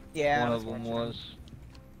 Yeah. One I of them watching was.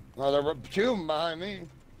 Oh, there were two of them behind me.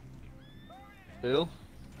 Still?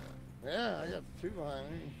 Yeah, I got two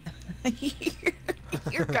behind me. him.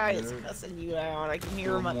 Your guy is cussing you out. I can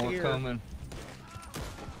hear him One up more here. coming.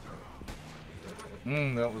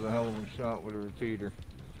 That was a hell of a shot with a repeater.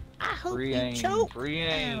 I hope Free you aim, choke. free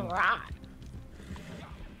aim. Right.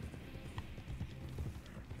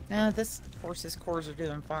 No, this horse's cores are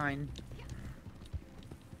doing fine.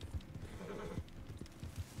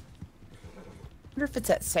 Wonder if it's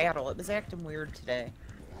that saddle. It was acting weird today.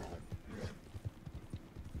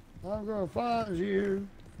 I'm gonna find you.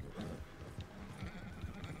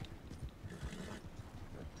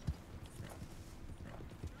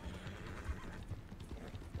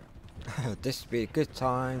 This would be a good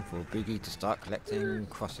time for Biggie to start collecting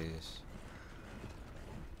crosses.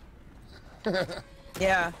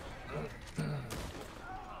 Yeah.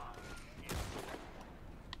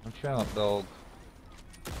 Watch out, dog.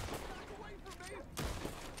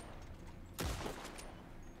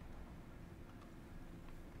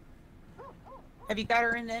 Have you got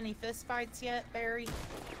her into any fist fights yet, Barry?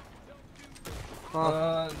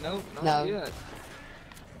 Nope, not No. yet.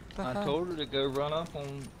 I told her to go run up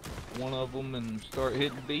on one of them and start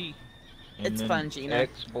hitting B. And It's then fun, Gina.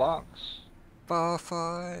 X blocks Bar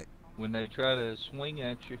fight. when they try to swing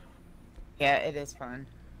at you. Yeah, it is fun.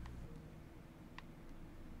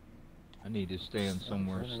 I need to stand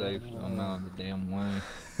somewhere safe so I'm not in the damn way.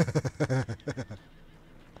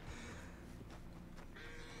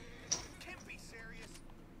 Can't be serious.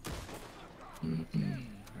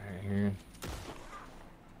 Right here.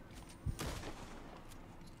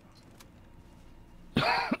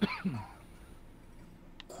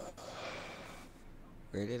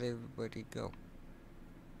 Where did everybody go?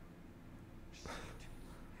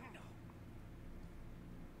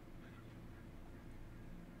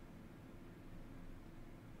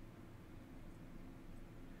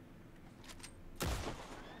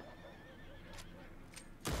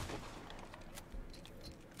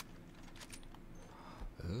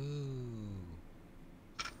 Ooh.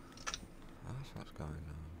 That's what's going on.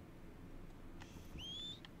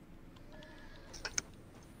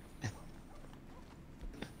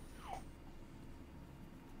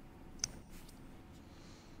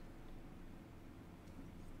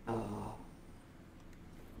 Oh.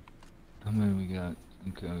 How many we got?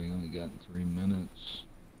 Okay, we only got 3 minutes.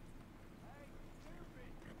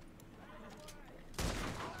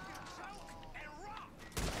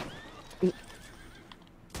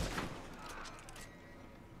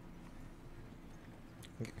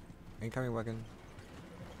 Incoming wagon.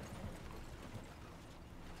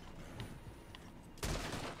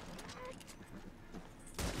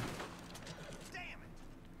 Damn it!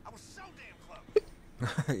 I was so damn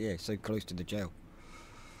close. Yeah, so close to the jail.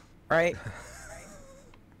 Right?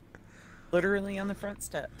 Literally on the front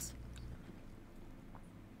steps.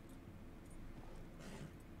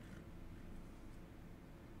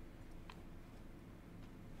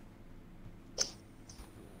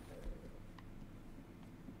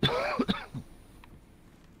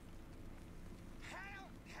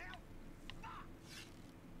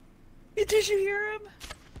 Did you hear him?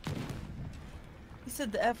 He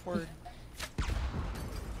said the F word.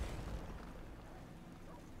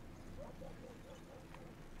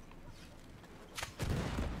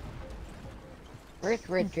 Where's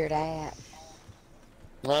Richard at?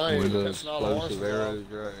 Well, With you're those pissing all the horses explosive off. arrows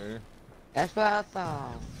right here. That's what I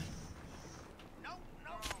thought. No,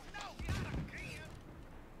 no, no! Not again!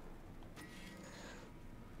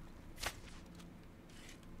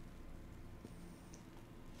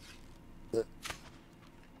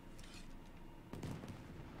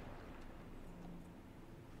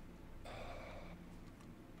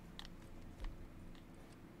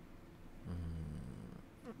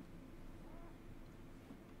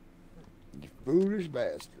 You foolish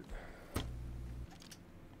bastard.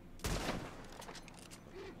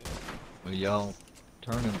 Well, y'all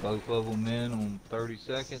turning both of them in on 30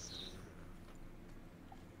 seconds?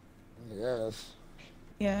 Yes.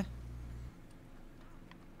 Yeah.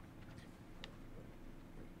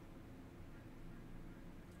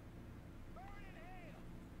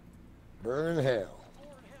 Burn in hell.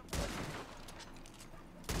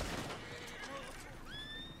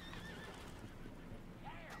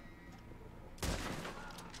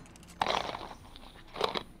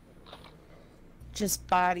 Just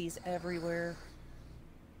bodies everywhere.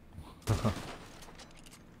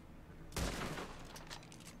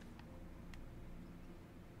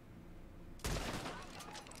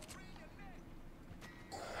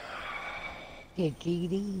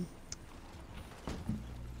 Giggity.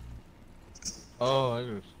 Oh, I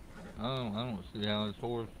don't see how his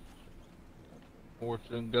horse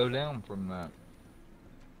didn't go down from that.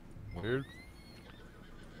 Weird.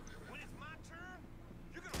 When it's my turn,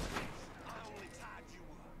 you're gonna wish I only tied you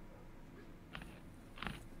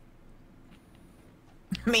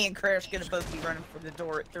up. Me and Crash gonna both be running for the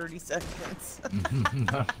door at 30 seconds.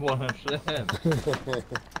 That's what I said.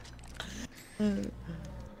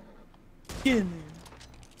 Get in there.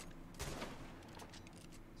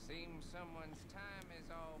 Seems someone's time is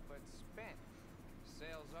all but spent.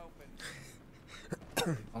 Sales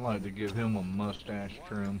open. I like to give him a mustache What's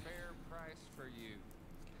trim. a fair price for you?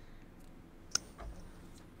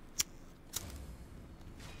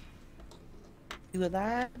 2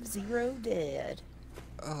 alive, 0 dead.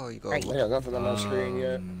 Oh, you got Right. I got nothing on my screen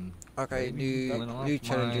yet. Okay, maybe you went off new my-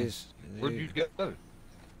 challenges. Where'd you go?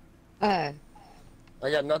 Oh. I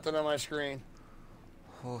got nothing on my screen.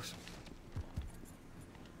 Horse.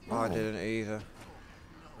 I didn't either.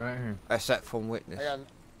 Right here. Except from witness.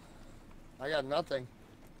 I got nothing.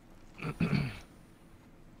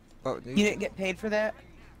 Oh, You didn't get paid for that?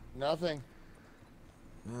 Nothing.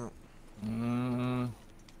 No.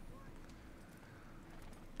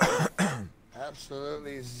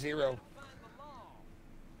 Absolutely zero.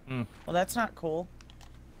 Well, that's not cool.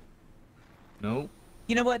 Nope.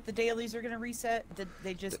 You know what? The dailies are gonna reset.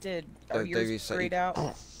 They just did. Are They yours reset. grayed out?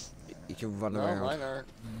 You can run No, around. mine aren't.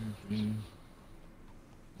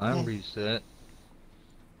 I'm reset.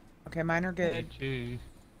 Okay, mine are good. Me too.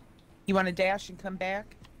 You want to dash and come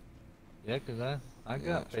back? Yeah, 'cause I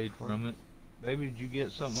got paid from it. Baby, did you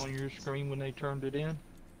get something on your screen when they turned it in?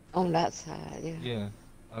 On that side, yeah. Yeah.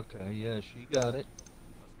 Okay, yeah, she got it.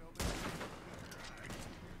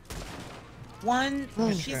 One,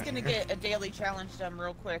 she's gonna get a daily challenge done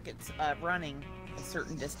real quick. It's running a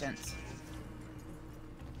certain distance.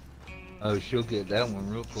 Oh, she'll get that one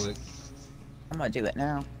real quick. I'm gonna do it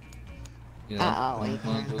now. Yeah, I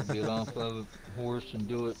might as well get off of a horse and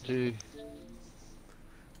do it too.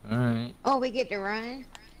 Alright. Oh, we get to run?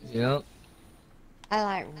 Yep. I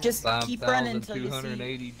like running. Just keep running until you see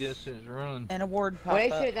 5,280 distance run. an award Well, pop they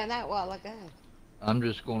up. should have done that a while ago. I'm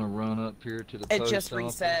just gonna run up here to the It post just office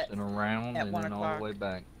reset and around at and 1 then all o'clock. the way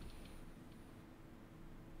back.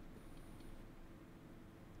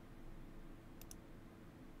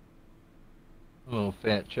 A little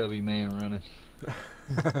fat chubby man running.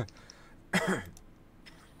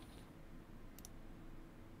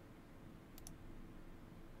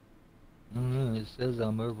 I don't know, it says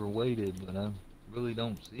I'm overweighted, but I really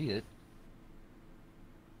don't see it.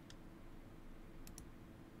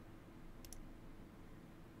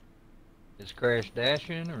 Is Crash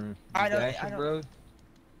dashing or you I don't- dashing, bro?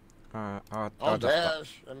 I'll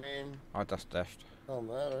dash. I mean, I just dashed. don't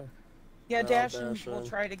matter. Yeah, I'll dash and dash we'll in.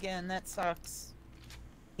 try it again. That sucks.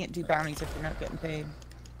 Can't do bounties if you're not getting paid.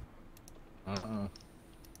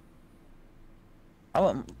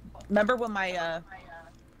 Oh, remember when my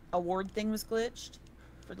award thing was glitched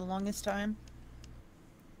for the longest time?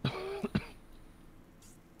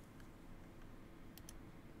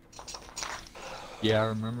 Yeah, I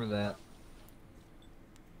remember that.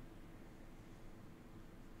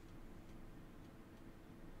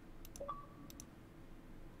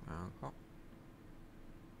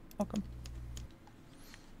 Okay.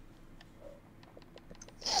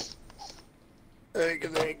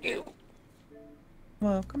 Welcome. Thank you.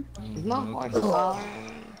 Welcome. My horse is all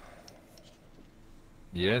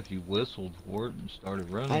Yeah, if you whistled for it and started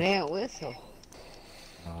I running. didn't whistle.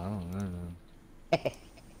 I don't know.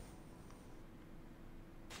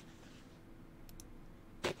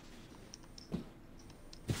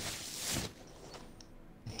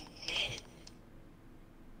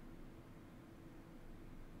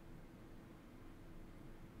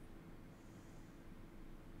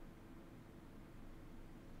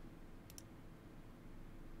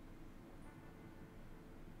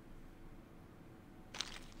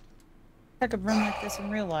 I could run like this in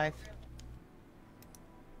real life.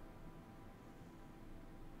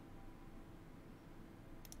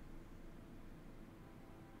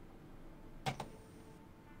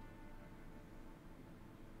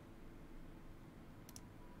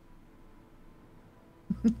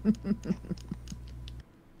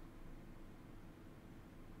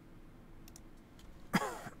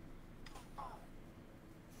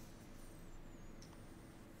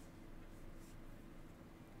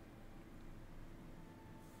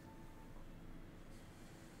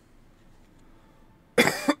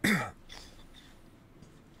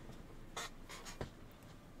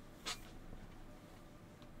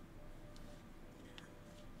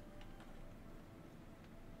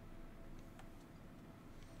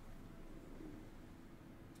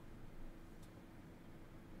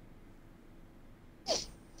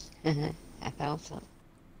 I found some.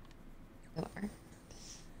 Sure.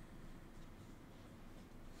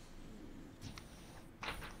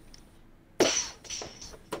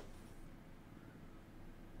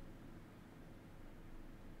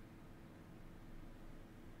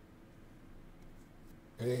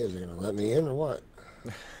 Hey, is it gonna let me in or what?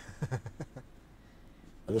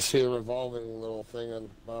 I just see a revolving little thing on the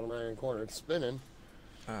bottom right hand corner. It's spinning.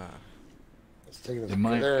 It's taking It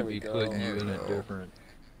might there we be go. putting you in a different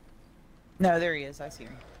No, there he is. I see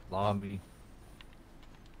him. lobby.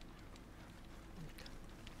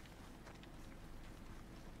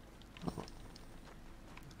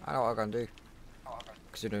 I know what I'm gonna do.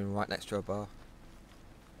 considering right next to a bar.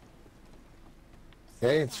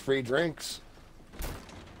 Hey, it's free drinks. Hello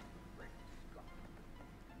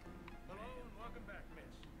and welcome back, miss.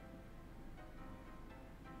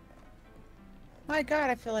 My God,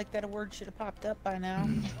 I feel like that award should have popped up by now.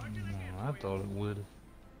 No, I thought it would have.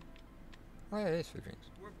 Oh yeah, it is free drinks.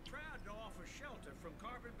 We're proud to offer shelter from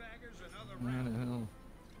carpetbaggers and other Where the hell?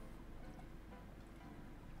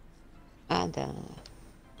 I done.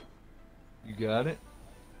 You got it?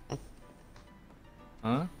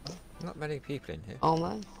 Huh? Not many people in here.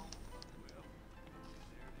 Almost.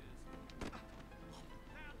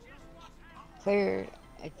 Clear.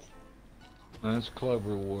 It's That's club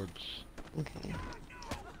rewards. okay.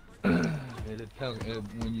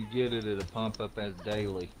 When you get it, it'll pump up as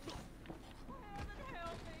daily.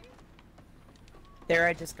 There,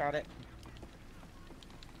 I just got it.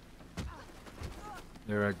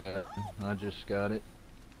 There, I got it. I just got it.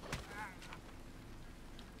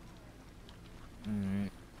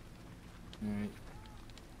 Alright. Alright.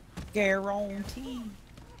 Guarantee.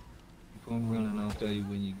 If I'm running, I'll tell you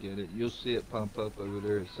when you get it. You'll see it pump up over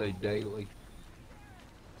there. It say daily.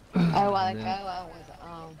 Oh, a while And ago then- I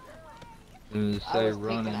and it I say was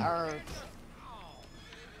running. picking herbs.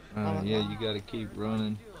 Yeah, you gotta keep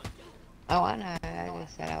running. Oh, I know. I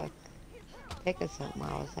just said I was picking something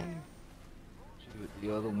while I was there. See what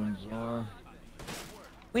the other ones are.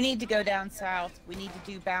 We need to go down south. We need to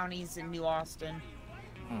do bounties in New Austin.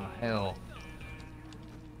 Oh, hell.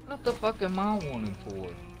 What the fuck am I wanting for?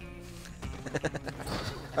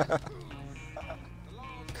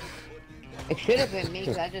 It should have been me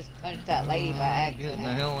because I just punched that lady by I'm getting the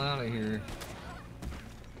accident. hell out of here.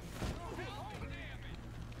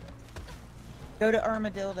 Go to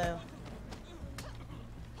Armadillo.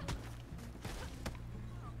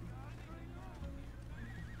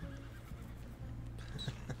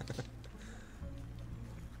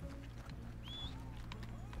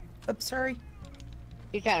 Oops, sorry.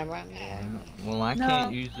 You trying to run me over? Well, I No,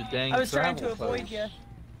 can't use the dang I was trying to travel avoid post. you.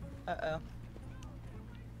 Uh-oh.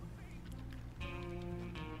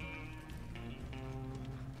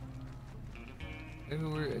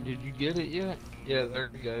 Did you get it yet? Yeah, there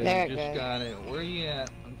you go. There You it just goes. got it. Where you at?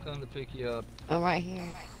 I'm coming to pick you up. I'm right here.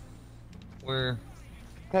 Where?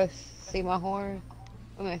 Go see my horse.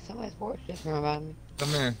 I mean, somebody's horse just ran by me. Come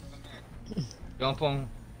here. Jump on.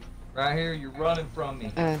 Right here. You're running from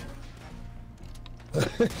me. Hey.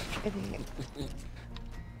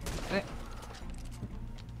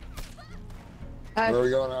 Where are we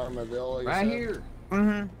going, Armadillo? you Right said? here.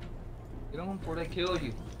 Mm-hmm. Get on before they kill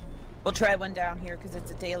you. We'll try one down here because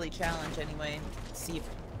it's a daily challenge anyway. See if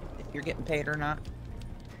you're getting paid or not.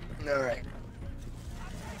 All right.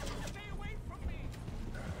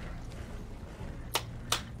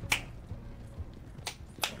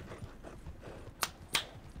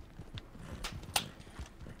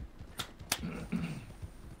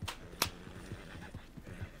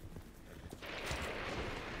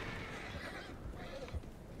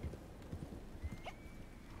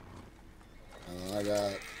 I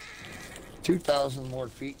got 2,000 more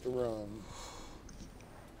feet to run.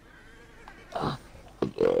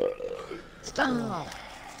 Stop.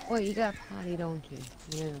 Wait, you got potty, don't you?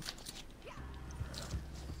 Yeah.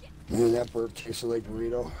 And that burp tasted like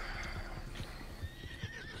burrito.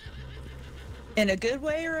 In a good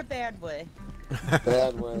way or a bad way?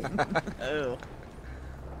 Bad way. Oh.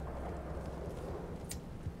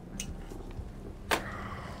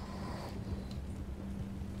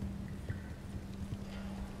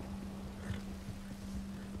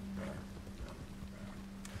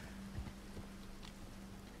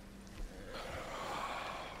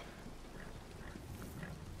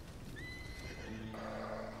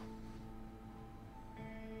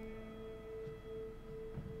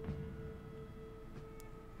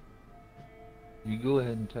 You go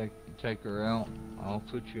ahead and take her out. I'll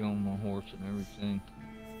put you on my horse and everything.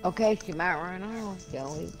 Okay, she might run off.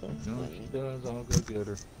 Don't leave this No, if way. she does, I'll go get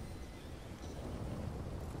her.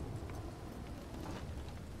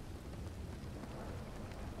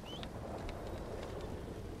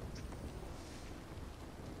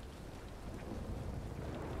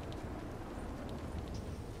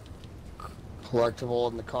 Collectible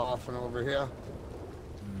in the coffin over here.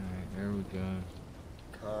 Alright, there we go.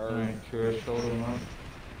 Car. Alright, Trish, hold on.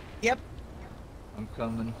 Yep. I'm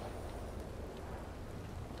coming.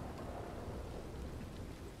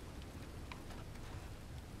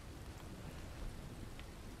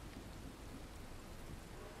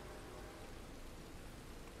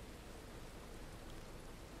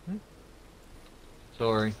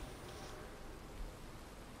 Sorry.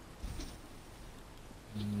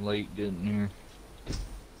 I'm late getting here.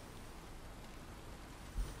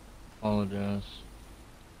 Apologize.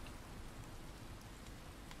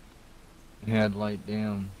 We had like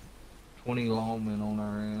damn 20 lawmen on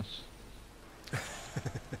our ass.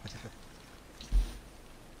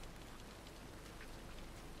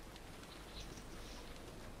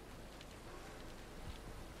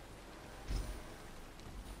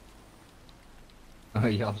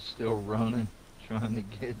 Y'all still running, trying to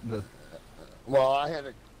get the... Well, I had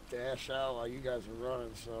to dash out while you guys were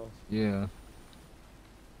running, so. Yeah.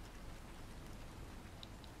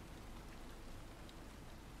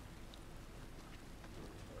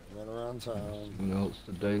 Run around town. What else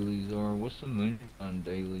the dailies are? What's the moonshine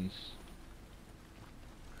dailies?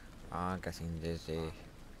 I'm guessing there's a...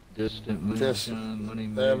 Distant moonshine, money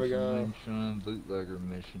There we mansion, go. moonshine, bootlegger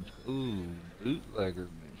missions. Ooh, bootlegger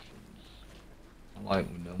missions. I like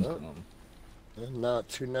when them Oh. come. And not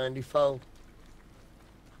 294.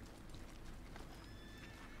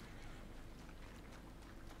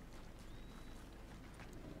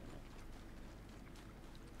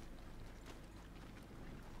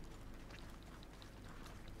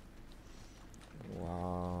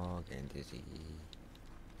 Wow, getting dizzy.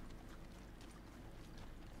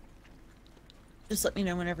 Just let me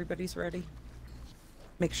know when everybody's ready.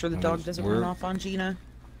 Make sure the And dog doesn't run off on Gina.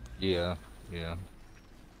 Yeah, yeah.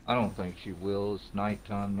 I don't think she will. It's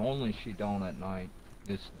nighttime. Normally she don't at night.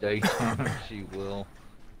 It's daytime she will.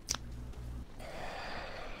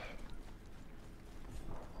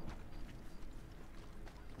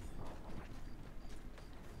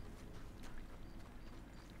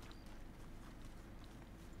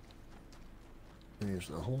 Here's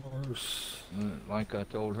the horse. Like I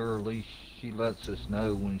told her, at least she lets us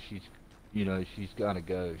know when she's, you know, she's got to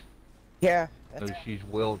go. Yeah. So she's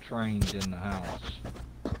well trained in the house.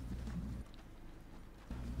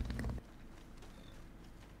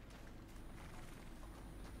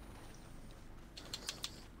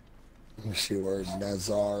 Let me see where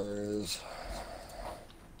Nazar is.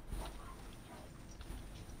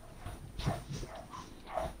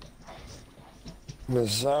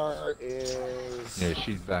 Nazar is Yeah,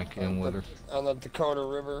 she's back in with her. on the Dakota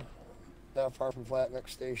River, not far from Flat Neck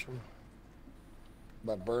Station.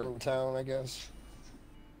 By Burton Town, I guess.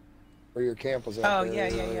 Where your camp was at. Oh, there yeah,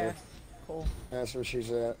 yeah, earlier. yeah. Cool. That's where she's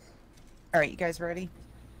at. All right, you guys ready?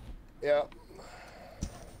 Yeah.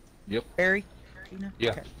 Yep. Barry? Gina?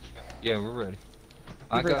 Yeah. Okay. Yeah, we're ready.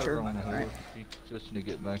 I got her Richard. on here. Alright. She just to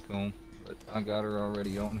get back home, but I got her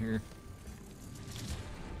already on here.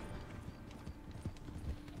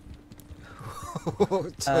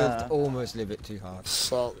 Almost a little bit too hard.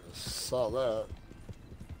 Saw that.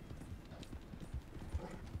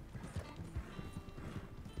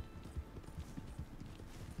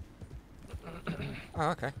 Oh,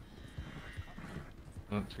 okay.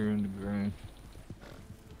 Up here in the grave.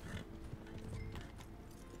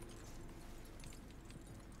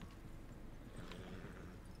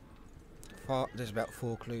 There's about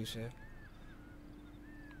 4 clues here.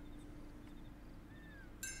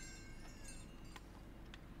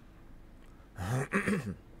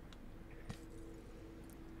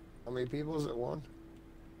 How many people is it? One?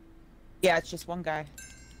 Yeah, it's just one guy.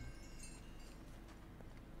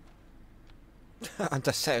 I'm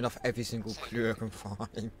just setting off every single clue I can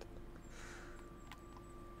find.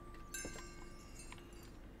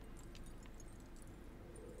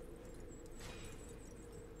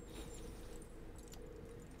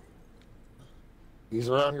 He's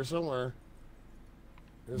around here somewhere.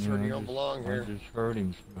 Just heard Yeah, he don't belong I here. just heard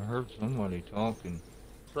him. I heard somebody talking.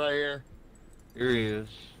 It's right here. Here he is.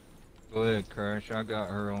 Go ahead, Crash. I got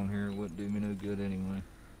her on here. It wouldn't do me no good anyway.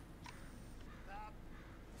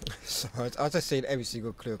 So I just seen every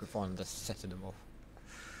single clue I could find and just setting them off.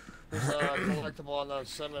 There's a collectible on the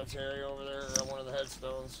cemetery over there on one of the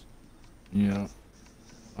headstones. Yeah.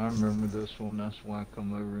 I remember this one. That's why I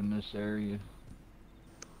come over in this area.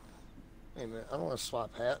 Hey man, I don't want to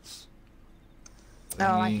swap hats. No,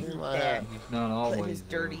 I He- hate my that. He's not Put always his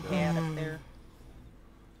there, dirty though. hat up there.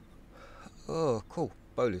 Oh, cool.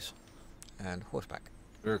 Bowlers. And horseback.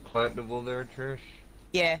 Is there a collectible there, Trish?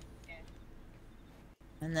 Yeah.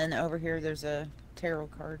 And then over here, there's a tarot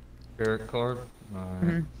card. Tarot card? Alright.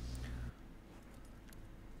 Mhm.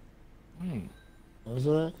 Wait, What was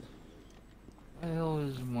that? what the hell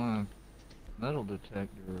is my metal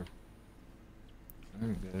detector?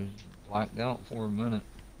 There it goes. Blacked out for a minute.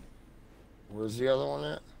 Where's the other one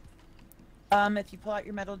at? If you pull out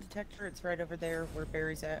your metal detector, it's right over there where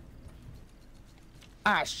Barry's at.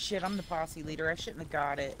 Ah, shit, I'm the posse leader. I shouldn't have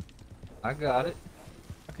got it. I got it.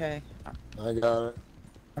 Okay. I got it.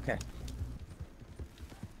 Okay.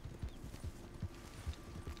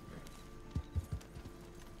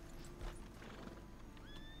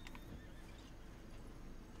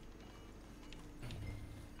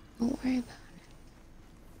 worry about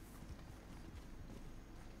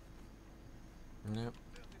Yep.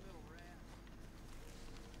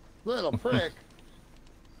 Little prick.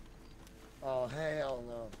 Oh, hell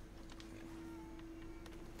no.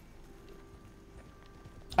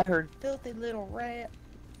 I heard filthy little rat.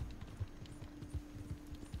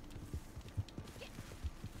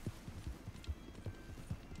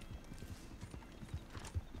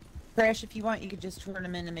 Crash, if you want, you could just turn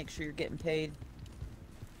them in and make sure you're getting paid.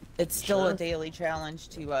 It's still Sure. a daily challenge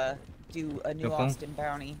to do a new Okay. Austin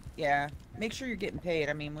bounty. Yeah. Make sure you're getting paid.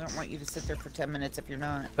 I mean, we don't want you to sit there for 10 minutes if you're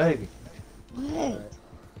not. Baby. What? Right.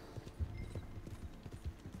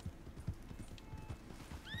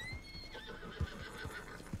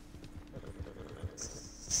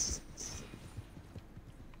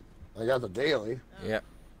 I got the daily. Yep.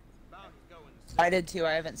 I did too.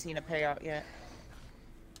 I haven't seen a payout yet.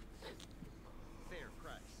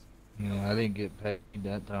 Yeah, I didn't get paid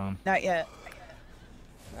that time. Not yet.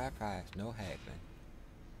 Fair price, no haggling.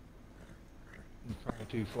 I'm probably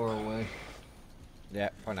too far away.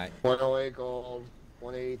 Yep, 0.8. 108 gold,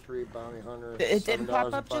 183 bounty hunter. It didn't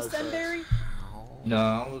pop up $7.05. just then, Barry? No,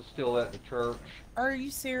 I was still at the church. Are you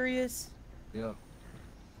serious? Yep.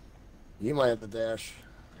 You might have to dash.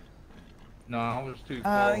 No, I was too Oh,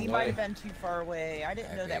 far you away. might have been too far away. I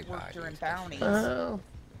didn't know that worked during Everybody's bounties. Oh.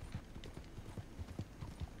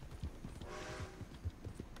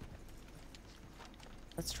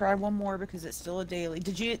 Let's try one more because it's still a daily.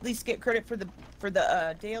 Did you at least get credit for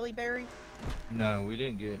the daily, Barry? No, we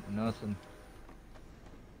didn't get nothing.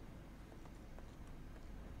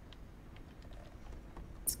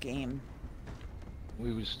 This game.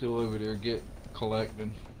 We was still over there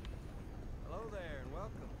collecting. Hello there and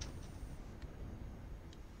welcome.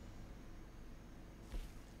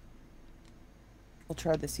 We'll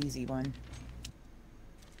try this easy one.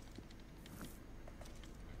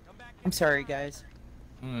 Come back I'm sorry, guys.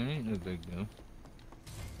 Oh, it ain't no big deal.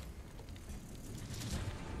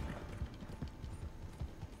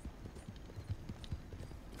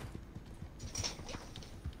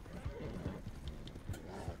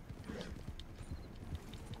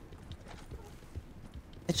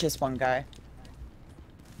 It's just one guy.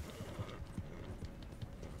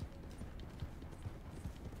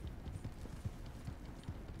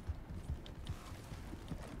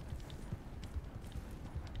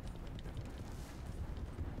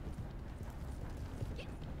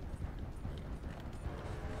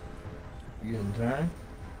 You getting tired?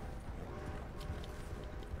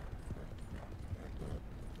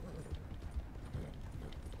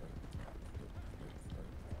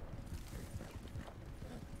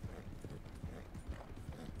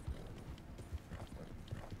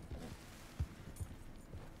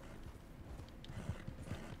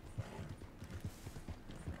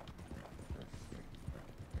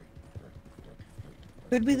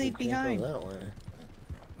 Who'd we leave Can't behind? Go that way.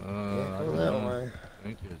 I Can't go don't that know. way. I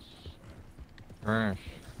think it's trash.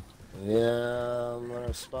 Yeah, I'm in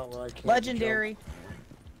a spot where I can't. Legendary.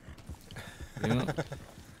 Yeah. Jump.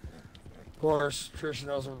 Of course, Trish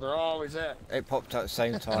knows where they're always at. It popped at the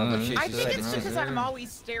same time, but she's I the think same it's as because me. I'm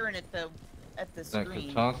always staring at the That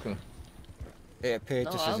screen. Kataka. It appeared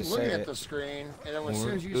No, just as I'm it looking said at it. the screen, and then as Or soon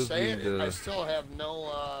it as you could say be it, I the- still have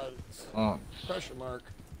no Oh, question mark.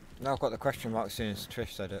 No, I've got the question mark as soon as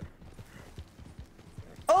Trish said it.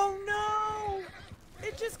 Oh no!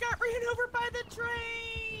 It just got ran over by the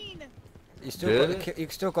train! You still Did got the it? you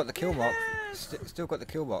still got the kill mark. Yes! Still got the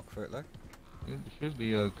kill mark for it though. it should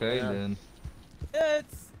be okay Yeah. then.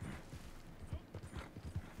 It's...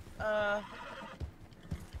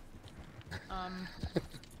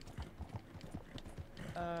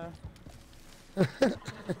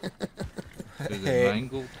 Is it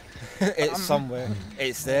mangled? It's somewhere.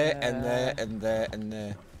 It's there and there and there and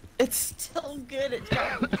there. It's still good. It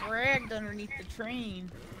got dragged underneath the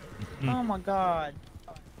train. Oh my god.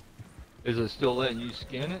 Is it still letting you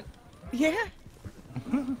skin it? Yeah.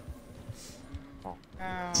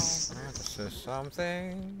 Ow. This is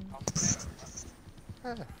something.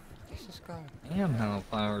 Ah, Jesus God. Damn, how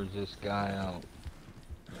fires this guy out.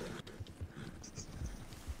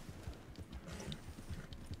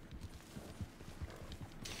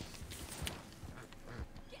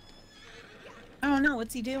 I don't know.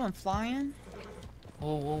 What's he doing? Flying?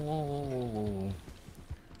 Whoa, whoa, whoa, whoa, whoa, whoa.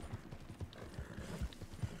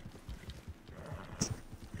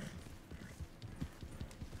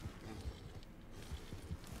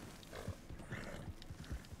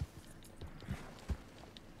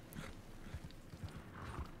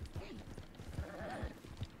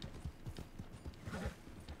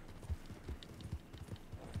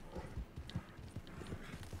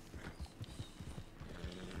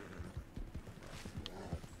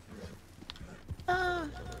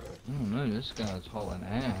 Oh, this guy's hauling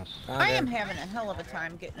ass. I am having a hell of a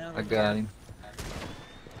time getting over I here. got him.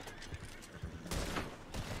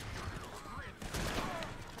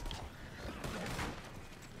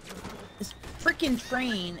 This freaking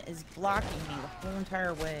train is blocking me the whole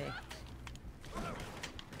entire way.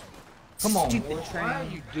 Come on, Stupid horse. train. Why are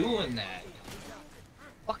you doing that?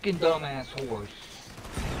 Fucking dumbass horse.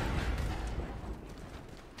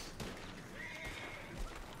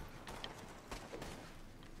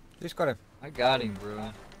 Who's got him? I got him,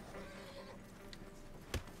 bro.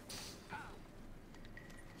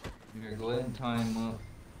 Here, go ahead and tie him up.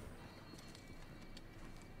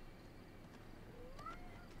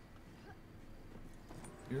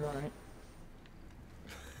 You're alright.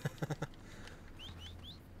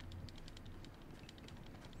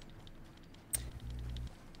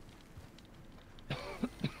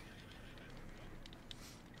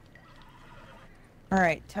 All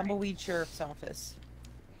right, Tumbleweed Sheriff's Office.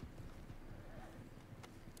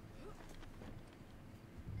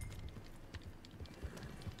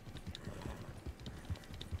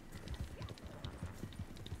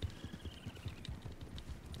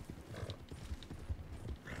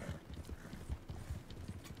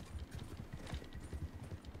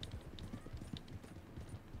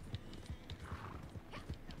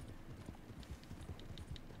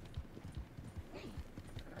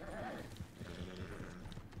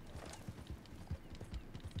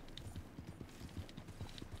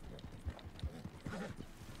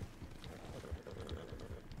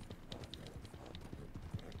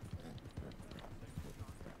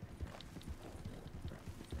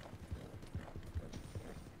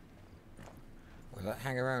 Will that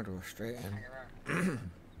hang around or straight in?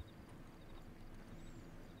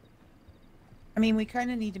 I mean, we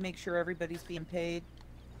kind of need to make sure everybody's being paid.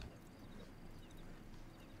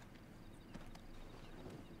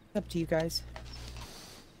 It's up to you guys.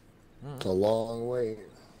 It's a long way.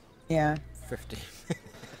 Yeah. 50.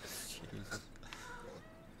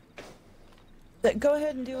 But go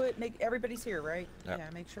ahead and do it. Make everybody's here, right? Yep. Yeah.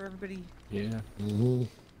 Make sure everybody. Yeah. Mm-hmm.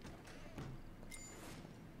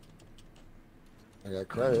 I got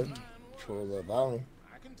credit for the bounty.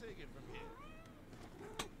 I can take it from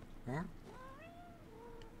here. Huh?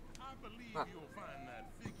 I believe Huh. you'll find that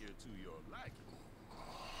figure to your liking.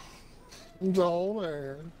 It's all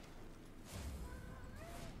there.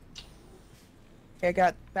 Okay, I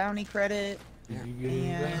got bounty credit Did you get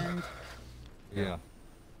anything? and. Yeah.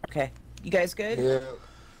 Okay. You guys good? Yeah.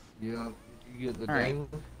 Yeah. Did you get the All right. daily?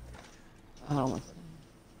 Oh,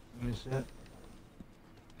 Let me see it.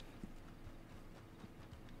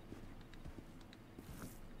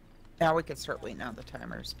 Now we can start waiting out the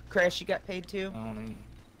timers. Crash, you got paid too? Bounty.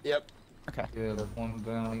 Yep. Okay. Yeah, the one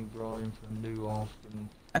bounty brought him from New Austin.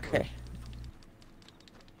 Okay.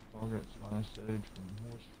 Target slice edge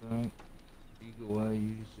from horseback. Eagle Eye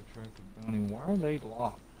used to track the bounty. Why are they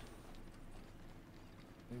locked?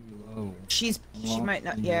 Maybe low. She might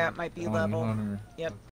not. Locked Yeah, in it might be bounty level. hunter. Yep.